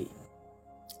my way.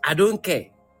 I don't care.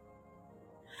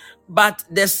 But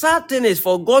the sad thing is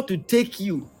for God to take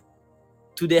you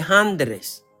to the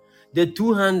 100s, the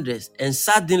 200s, and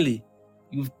suddenly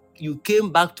you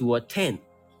came back to a 10,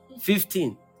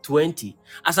 15, 20.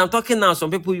 As I'm talking now, some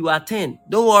people, you are 10.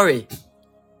 Don't worry.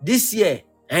 This year,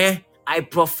 I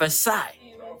prophesy.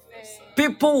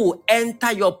 People will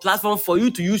enter your platform for you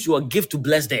to use your gift to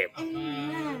bless them.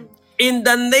 In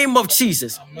the name of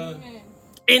Jesus. Amen.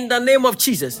 In the name of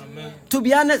Jesus. Amen. To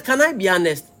be honest, can I be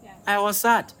honest? Yes. I was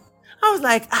sad. I was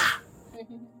like,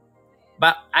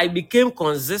 But I became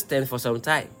consistent for some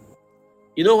time.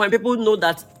 You know, when people know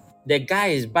that the guy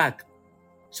is back,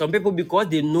 some people, because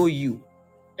they know you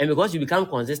and because you become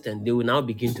consistent, they will now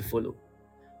begin to follow.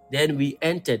 Then we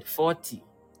entered 40.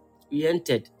 We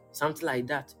entered something like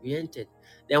that. We entered.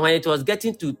 Then when it was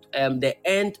getting to the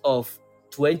end of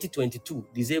 2022,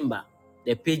 December,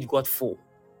 the page got full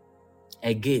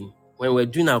again when we're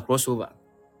doing our crossover.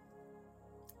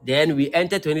 Then we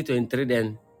entered 2023,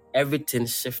 then everything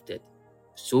shifted.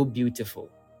 So beautiful.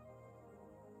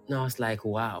 Now it's like,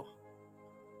 wow.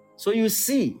 So you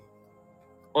see,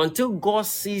 until God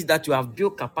sees that you have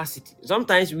built capacity,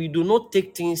 sometimes we do not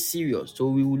take things serious, so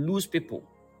we will lose people.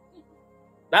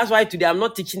 That's why today I'm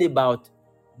not teaching about,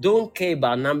 don't care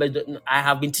about numbers. I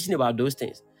have been teaching about those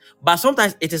things. But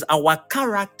sometimes it is our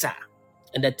character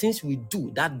and the things we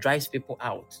do that drives people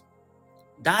out.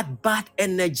 That bad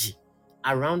energy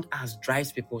around us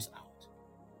drives people out.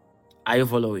 Are you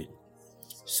following?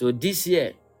 So this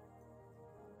year,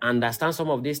 understand some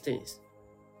of these things.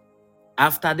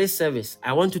 After this service,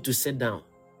 I want you to sit down.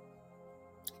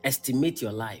 Estimate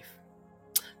your life.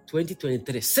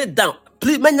 2023. Sit down.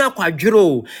 Please,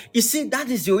 you see, that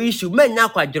is your issue.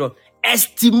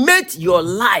 Estimate your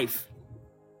life.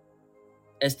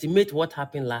 Estimate what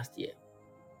happened last year.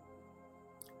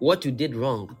 What you did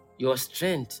wrong. Your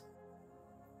strength.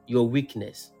 Your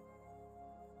weakness.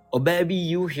 Or maybe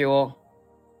you here.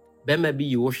 Maybe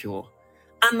you here.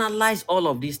 Analyze all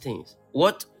of these things.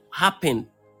 What happened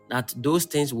that those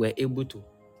things were able to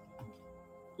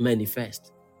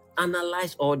manifest?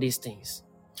 Analyze all these things.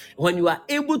 When you are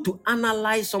able to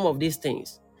analyze some of these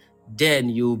things, then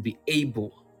you'll be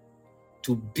able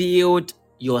to build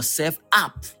yourself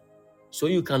up so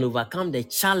you can overcome the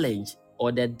challenge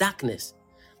or the darkness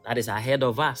that is ahead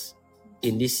of us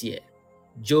in this year.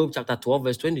 Job chapter 12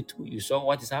 verse 22, you saw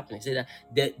what is happening. Say that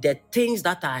the things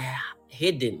that are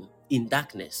hidden in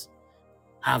darkness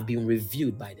have been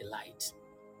revealed by the light.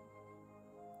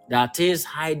 There are things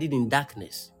hiding in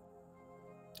darkness.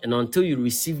 And until you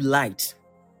receive light,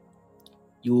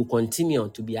 you will continue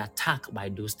to be attacked by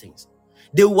those things.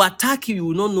 They will attack you, you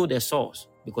will not know the source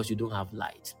because you don't have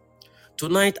light.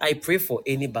 Tonight, I pray for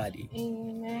anybody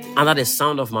under the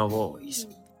sound of my voice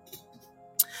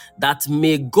that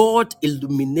may God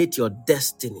illuminate your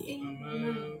destiny,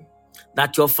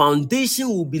 that your foundation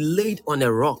will be laid on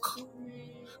a rock,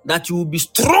 that you will be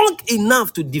strong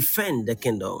enough to defend the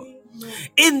kingdom.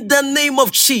 In the name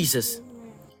of Jesus,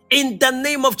 in the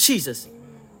name of Jesus,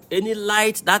 any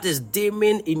light that is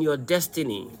dimming in your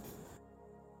destiny,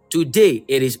 today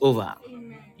it is over.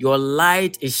 Your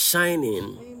light is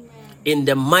shining. In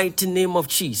the mighty name of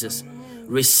Jesus,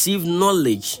 receive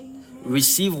knowledge,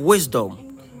 receive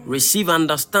wisdom, receive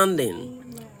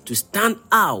understanding to stand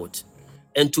out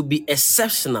and to be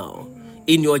exceptional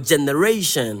in your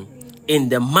generation. In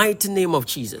the mighty name of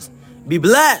Jesus, be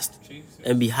blessed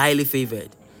and be highly favored.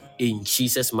 In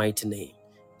Jesus' mighty name,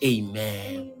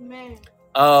 amen.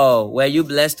 Oh, were you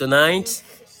blessed tonight?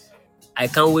 I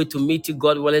can't wait to meet you,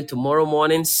 God willing, tomorrow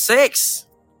morning, 6.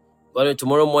 God willing,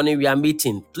 tomorrow morning we are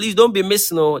meeting. Please don't be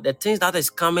missing the things that is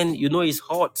coming. You know it's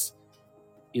hot.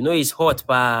 You know it's hot,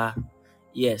 but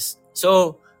yes.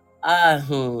 So, God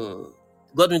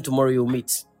willing, tomorrow you'll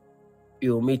meet.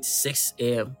 You'll meet 6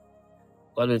 a.m.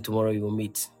 God willing, tomorrow you will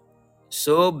meet.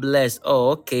 So blessed. Oh,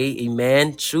 okay.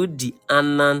 Amen. Through the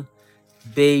Anan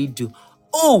Beidu.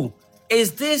 Oh,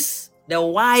 is this the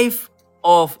wife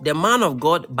of the man of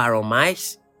God,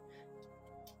 Baromais?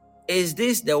 Is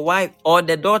this the wife or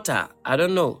the daughter? I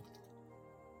don't know.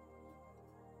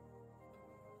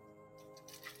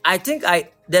 I think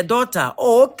the daughter.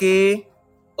 Oh, okay.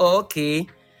 Oh, okay.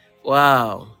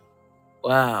 Wow.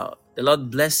 Wow. The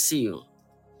Lord bless you.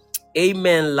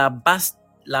 Amen.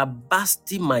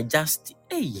 Labasti Majesty.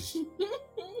 Hey.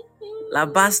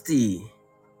 Labasti.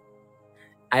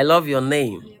 I love your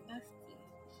name.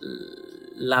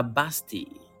 Labasti.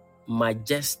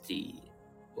 Majesty.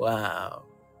 Wow.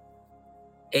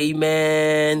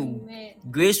 Amen.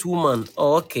 Grace woman.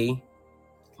 Oh, okay.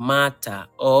 Martha.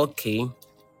 Oh, okay.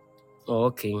 Oh,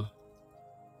 okay.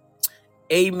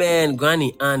 Amen.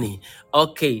 Granny Annie.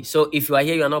 Okay. So if you are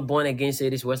here, you are not born again, say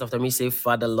this words after me. Say,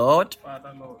 Father Lord,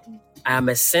 I am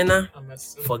a sinner.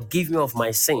 Forgive me of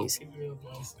my sins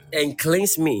and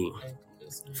cleanse me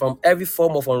from every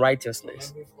form of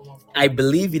unrighteousness. I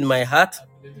believe in my heart.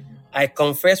 I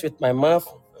confess with my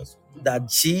mouth that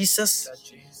Jesus,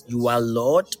 you are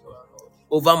Lord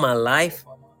over my life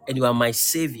and you are my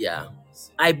Savior.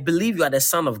 I believe you are the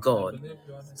Son of I God. believe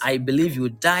you are the I Son of believe God. you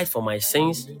died for my I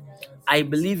sins. believe you died for I my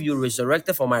believe you sins.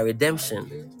 resurrected for my I redemption.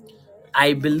 believe you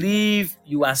I resurrected for my believe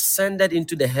you redemption. ascended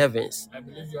into the heavens. I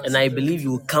believe you And I ascended believe into you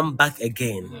the will come heavens. back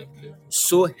again. And I believe you come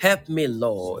So back help again. me, So Lord, help me,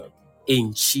 Lord.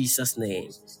 in Jesus' In name.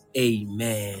 Jesus' name.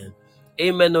 Amen.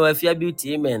 Amen. Oh, if you're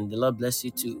beauty, amen. The Lord bless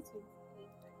you too.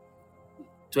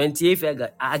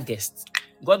 28th August.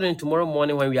 God willing, tomorrow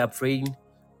morning when we are praying,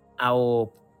 I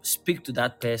will speak to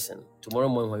that person. Tomorrow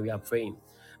morning when we are praying,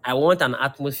 I want an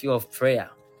atmosphere of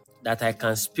prayer that I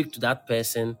can speak to that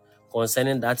person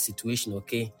concerning that situation,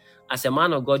 okay? As a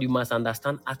man of God, you must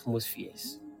understand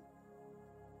atmospheres.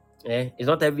 It's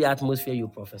not every atmosphere you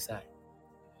prophesy.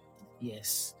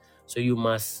 Yes. So you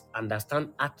must understand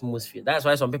atmosphere. That's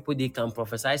why some people, they can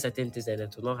prophesy certain things and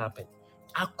it will not happen.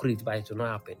 Accurate, but it will not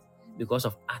happen because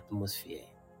of atmosphere.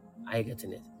 Are you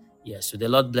getting it? Yes. So the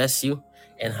Lord bless you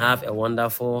and have a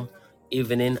wonderful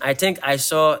evening. I think I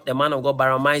saw the man of God,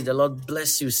 Baramais. The Lord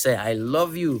bless you, sir. I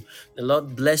love you. The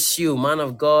Lord bless you, man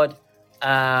of God.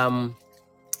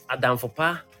 Adam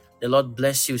Fopa. The Lord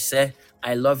bless you, sir.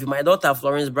 I love you. My daughter,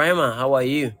 Florence Brima. How are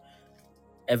you?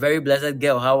 A very blessed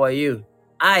girl. How are you?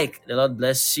 Ike, the Lord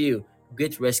bless you.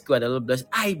 Great rescuer, the Lord bless you.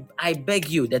 I beg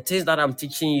you, the things that I'm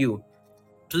teaching you,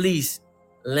 please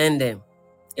learn them.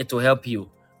 It will help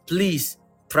you. Please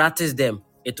practice them.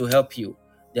 It will help you.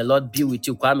 The Lord be with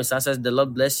you. Kwame says, the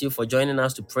Lord bless you for joining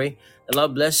us to pray. The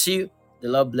Lord bless you. The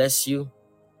Lord bless you.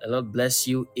 The Lord bless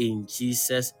you in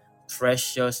Jesus'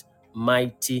 precious,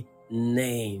 mighty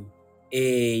name.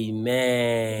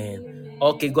 Amen.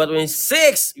 Okay, Godwin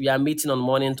 6. We are meeting on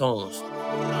morning tongues.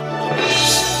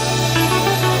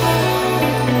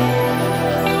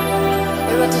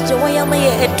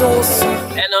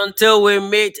 And until we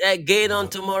meet again on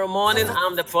tomorrow morning,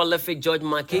 I'm the prolific George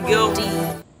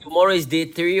Mceagle. Tomorrow is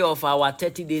day 3 of our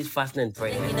 30 days fasting and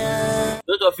prayer.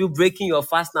 Those of you breaking your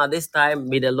fast now this time,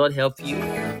 may the Lord help you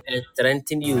and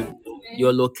strengthen you.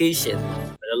 Your location,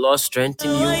 may the Lord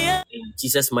strengthen you in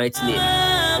Jesus' mighty name.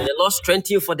 May the Lord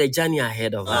strengthen you for the journey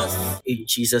ahead of us in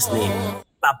Jesus' name.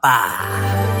 Bye bye.